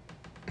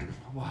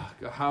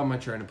 how am I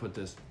trying to put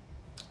this?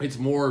 It's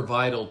more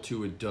vital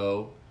to a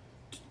doe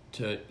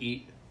to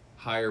eat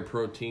higher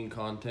protein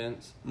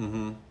contents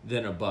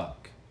than a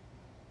buck.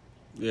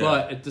 Yeah.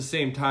 But at the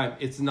same time,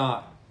 it's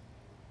not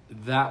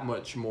that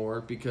much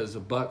more because a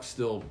buck's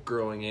still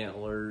growing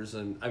antlers,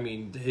 and I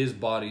mean his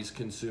body's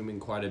consuming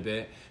quite a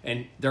bit,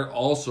 and they're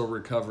also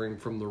recovering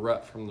from the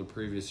rut from the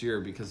previous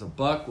year because a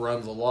buck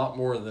runs a lot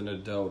more than a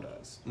doe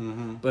does.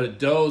 But a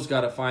doe's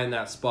got to find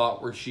that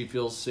spot where she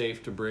feels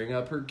safe to bring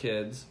up her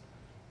kids,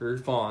 her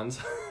fawns.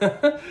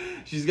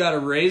 She's got to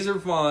raise her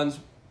fawns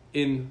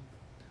in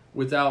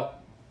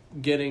without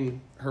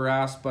getting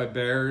harassed by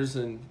bears,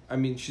 and I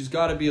mean she's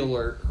got to be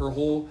alert her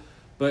whole,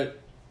 but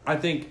I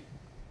think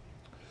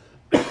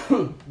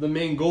the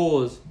main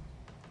goal is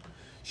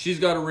she's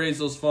got to raise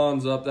those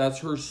fawns up. That's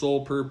her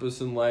sole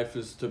purpose in life,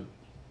 is to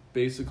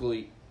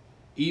basically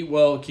eat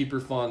well, keep her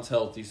fawns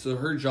healthy. So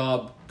her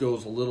job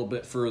goes a little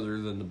bit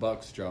further than the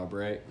buck's job,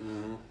 right?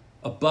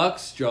 A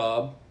buck's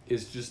job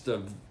is just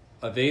to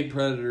evade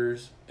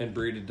predators and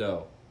breed a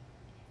doe.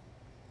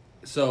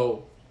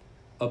 So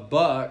a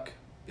buck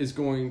is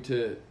going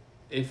to,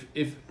 if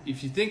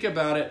you think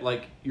about it,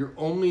 like your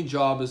only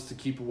job is to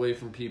keep away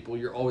from people,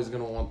 you're always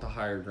going to want the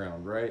higher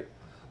ground, right?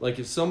 Like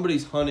if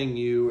somebody's hunting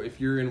you, if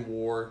you're in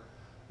war,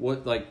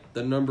 what, like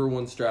the number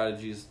one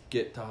strategy is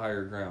get to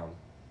higher ground.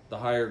 The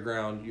higher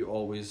ground, you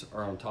always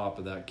are on top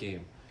of that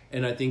game.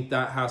 And I think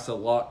that has a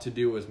lot to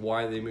do with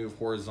why they move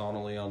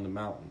horizontally on the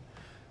mountain.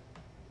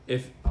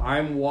 If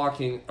I'm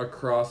walking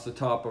across the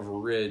top of a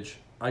ridge,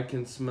 I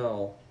can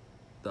smell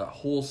the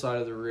whole side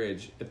of the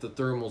ridge if the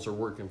thermals are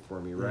working for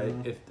me,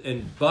 right?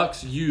 And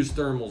bucks use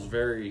thermals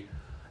very,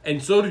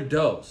 and so do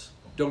does.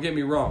 Don't get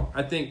me wrong.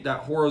 I think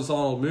that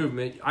horizontal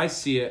movement, I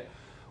see it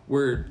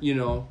where, you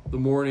know, the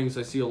mornings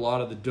I see a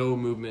lot of the doe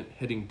movement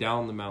heading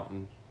down the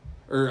mountain.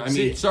 Or,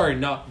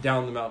 not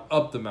down the mountain,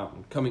 up the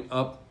mountain, coming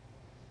up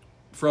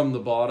from the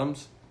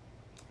bottoms.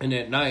 And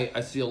at night,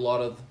 I see a lot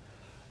of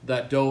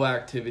that doe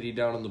activity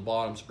down in the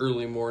bottoms.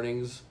 Early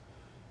mornings,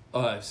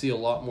 I see a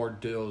lot more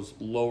does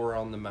lower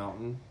on the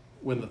mountain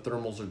when the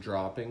thermals are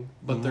dropping.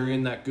 But they're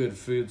in that good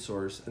food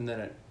source. And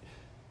then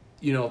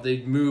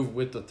they move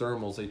with the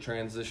thermals. They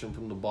transition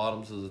from the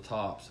bottoms to the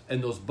tops.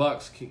 And those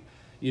bucks,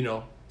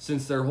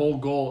 since their whole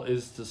goal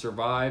is to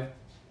survive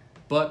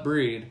but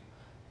breed,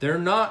 they're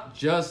not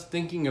just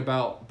thinking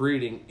about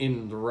breeding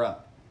in the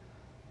rut.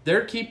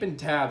 they're keeping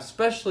tabs,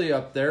 especially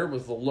up there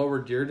with the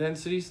lower deer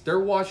densities. They're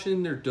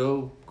watching their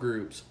doe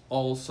groups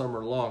all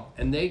summer long.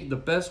 And the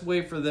best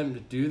way for them to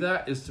do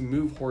that is to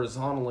move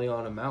horizontally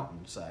on a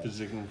mountainside. Because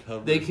they can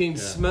cover. They can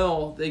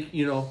smell,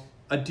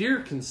 a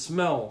deer can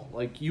smell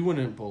like you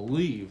wouldn't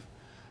believe.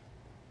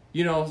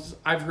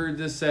 I've heard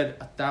this said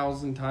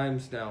 1,000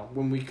 times now.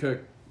 When we cook,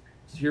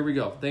 here we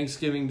go,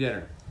 Thanksgiving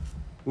dinner.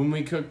 When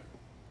we cook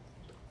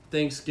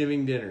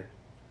Thanksgiving dinner,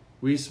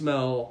 we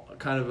smell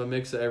kind of a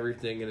mix of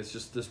everything, and it's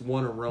just this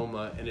one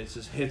aroma, and it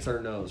just hits our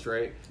nose,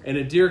 right? And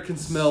a deer can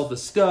smell the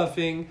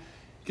stuffing,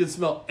 can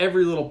smell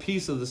every little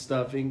piece of the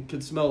stuffing,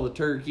 can smell the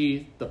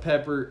turkey, the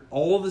pepper,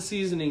 all the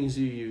seasonings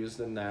you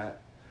used in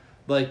that.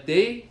 Like,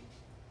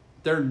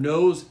 their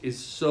nose is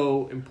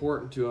so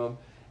important to them.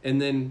 And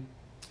then,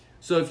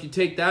 so if you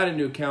take that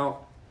into account,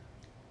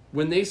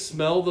 when they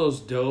smell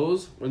those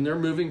does, when they're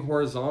moving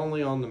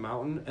horizontally on the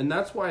mountain, and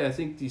that's why I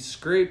think these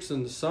scrapes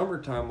in the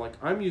summertime, like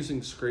I'm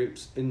using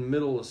scrapes in the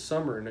middle of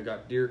summer and I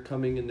got deer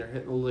coming and they're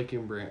hitting a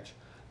licking branch.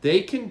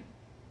 They can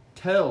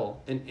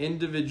tell an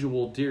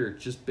individual deer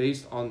just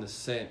based on the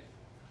scent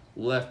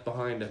left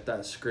behind at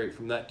that scrape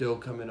from that doe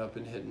coming up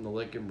and hitting the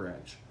licking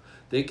branch.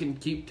 They can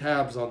keep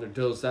tabs on their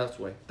does that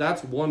way.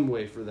 That's one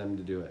way for them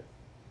to do it.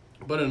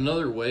 But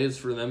another way is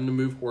for them to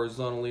move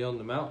horizontally on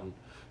the mountain,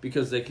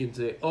 because they can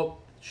say, oh,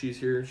 she's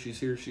here,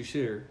 she's here, she's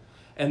here.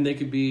 And they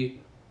could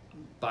be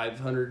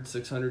 500,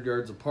 600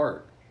 yards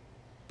apart.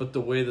 But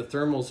the way the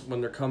thermals,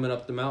 when they're coming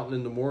up the mountain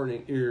in the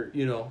morning,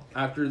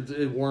 after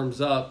it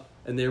warms up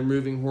and they're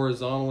moving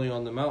horizontally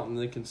on the mountain,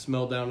 they can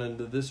smell down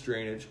into this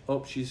drainage.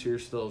 Oh, she's here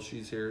still,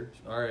 she's here.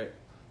 All right,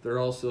 they're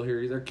all still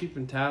here. They're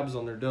keeping tabs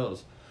on their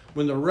does.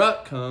 When the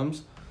rut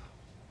comes,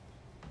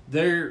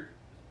 they're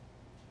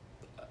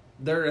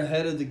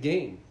ahead of the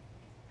game.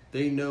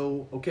 They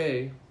know,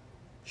 okay,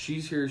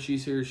 she's here,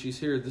 she's here, she's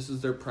here. This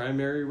is their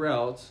primary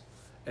routes.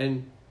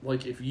 And,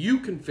 like, if you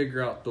can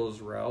figure out those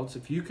routes,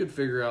 if you could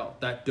figure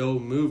out that doe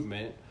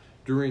movement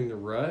during the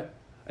rut,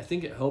 I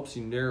think it helps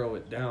you narrow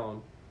it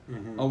down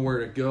on where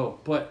to go.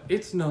 But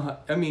it's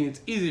not,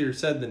 it's easier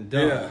said than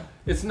done. Yeah.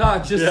 It's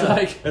not just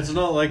like... It's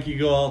not like you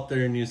go out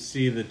there and you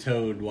see the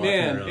toad walking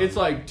around. It's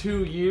like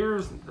 3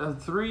 years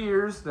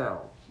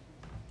now.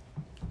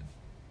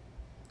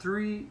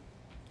 3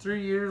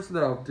 years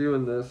now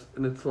doing this,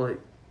 and it's like,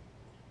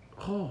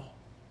 oh,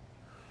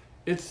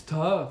 it's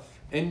tough.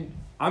 And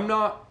I'm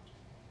not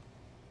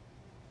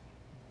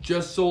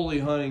just solely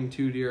hunting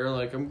 2 deer.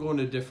 Like, I'm going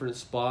to different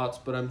spots,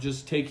 but I'm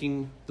just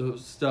taking the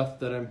stuff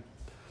that I'm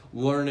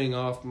learning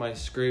off my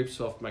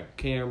scrapes, off my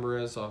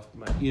cameras, off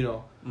my,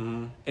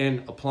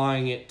 and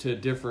applying it to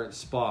different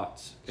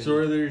spots. So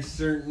are there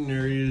certain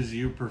areas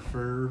you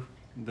prefer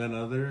than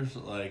others?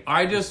 Like,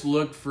 I just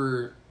look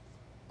for,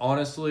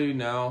 honestly,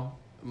 now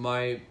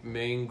my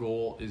main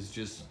goal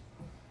is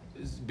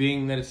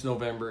being that it's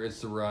November,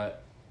 it's the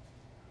rut.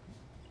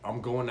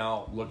 I'm going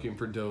out looking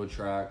for doe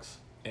tracks,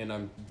 and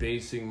I'm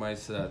basing my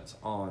sets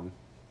on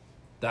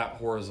that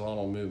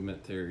horizontal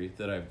movement theory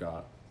that I've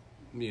got,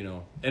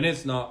 And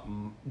it's not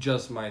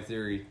just my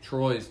theory.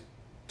 Troy's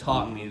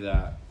taught me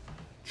that.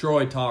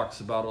 Troy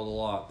talks about it a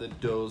lot, that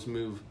does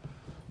move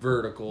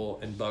vertical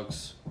and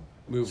bucks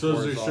move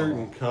horizontal. So is there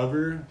certain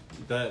cover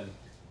that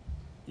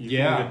you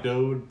think a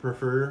doe would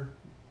prefer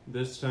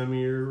this time of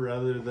year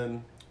rather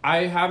than...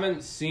 I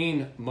haven't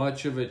seen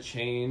much of a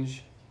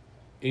change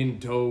in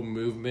doe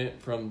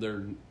movement from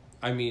their...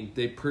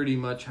 they pretty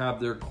much have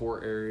their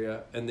core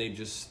area and they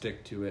just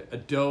stick to it. A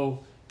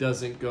doe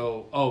doesn't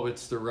go, oh,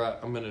 it's the rut,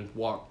 I'm going to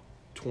walk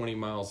 20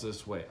 miles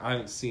this way. I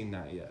haven't seen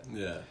that yet.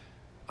 Yeah.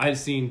 I've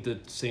seen the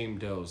same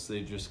does.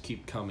 They just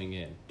keep coming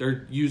in.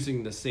 They're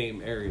using the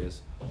same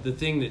areas. The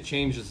thing that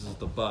changes is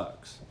the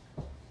bucks.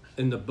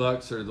 And the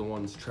bucks are the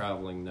ones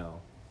traveling now.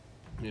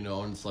 And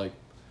it's like,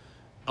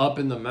 up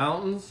in the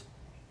mountains,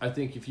 I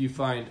think if you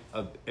find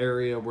an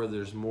area where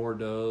there's more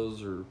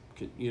does or,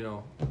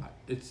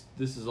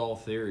 this is all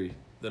theory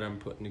that I'm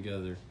putting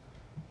together.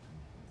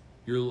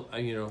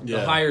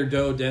 The higher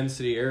doe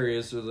density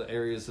areas are the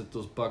areas that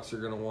those bucks are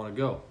going to want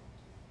to go.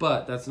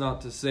 But that's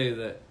not to say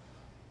that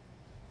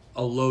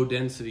a low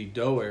density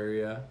doe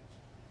area,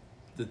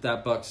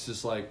 that buck's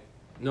just like,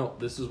 no,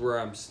 this is where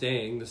I'm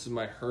staying. This is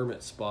my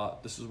hermit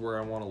spot. This is where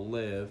I want to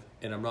live.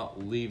 And I'm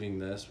not leaving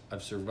this.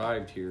 I've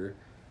survived here.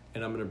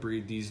 And I'm going to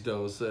breed these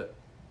does that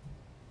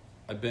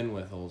I've been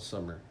with all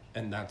summer.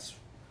 And that's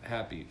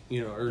happy.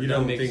 You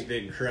don't think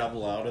they'd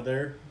travel out of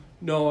there?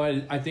 No,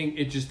 I think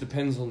it just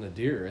depends on the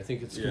deer. I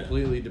think it's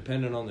completely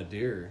dependent on the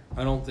deer.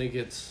 I don't think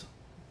it's...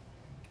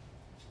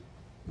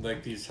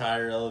 Like these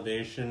higher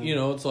elevation...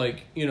 it's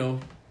like,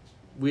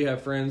 we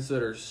have friends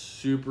that are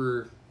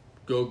super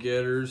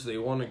go-getters. They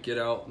want to get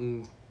out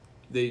and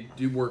they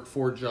do work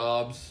 4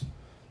 jobs.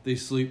 They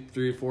sleep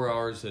 3 or 4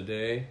 hours a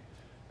day.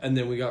 And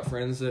then we got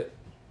friends that,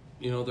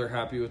 they're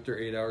happy with their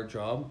 8-hour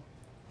job.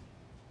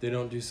 They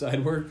don't do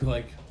side work.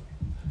 Like,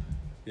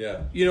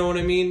 yeah. You know what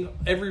I mean?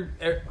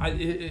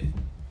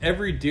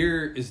 Every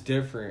deer is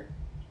different.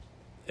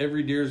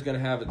 every deer is going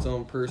to have its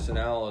own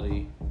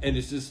personality, and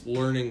it's just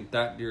learning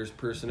that deer's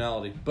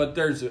personality. But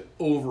there's an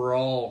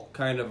overall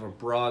kind of a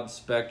broad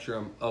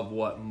spectrum of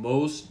what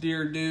most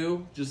deer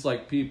do, just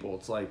like people.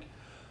 It's like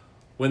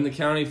when the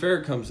county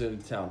fair comes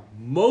into town,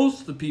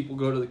 most of the people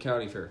go to the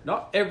county fair.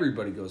 Not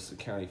everybody goes to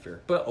the county fair,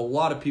 but a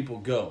lot of people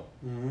go.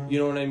 You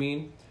know what I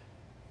mean?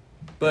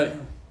 But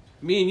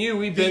me and you,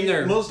 we've been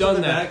there,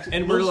 done that,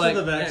 and we're like,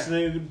 most of the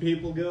vaccinated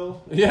people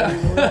go. Yeah.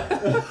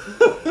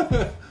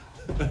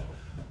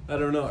 I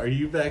don't know. Are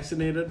you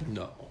vaccinated?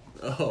 No.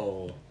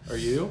 Oh, Are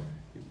you?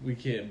 we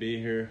can't be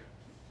here.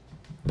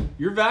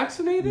 You're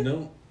vaccinated?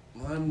 No,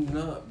 I'm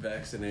not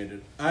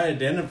vaccinated. I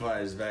identify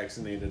as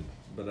vaccinated,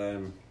 but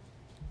I'm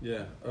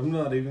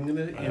not even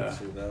gonna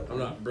answer that. I'm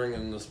not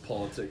bringing this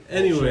politics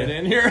Anyway.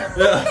 in here.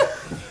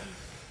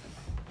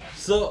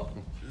 So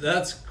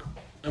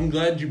I'm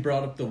glad you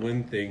brought up the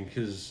wind thing,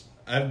 because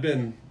I've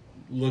been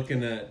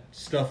looking at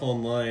stuff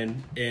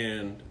online,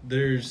 and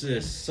there's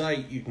this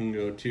site you can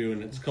go to,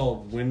 and it's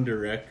called Wind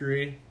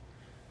Directory.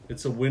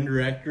 It's a Wind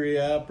Directory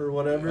app or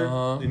whatever,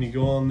 and you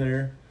go on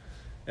there.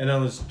 And I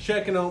was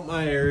checking out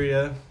my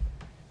area,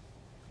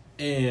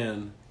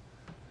 and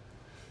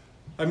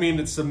I mean,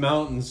 it's the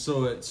mountains,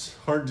 so it's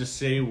hard to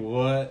say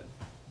what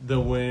the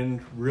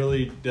wind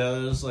really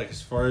does, like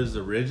as far as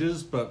the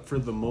ridges, but for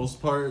the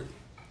most part,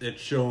 it's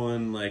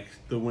showing like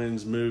the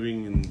wind's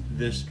moving in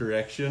this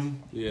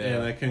direction. Yeah.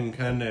 And I can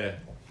kind of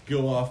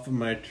go off of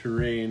my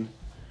terrain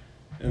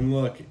and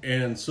look.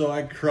 And so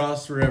I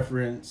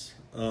cross-reference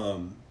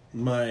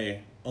my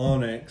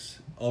Onyx.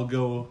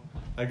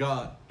 I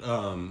got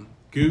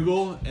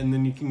Google, and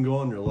then you can go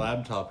on your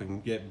laptop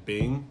and get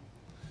Bing.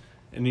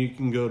 And you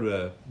can go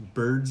to a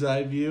bird's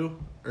eye view,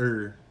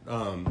 or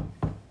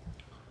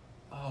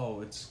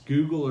it's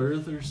Google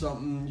Earth or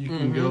something. You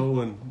can go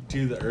and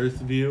do the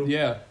Earth view.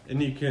 Yeah.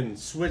 And you can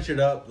switch it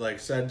up like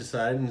side to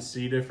side and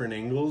see different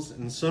angles.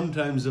 And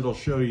sometimes it'll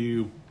show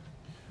you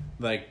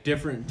like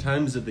different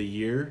times of the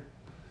year.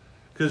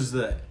 Because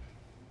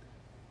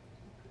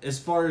as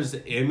far as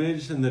the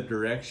image and the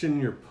direction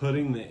you're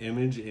putting the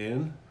image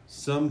in,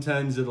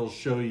 sometimes it'll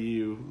show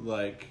you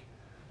like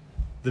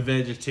the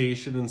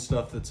vegetation and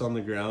stuff that's on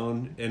the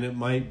ground. And it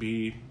might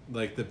be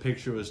like the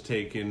picture was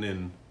taken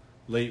in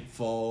late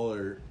fall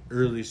or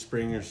early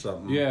spring or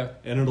something. Yeah.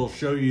 And it'll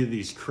show you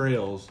these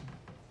trails.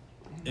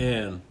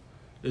 And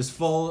this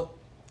fall,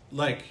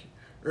 like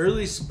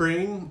early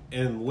spring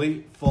and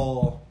late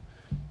fall,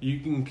 you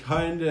can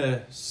kind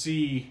of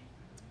see,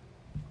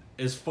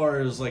 as far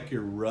as like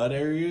your rut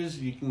areas,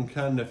 you can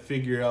kind of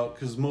figure out,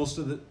 because most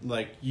of the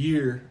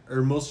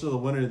most of the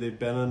winter they've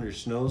been under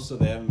snow, so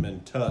they haven't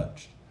been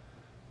touched.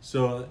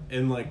 So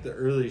in like the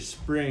early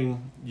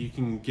spring, you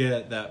can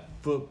get that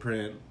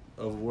footprint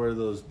of where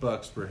those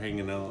bucks were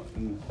hanging out,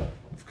 and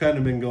I've kind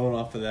of been going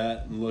off of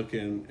that and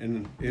looking,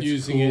 and it's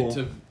using cool.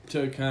 it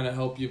to kind of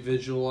help you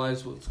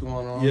visualize what's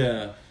going on.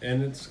 Yeah,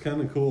 and it's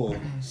kind of cool.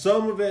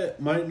 Some of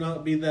it might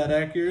not be that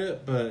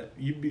accurate, but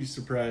you'd be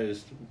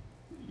surprised.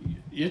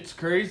 It's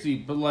crazy,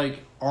 but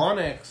like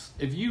Onyx,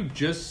 if you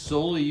just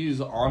solely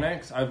use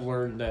Onyx, I've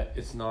learned that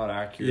it's not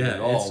accurate at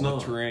all. It's not.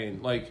 The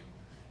terrain, like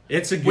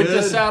it's a good with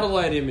the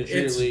satellite imagery,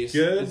 it's at least,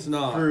 good it's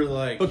not for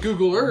like, but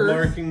Google Earth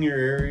marking your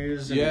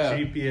areas and Yeah.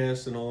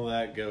 GPS and all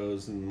that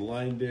goes, and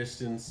line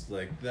distance,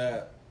 like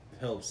that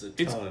helps a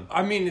ton.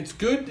 It's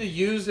good to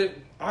use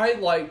it. I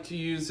like to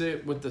use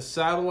it with the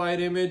satellite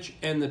image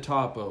and the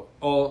topo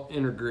all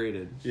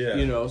integrated.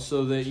 Yeah.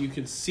 So that you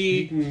can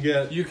see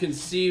You can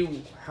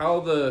see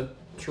how the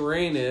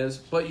terrain is,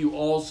 but you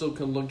also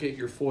can look at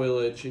your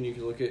foliage, and you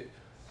can look at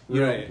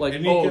Right. like,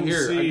 And you oh, can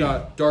here I see-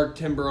 got dark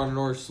timber on a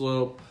north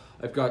slope,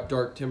 I've got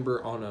dark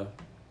timber on a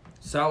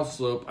south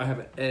slope, I have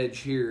an edge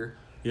here.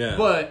 Yeah.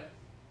 But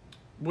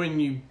when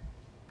you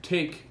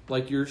take,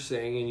 like you're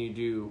saying, and you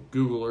do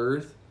Google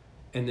Earth,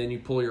 and then you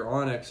pull your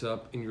Onyx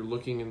up and you're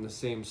looking in the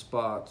same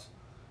spots,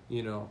 and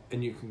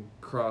you can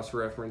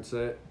cross-reference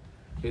it,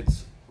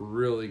 it's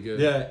really good.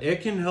 Yeah,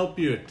 it can help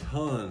you a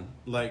ton.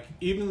 Like,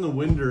 even the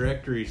wind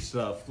directory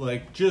stuff,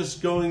 like,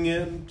 just going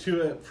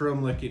into it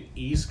from, like, an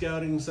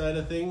e-scouting side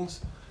of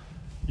things,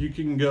 you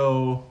can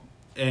go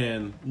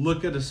and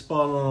look at a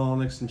spot on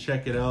Onyx and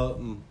check it out,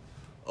 and,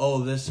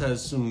 this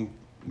has some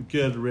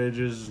good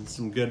ridges and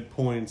some good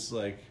points,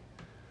 like,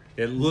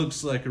 it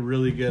looks like a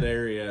really good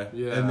area.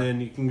 Yeah. And then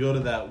you can go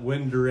to that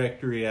wind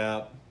directory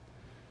app,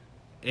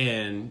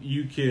 and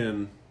you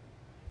can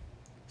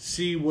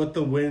see what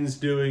the wind's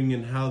doing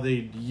and how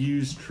they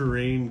use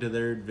terrain to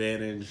their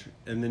advantage,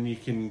 and then you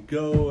can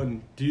go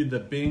and do the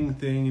Bing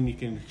thing, and you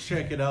can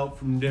check it out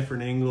from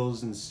different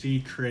angles and see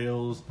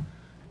trails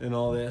and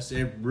all this.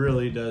 It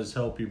really does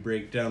help you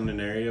break down an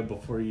area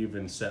before you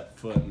even set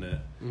foot in it.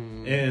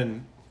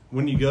 And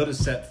when you go to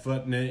set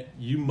foot in it,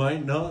 you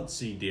might not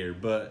see deer,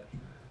 but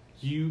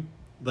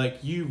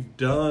you've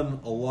done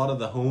a lot of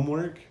the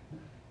homework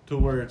to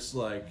where it's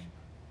like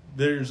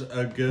there's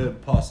a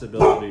good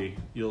possibility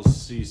you'll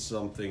see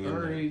something in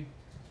there.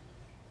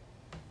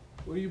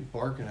 What are you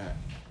barking at?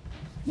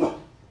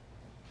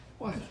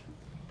 What?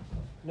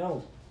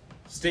 No.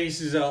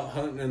 Stacy's out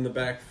hunting in the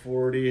back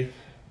 40,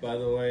 by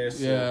the way.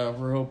 So Yeah,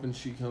 we're hoping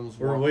she comes.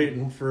 we're walking.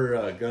 waiting for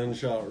a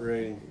gunshot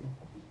ring.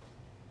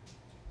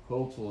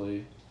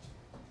 Hopefully.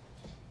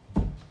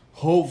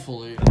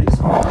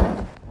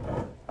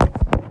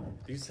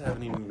 These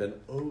haven't even been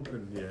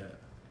opened yet.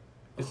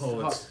 It's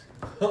Oh, hot. it's...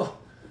 Oh,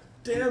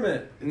 damn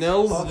it.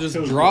 Nels Hot just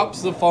cocoa.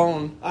 drops the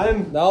phone.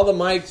 I'm... Now the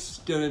mic's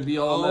gonna be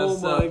all Oh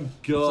messed up. my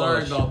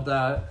gosh. Sorry about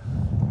that.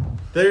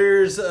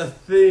 There's a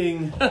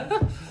thing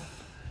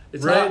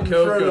It's right hot in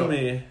cocoa. front of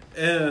me,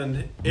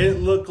 and it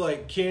looked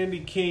like candy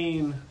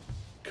cane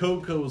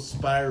cocoa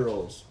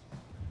spirals.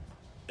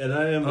 And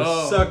I am a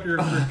Oh. sucker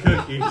for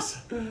cookies.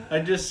 I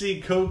just see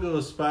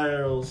cocoa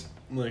spirals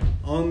like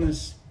on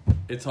this.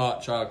 It's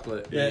hot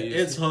chocolate. Yeah,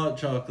 it's hot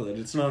chocolate.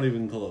 It's not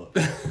even close.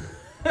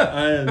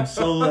 I am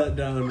so let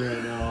down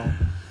right now.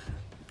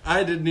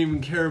 I didn't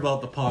even care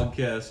about the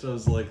podcast. I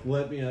was like,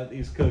 let me at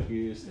these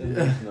cookies. And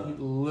there's not.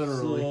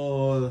 Literally.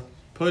 So,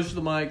 Push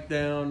the mic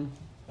down.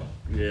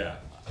 yeah.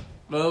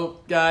 Well,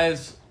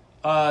 guys,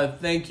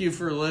 thank you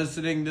for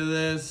listening to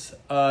this.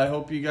 I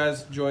hope you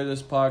guys enjoy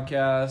this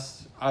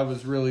podcast. I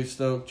was really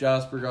stoked.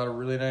 Jasper got a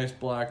really nice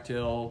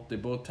blacktail. They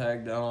both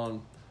tagged down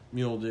on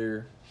mule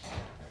deer.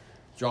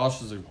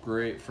 Josh is a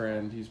great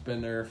friend. He's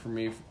been there for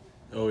me.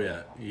 Oh,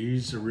 yeah.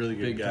 He's a really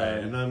good Big guy.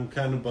 time. And I'm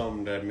kind of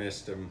bummed I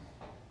missed him.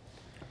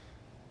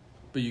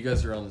 But you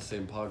guys are on the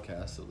same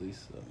podcast at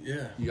least. So.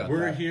 Yeah. You got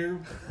we're that. here,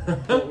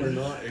 but we're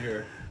not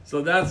here.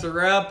 So that's a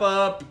wrap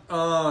up.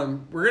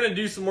 We're going to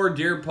do some more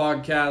deer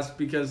podcasts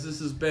because this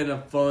has been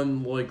a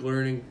fun,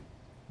 learning.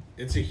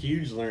 It's a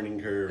huge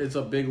learning curve. It's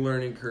a big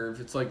learning curve.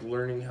 It's like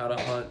learning how to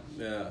hunt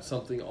Yeah.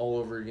 something all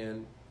over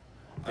again.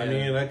 I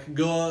mean, I could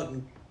go out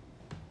and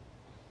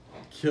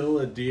kill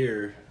a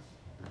deer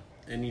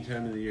any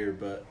time of the year,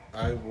 but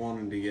I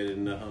wanted to get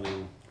into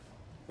hunting.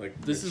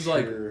 This is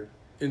like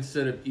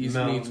instead of east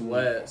Mountain meets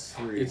west,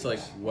 freaks. it's like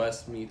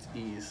west meets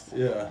east.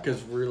 Yeah.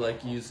 Because we're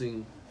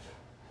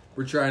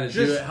we're trying to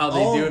do Just it how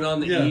they all- do it on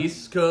the yeah.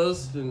 East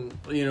Coast, and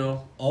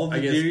All the I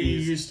guess deer you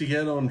east. used to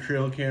get on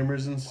trail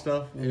cameras and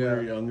stuff when we Yeah.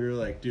 were younger,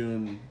 like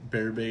doing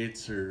bear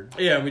baits or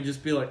Yeah, we'd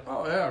just be like,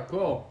 oh yeah,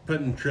 cool.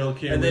 putting trail And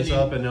cameras then you-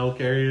 up in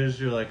elk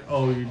areas. You're like,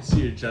 oh, you'd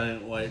see a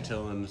giant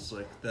whitetail, and it's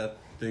like, that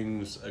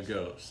thing's a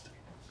ghost.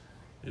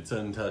 It's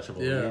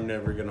untouchable. Yeah. You're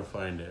never going to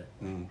find it.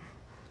 And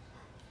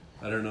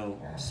I don't know,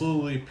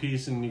 slowly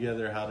piecing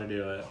together how to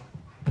do it.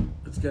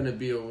 It's gonna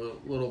be a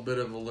little bit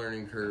of a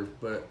learning curve,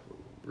 but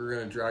we're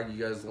gonna drag you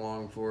guys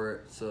along for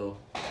it. So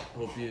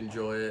hope you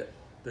enjoy it.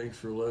 Thanks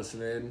for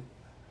listening,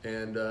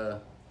 and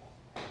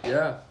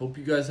hope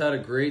you guys had a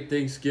great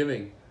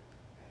Thanksgiving.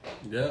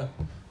 Yeah,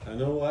 I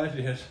know I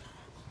did.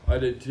 I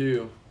did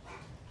too.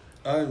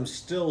 I'm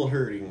still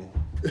hurting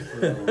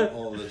from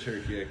all the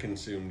turkey I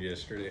consumed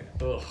yesterday.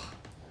 Ugh.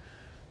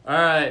 All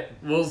right,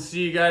 we'll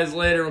see you guys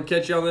later. We'll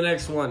catch you on the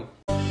next one.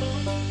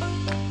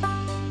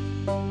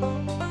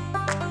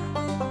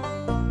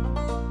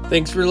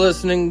 Thanks for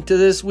listening to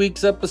this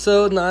week's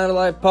episode in the Eye of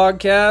Life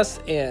podcast,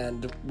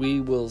 and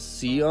we will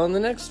see you on the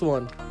next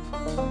one.